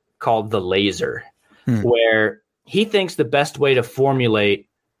paper called The Laser, where he thinks the best way to formulate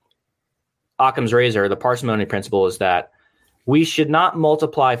Occam's razor, the parsimony principle, is that we should not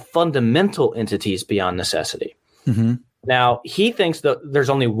multiply fundamental entities beyond necessity. Mm-hmm. Now, he thinks that there's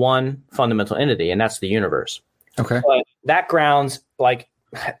only one fundamental entity, and that's the universe. Okay. But that grounds like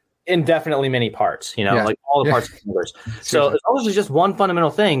indefinitely many parts, like all the parts of the universe. So as long as there's just one fundamental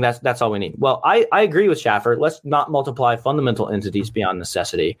thing, that's all we need. Well, I agree with Schaffer. Let's not multiply fundamental entities beyond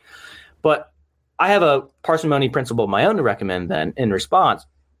necessity. But I have a parsimony principle of my own to recommend then in response,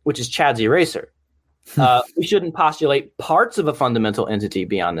 which is Chad's eraser. We shouldn't postulate parts of a fundamental entity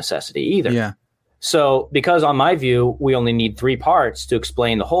beyond necessity either. Yeah. So because on my view, we only need three parts to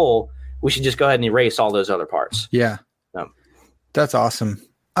explain the whole, we should just go ahead and erase all those other parts. Yeah. That's awesome.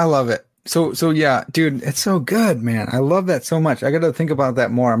 I love it. So yeah, dude, it's so good, man. I love that so much. I got to think about that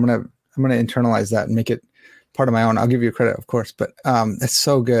more. I'm going to internalize that and make it part of my own. I'll give you credit, of course, but it's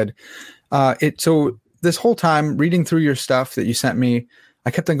so good. So this whole time reading through your stuff that you sent me, I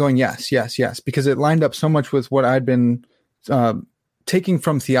kept on going, yes, because it lined up so much with what I'd been taking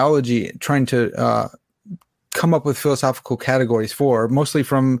from theology, trying to come up with philosophical categories for, mostly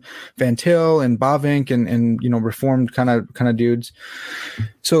from Van Til and Bavinck and Reformed kind of dudes.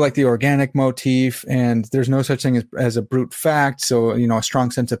 So like the organic motif, and there's no such thing as a brute fact. So, a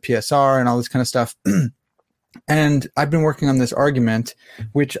strong sense of PSR and all this kind of stuff. And I've been working on this argument,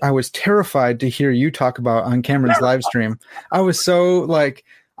 which I was terrified to hear you talk about on Cameron's live stream. I was so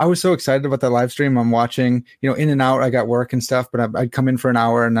excited about that live stream. I'm watching, in and out. I got work and stuff, but I'd come in for an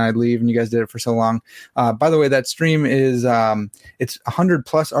hour and I'd leave, and you guys did it for so long. By the way, that stream is it's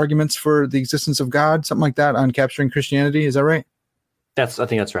 100+ arguments for the existence of God, something like that, on Capturing Christianity. Is that right? I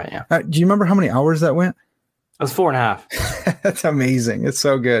think that's right. Yeah. Do you remember how many hours that went? It was 4.5. That's amazing. It's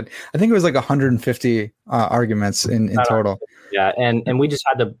so good. I think it was like 150 arguments in total. Yeah, and we just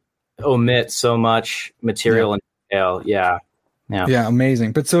had to omit so much material and detail. Yeah,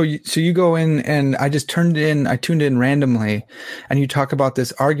 amazing. But so you go in, and I just tuned in randomly, and you talk about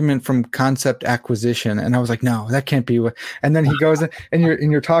this argument from concept acquisition, and I was like, no, that can't be what. And then he goes and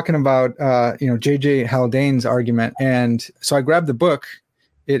you're talking about J.J. Haldane's argument, and so I grabbed the book.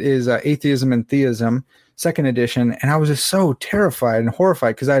 It is Atheism and Theism, 2nd edition, and I was just so terrified and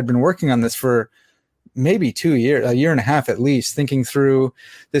horrified because I had been working on this for maybe 2 years, a year and a half at least, thinking through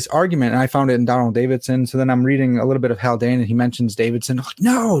this argument. And I found it in Donald Davidson. So then I'm reading a little bit of Haldane, and he mentions Davidson. I'm like,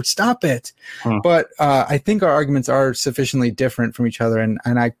 no, stop it. But I think our arguments are sufficiently different from each other. And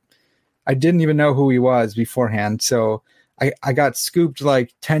I didn't even know who he was beforehand. So I got scooped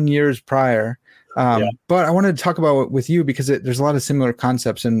like 10 years prior. But I wanted to talk about it with you because there's a lot of similar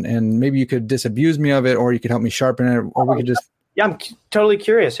concepts, and maybe you could disabuse me of it, or you could help me sharpen it, or we could just. Yeah, I'm totally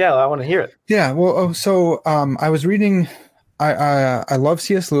curious. Yeah, I want to hear it. Yeah, well, so I was reading. I love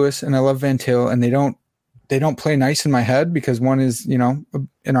C.S. Lewis and I love Van Til, and they don't play nice in my head because one is an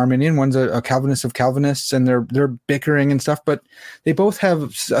Arminian, one's a Calvinist of Calvinists, and they're bickering and stuff. But they both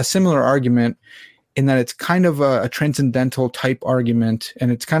have a similar argument in that it's kind of a transcendental type argument, and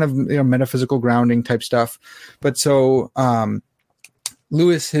it's kind of metaphysical grounding type stuff. But so.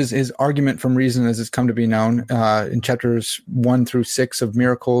 Lewis, his argument from reason, as it's come to be known, in chapters 1 through 6 of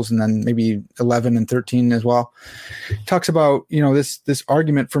Miracles, and then maybe 11 and 13 as well, talks about this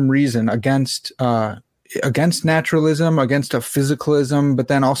argument from reason against naturalism, against a physicalism, but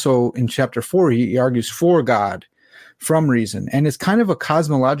then also in chapter 4 he argues for God from reason, and it's kind of a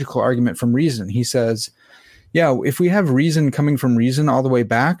cosmological argument from reason. He says, Yeah, if we have reason coming from reason all the way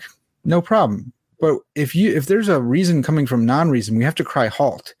back, no problem. But if there's a reason coming from non-reason, we have to cry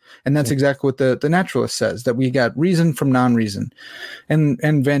halt. And that's exactly what the naturalist says, that we got reason from non-reason.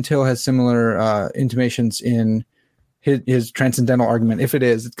 And Van Til has similar intimations in his transcendental argument. If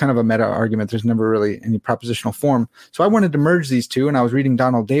it's kind of a meta argument. There's never really any propositional form. So I wanted to merge these two, and I was reading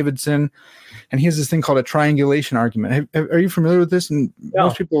Donald Davidson, and he has this thing called a triangulation argument. Are you familiar with this? And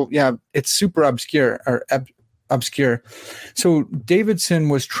most people, it's super obscure. So Davidson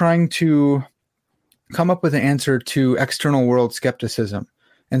was trying to come up with an answer to external world skepticism.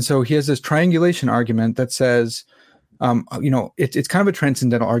 And so he has this triangulation argument that says, it's kind of a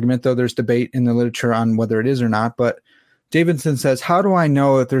transcendental argument, though there's debate in the literature on whether it is or not. But Davidson says, how do I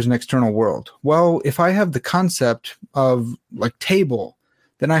know that there's an external world? Well, if I have the concept of like table,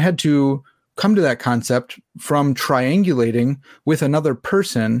 then I had to come to that concept from triangulating with another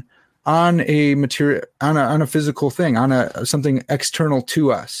person on a material, on a physical thing, on something external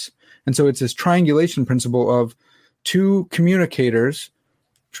to us. And so it's this triangulation principle of two communicators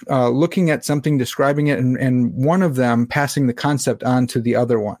looking at something, describing it, and one of them passing the concept on to the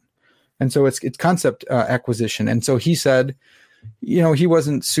other one. And so it's concept acquisition. And so he said, he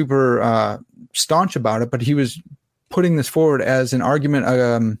wasn't super staunch about it, but he was putting this forward as an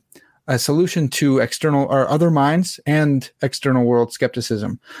argument, a solution to external or other minds and external world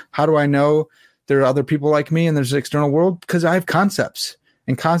skepticism. How do I know there are other people like me and there's an external world? Because I have concepts,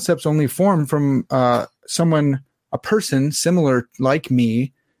 and concepts only form from a person similar like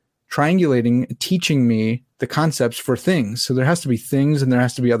me, triangulating, teaching me the concepts for things. So there has to be things and there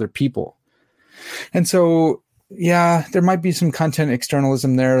has to be other people. And so, there might be some content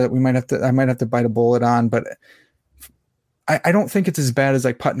externalism there that I might have to bite a bullet on, but I don't think it's as bad as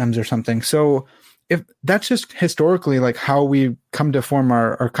like Putnam's or something. So if that's just historically like how we come to form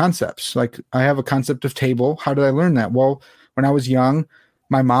our concepts. Like I have a concept of table. How did I learn that? Well, when I was young,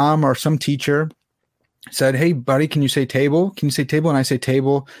 my mom or some teacher said, "Hey buddy, can you say table? Can you say table?" And I say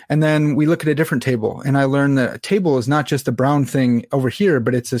table. And then we look at a different table, and I learned that a table is not just a brown thing over here,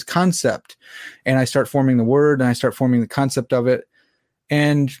 but it's this concept. And I start forming the word and I start forming the concept of it.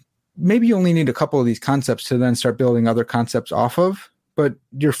 And maybe you only need a couple of these concepts to then start building other concepts off of. But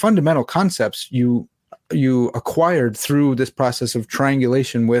your fundamental concepts you acquired through this process of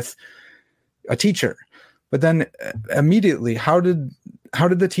triangulation with a teacher. But then immediately, how did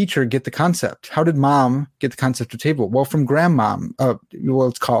the teacher get the concept? How did mom get the concept of table? Well, from grandmom.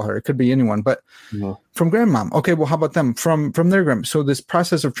 Let's call her. It could be anyone, but from grandmom. Okay, well, how about them? From their grandma. So this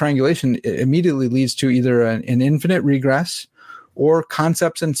process of triangulation immediately leads to either an infinite regress, or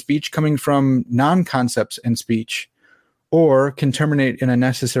concepts and speech coming from non-concepts and speech, or can terminate in a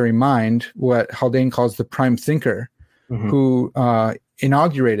necessary mind, what Haldane calls the prime thinker, who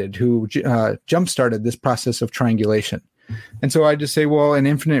jump-started this process of triangulation. And so I just say, well, an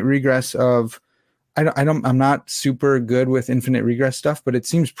infinite regress of, I'm not super good with infinite regress stuff, but it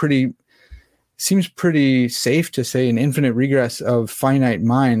seems pretty safe to say an infinite regress of finite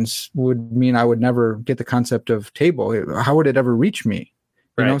minds would mean I would never get the concept of table. How would it ever reach me?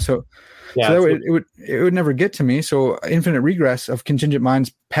 You know, so it would never get to me. So infinite regress of contingent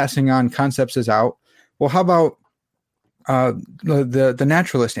minds passing on concepts is out. Well, how about the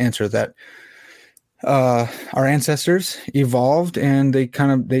naturalist answer that our ancestors evolved and they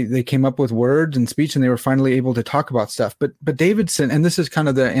came up with words and speech, and they were finally able to talk about stuff. But Davidson, and this is kind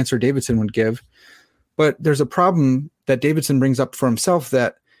of the answer Davidson would give, but there's a problem that Davidson brings up for himself,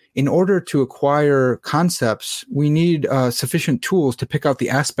 that in order to acquire concepts, we need sufficient tools to pick out the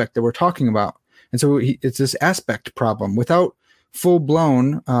aspect that we're talking about. And so it's this aspect problem without full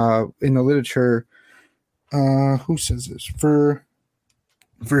blown in the literature. Who says this?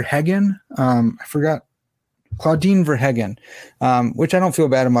 Verhagen, I forgot, Claudine Verhagen, which I don't feel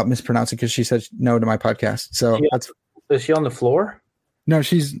bad about mispronouncing because she said no to my podcast. So is she on the floor? No,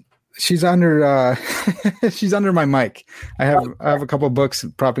 she's under she's under my mic. I have a couple of books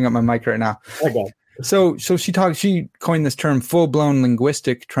propping up my mic right now. Okay. So she coined this term full-blown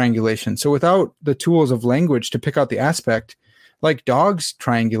linguistic triangulation. So without the tools of language to pick out the aspect, like dogs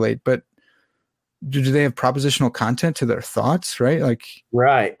triangulate, but do they have propositional content to their thoughts, right?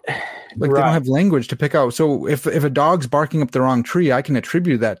 They don't have language to pick out. So if a dog's barking up the wrong tree, I can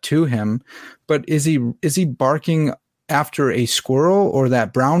attribute that to him. But is he barking after a squirrel, or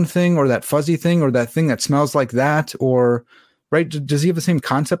that brown thing, or that fuzzy thing, or that thing that smells like that, or right? Does he have the same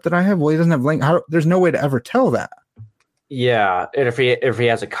concept that I have? Well, he doesn't have language. There's no way to ever tell that. Yeah, and if he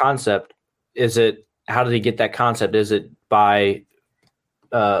has a concept, how did he get that concept? Is it by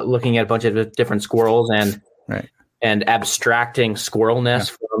looking at a bunch of different squirrels and abstracting squirrelness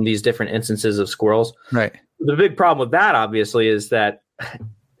from these different instances of squirrels? Right. the big problem with that, obviously, is that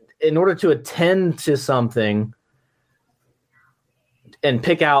in order to attend to something and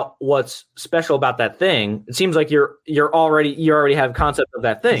pick out what's special about that thing, it seems like you already have concept of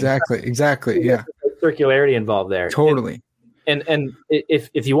that thing. Exactly. Yeah. There's circularity involved there. Totally. And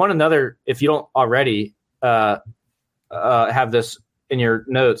if you want another, if you don't already have this in your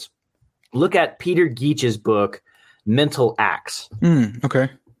notes, look at Peter Geach's book, Mental Acts. Okay.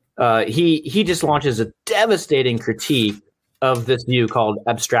 He just launches a devastating critique of this view called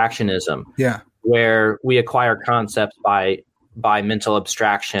abstractionism. Yeah. Where we acquire concepts by mental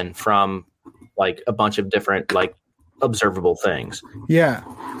abstraction from like a bunch of different like observable things. Yeah,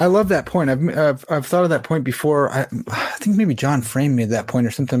 I love that point. I've thought of that point before. I think maybe John Frame made that point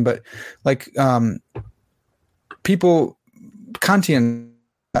or something. But like people Kantian,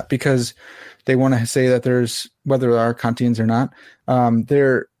 because they want to say that there's, whether there are Kantians or not,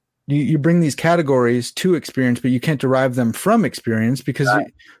 you bring these categories to experience, but you can't derive them from experience because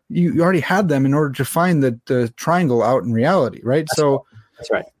you already had them in order to find the triangle out in reality, right?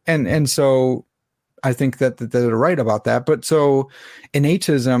 That's right. And so I think that they're right about that. But so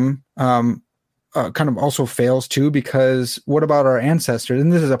innatism kind of also fails too, because what about our ancestors?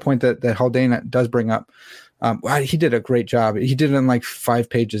 And this is a point that Haldane does bring up. He did a great job. He did it in like 5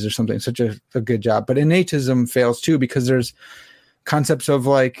 pages or something, such a good job. But innatism fails too, because there's concepts of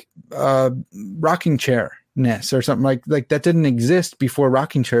like rocking chairness or something like that didn't exist before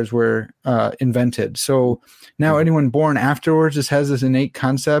rocking chairs were invented. So now anyone born afterwards just has this innate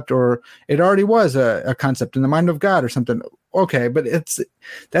concept, or it already was a concept in the mind of God or something. Okay, but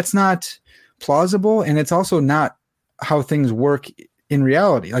that's not plausible, and it's also not how things work in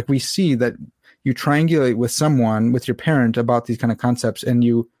reality. Like we see that you triangulate with someone, with your parent, about these kind of concepts, and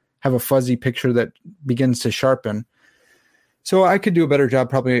you have a fuzzy picture that begins to sharpen. So I could do a better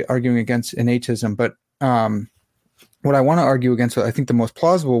job probably arguing against innatism, but what I want to argue against, I think the most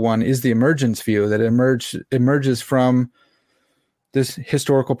plausible one, is the emergence view, that emerges from this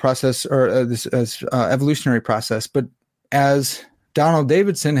historical process, or this evolutionary process. But as Donald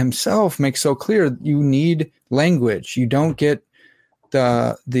Davidson himself makes so clear, you need language. You don't get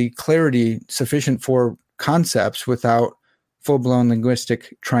the clarity sufficient for concepts without full-blown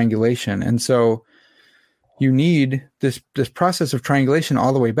linguistic triangulation. And so you need this process of triangulation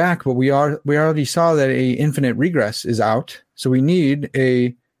all the way back, but we already saw that a infinite regress is out. So we need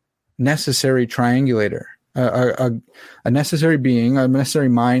a necessary triangulator, a necessary being, a necessary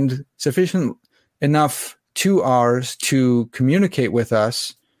mind, sufficient enough to ours to communicate with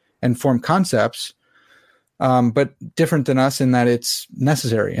us and form concepts, but different than us in that it's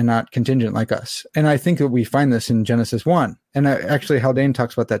necessary and not contingent like us. And I think that we find this in Genesis 1. And actually Haldane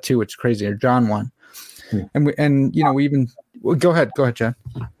talks about that too, which is crazy, or John 1. And we even go ahead, Chad.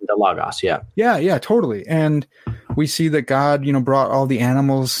 The Logos, yeah, totally. And we see that God, brought all the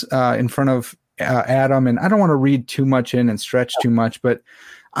animals in front of Adam. And I don't want to read too much in and stretch too much, but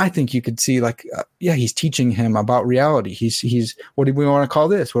I think you could see he's teaching him about reality. He's what do we want to call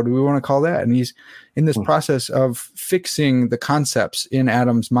this? What do we want to call that? And he's in this process of fixing the concepts in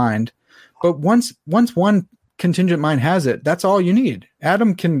Adam's mind. But once one contingent mind has it, that's all you need.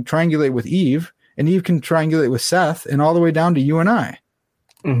 Adam can triangulate with Eve, and Eve can triangulate with Seth, and all the way down to you and I.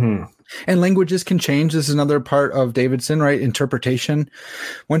 Mm-hmm. And languages can change. This is another part of Davidson, right? Interpretation.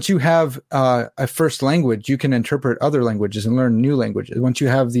 Once you have a first language, you can interpret other languages and learn new languages. Once you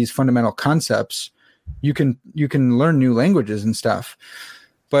have these fundamental concepts, you can learn new languages and stuff.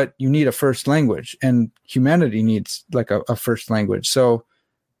 But you need a first language, and humanity needs like a first language. So,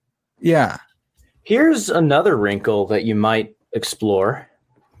 yeah. Here's another wrinkle that you might explore.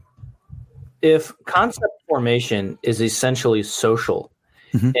 If concept formation is essentially social,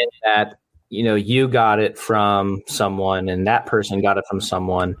 in that, you got it from someone and that person got it from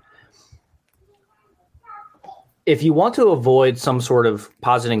someone, if you want to avoid some sort of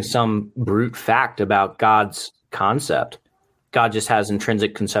positing some brute fact about God's concept, God just has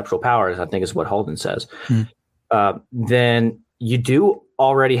intrinsic conceptual powers, I think is what Holden says, then you do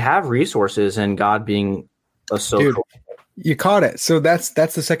already have resources in God being a social. Dude, you caught it. So that's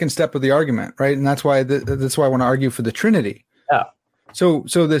the second step of the argument, right? And that's why I want to argue for the Trinity. Yeah. So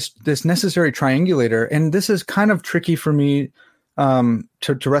this necessary triangulator, and this is kind of tricky for me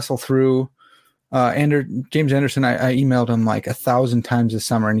to wrestle through. James Anderson, I emailed him like 1,000 times this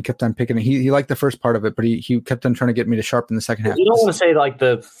summer, and he kept on picking it. He liked the first part of it, but he kept on trying to get me to sharpen the second half. You don't want to say like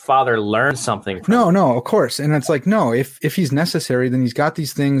the Father learned something from it. No, of course. And it's like, no, if he's necessary, then he's got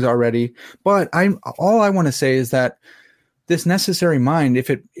these things already. But all I want to say is that this necessary mind,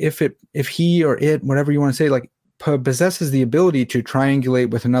 if he or it, whatever you want to say, like, possesses the ability to triangulate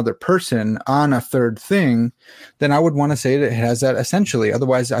with another person on a third thing, then I would want to say that it has that essentially.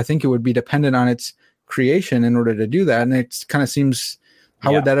 Otherwise, I think it would be dependent on its creation in order to do that. And it kind of seems,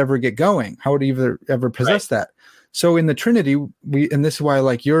 how would that ever get going? How would it ever possess that? So in the Trinity, and this is why I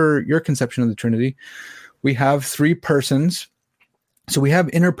like your conception of the Trinity, we have three persons. So we have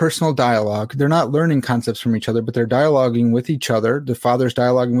interpersonal dialogue. They're not learning concepts from each other, but they're dialoguing with each other. The Father's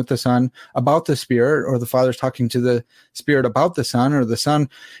dialoguing with the Son about the Spirit, or the Father's talking to the Spirit about the Son, or the Son,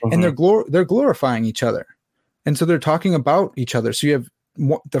 and they're glorifying each other. And so they're talking about each other. So you have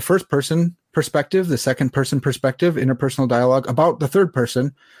the first person perspective, the second person perspective, interpersonal dialogue about the third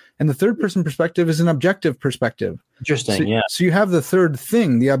person, and the third person perspective is an objective perspective. Interesting. So you have the third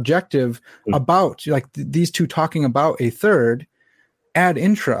thing, the objective about, like these two talking about a third ad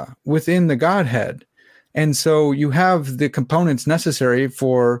intra within the Godhead. And so you have the components necessary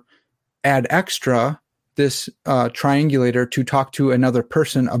for ad extra, this triangulator to talk to another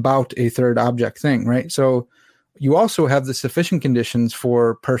person about a third object thing, right? So you also have the sufficient conditions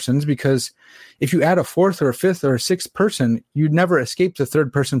for persons, because if you add a fourth or a fifth or a sixth person, you'd never escape the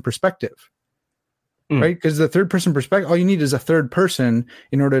third person perspective, right? Because the third person perspective, all you need is a third person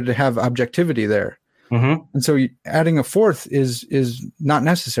in order to have objectivity there. And so adding a fourth is not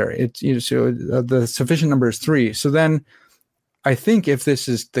necessary. It's so the sufficient number is three. So then I think if this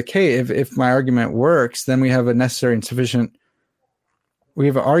is the case, if my argument works, then we have a necessary and sufficient. We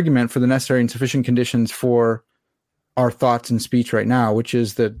have an argument for the necessary and sufficient conditions for our thoughts and speech right now, which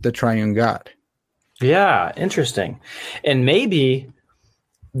is the triune God. Yeah, interesting. And maybe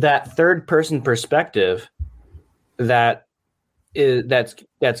that third person perspective that's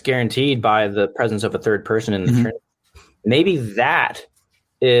guaranteed by the presence of a third person in the Trinity. Maybe that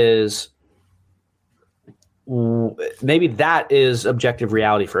is objective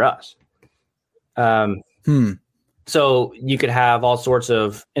reality for us. So you could have all sorts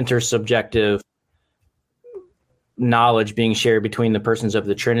of intersubjective knowledge being shared between the persons of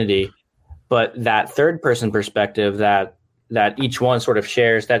the Trinity, but that third person perspective that each one sort of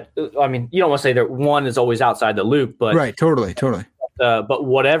shares, that, I mean, you don't want to say that one is always outside the loop, but right, totally. But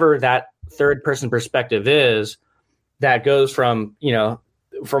whatever that third person perspective is, that goes from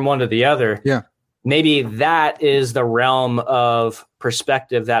one to the other. Yeah, maybe that is the realm of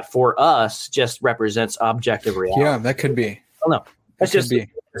perspective that for us just represents objective reality. Yeah, that could be. I don't know. That's just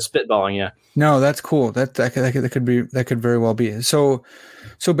spitballing. Yeah. No, that's cool. That could very well be. So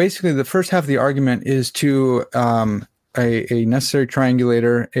basically, the first half of the argument is to a necessary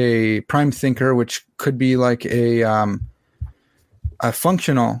triangulator, a prime thinker, which could be like a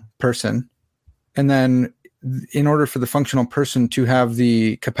functional person. And then in order for the functional person to have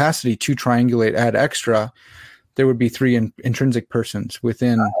the capacity to triangulate ad extra, there would be three intrinsic persons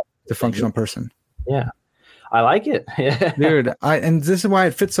within the functional person. Yeah. I like it. Dude, and this is why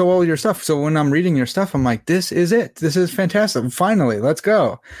it fits so well with your stuff. So when I'm reading your stuff, I'm like, this is it. This is fantastic. Finally, let's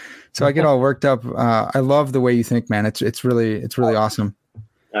go. So I get all worked up. I love the way you think, man. It's really awesome.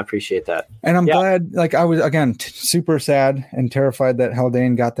 I appreciate that. And I'm glad, like I was, again, super sad and terrified that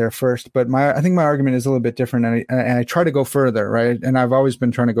Haldane got there first. But I think my argument is a little bit different. And I try to go further, right? And I've always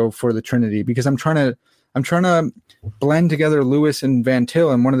been trying to go for the Trinity, because I'm trying to blend together Lewis and Van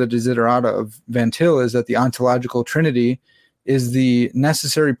Til. And one of the desiderata of Van Til is that the ontological Trinity is the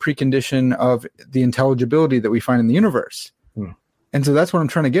necessary precondition of the intelligibility that we find in the universe. And so that's what I'm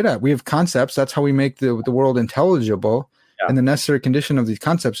trying to get at. We have concepts. That's how we make the world intelligible. Yeah. And the necessary condition of these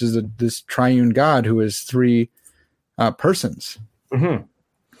concepts is this triune God who is three persons and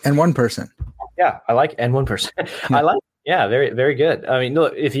one person. Yeah, I like and one person. I like. Yeah, very, very good. I mean,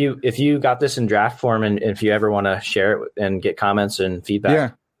 look, if you got this in draft form, and if you ever want to share it and get comments and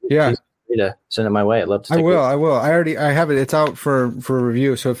feedback, please feel free to send it my way. I'd love to. I will. I have it. It's out for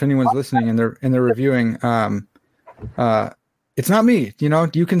review. So if anyone's listening and they're reviewing, it's not me.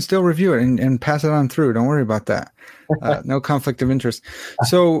 You can still review it and pass it on through. Don't worry about that. No conflict of interest.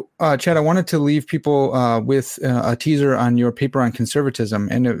 So, Chad, I wanted to leave people with a teaser on your paper on conservatism.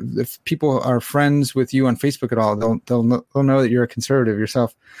 And if people are friends with you on Facebook at all, they'll know that you're a conservative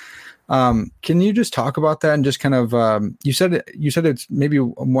yourself. Can you just talk about that and just kind of you said it's maybe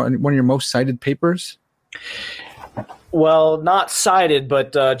one of your most cited papers? Well, not cited,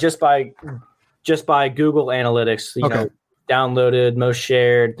 but just by Google Analytics, you know, downloaded, most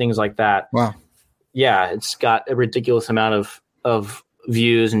shared, things like that. Wow. Yeah, it's got a ridiculous amount of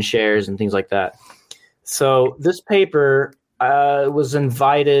views and shares and things like that. So this paper was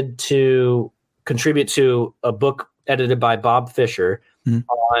invited to contribute to a book edited by Bob Fisher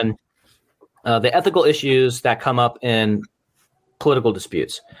on the ethical issues that come up in political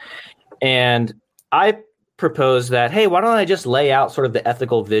disputes. And I proposed that, hey, why don't I just lay out sort of the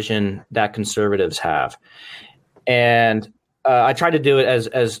ethical vision that conservatives have? And I tried to do it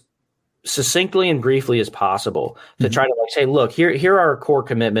as succinctly and briefly as possible to try to say, look, here are our core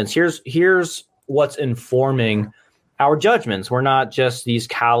commitments. Here's what's informing our judgments. We're not just these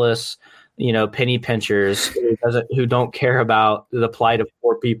callous, penny pinchers who don't care about the plight of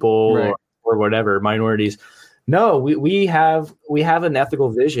poor people or whatever, minorities. No, we have an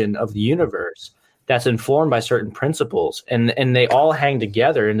ethical vision of the universe that's informed by certain principles, and they all hang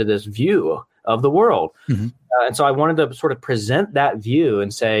together into this view of the world. And so I wanted to sort of present that view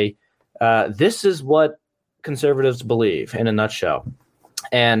and say, this is what conservatives believe in a nutshell.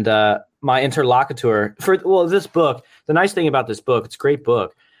 And my interlocutor this book, the nice thing about this book, it's a great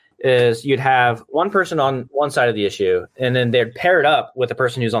book, is you'd have one person on one side of the issue, and then they'd pair it up with a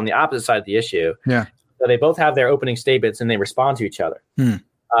person who's on the opposite side of the issue. Yeah. So they both have their opening statements and they respond to each other.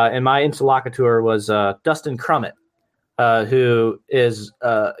 And my interlocutor was Dustin Crummett, who is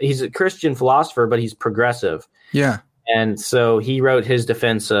he's a Christian philosopher, but he's progressive. Yeah. And so he wrote his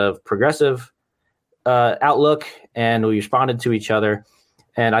defense of progressive outlook, and we responded to each other.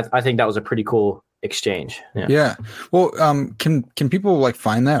 And I think that was a pretty cool exchange. Yeah. Well, can people like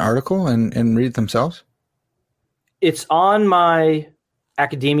find that article and read it themselves? It's on my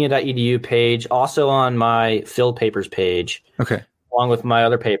academia.edu page, also on my Phil Papers page. Okay. Along with my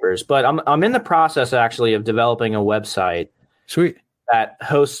other papers. But I'm in the process actually of developing a website. Sweet. That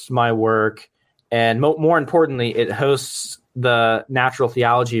hosts my work. And more importantly, it hosts the natural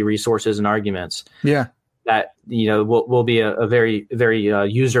theology resources and arguments. Yeah. That, will be a very, very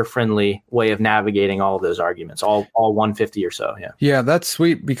user-friendly way of navigating all of those arguments, all 150 or so. Yeah. Yeah, that's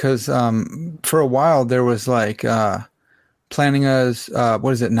sweet because for a while there was like planning as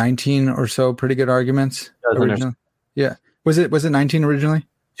 19 or so pretty good arguments originally. Yeah. Was it 19 originally?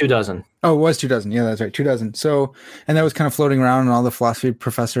 24. Oh, it was 24. Yeah, that's right. 24. So, and that was kind of floating around, and all the philosophy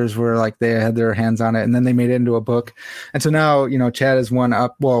professors were like, they had their hands on it, and then they made it into a book. And so now, Chad is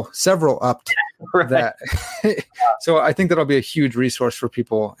several upped that. So I think that'll be a huge resource for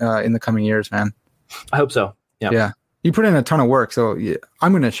people in the coming years, man. I hope so. Yeah. Yeah. You put in a ton of work, so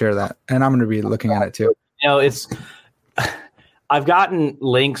I'm going to share that, and I'm going to be looking at it too. I've gotten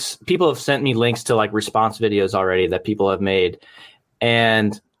links. People have sent me links to like response videos already that people have made.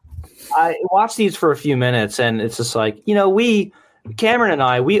 And I watched these for a few minutes, and it's just like, Cameron and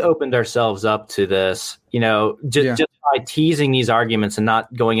I opened ourselves up to this, just by teasing these arguments and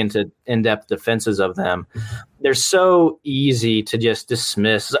not going into in-depth defenses of them. They're so easy to just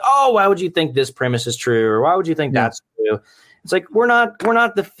dismiss. Oh, why would you think this premise is true? Or why would you think that's true? It's like, we're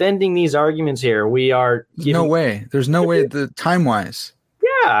not defending these arguments here. We are. No way. There's no way time-wise.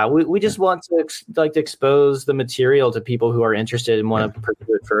 Yeah, we just want to expose the material to people who are interested and want to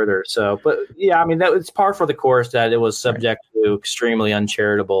pursue it further. So, but yeah, I mean, it's par for the course that it was subject to extremely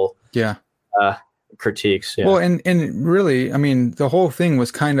uncharitable critiques. Yeah. Well, and really, I mean, the whole thing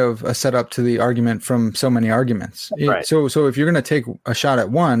was kind of a setup to the argument from so many arguments. Right. So if you're going to take a shot at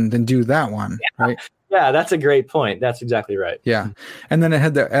one, then do that one, right? Yeah, that's a great point. That's exactly right. Yeah. And then it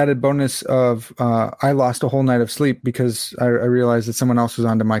had the added bonus of I lost a whole night of sleep because I realized that someone else was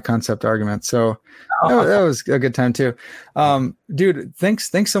onto my concept argument. So that was a good time too. Dude,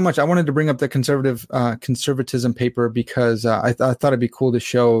 thanks so much. I wanted to bring up the conservatism paper because I thought it'd be cool to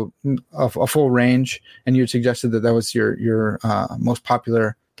show a full range. And you had suggested that was your most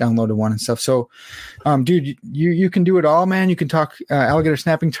popular downloaded one and stuff. So, dude, you can do it all, man. You can talk alligator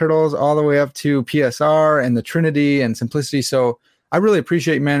snapping turtles all the way up to PSR and the Trinity and simplicity. So I really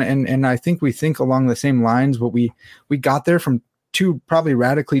appreciate you, man. And I think we think along the same lines, but we got there from two probably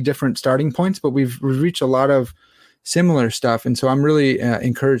radically different starting points, but we've reached a lot of similar stuff. And so I'm really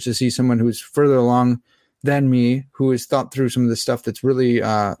encouraged to see someone who's further along than me, who has thought through some of the stuff that's really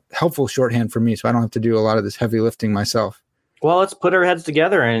helpful shorthand for me. So I don't have to do a lot of this heavy lifting myself. Well, let's put our heads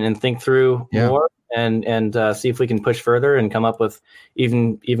together and think through more and see if we can push further and come up with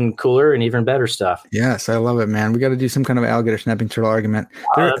even cooler and even better stuff. Yes, I love it, man. We got to do some kind of alligator snapping turtle argument.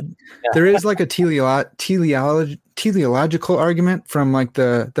 There is like a teleological argument from like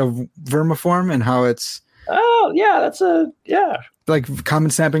the vermiform and how it's. Oh yeah, like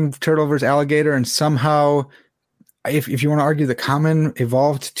common snapping turtle versus alligator, and somehow. If you want to argue the common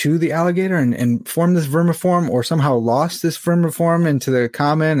evolved to the alligator and formed this vermiform, or somehow lost this vermiform into the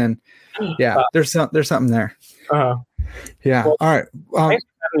common, and there's something there. Yeah. Well, all right. Thanks for having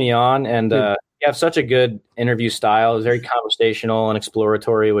me on, and you have such a good interview style. It's very conversational and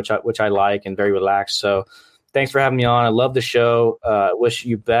exploratory, which I like, and very relaxed. So, thanks for having me on. I love the show. Wish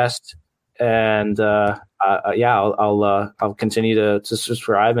you best, and I'll continue to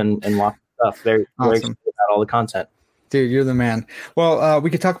subscribe and watch stuff. Very awesome. Very excited about all the content. Dude, you're the man. Well, we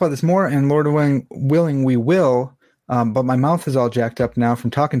could talk about this more, and Lord willing, we will. But my mouth is all jacked up now from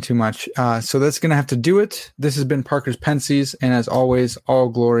talking too much. So that's going to have to do it. This has been Parker's Pensies, and as always, all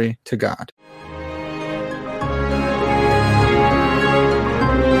glory to God.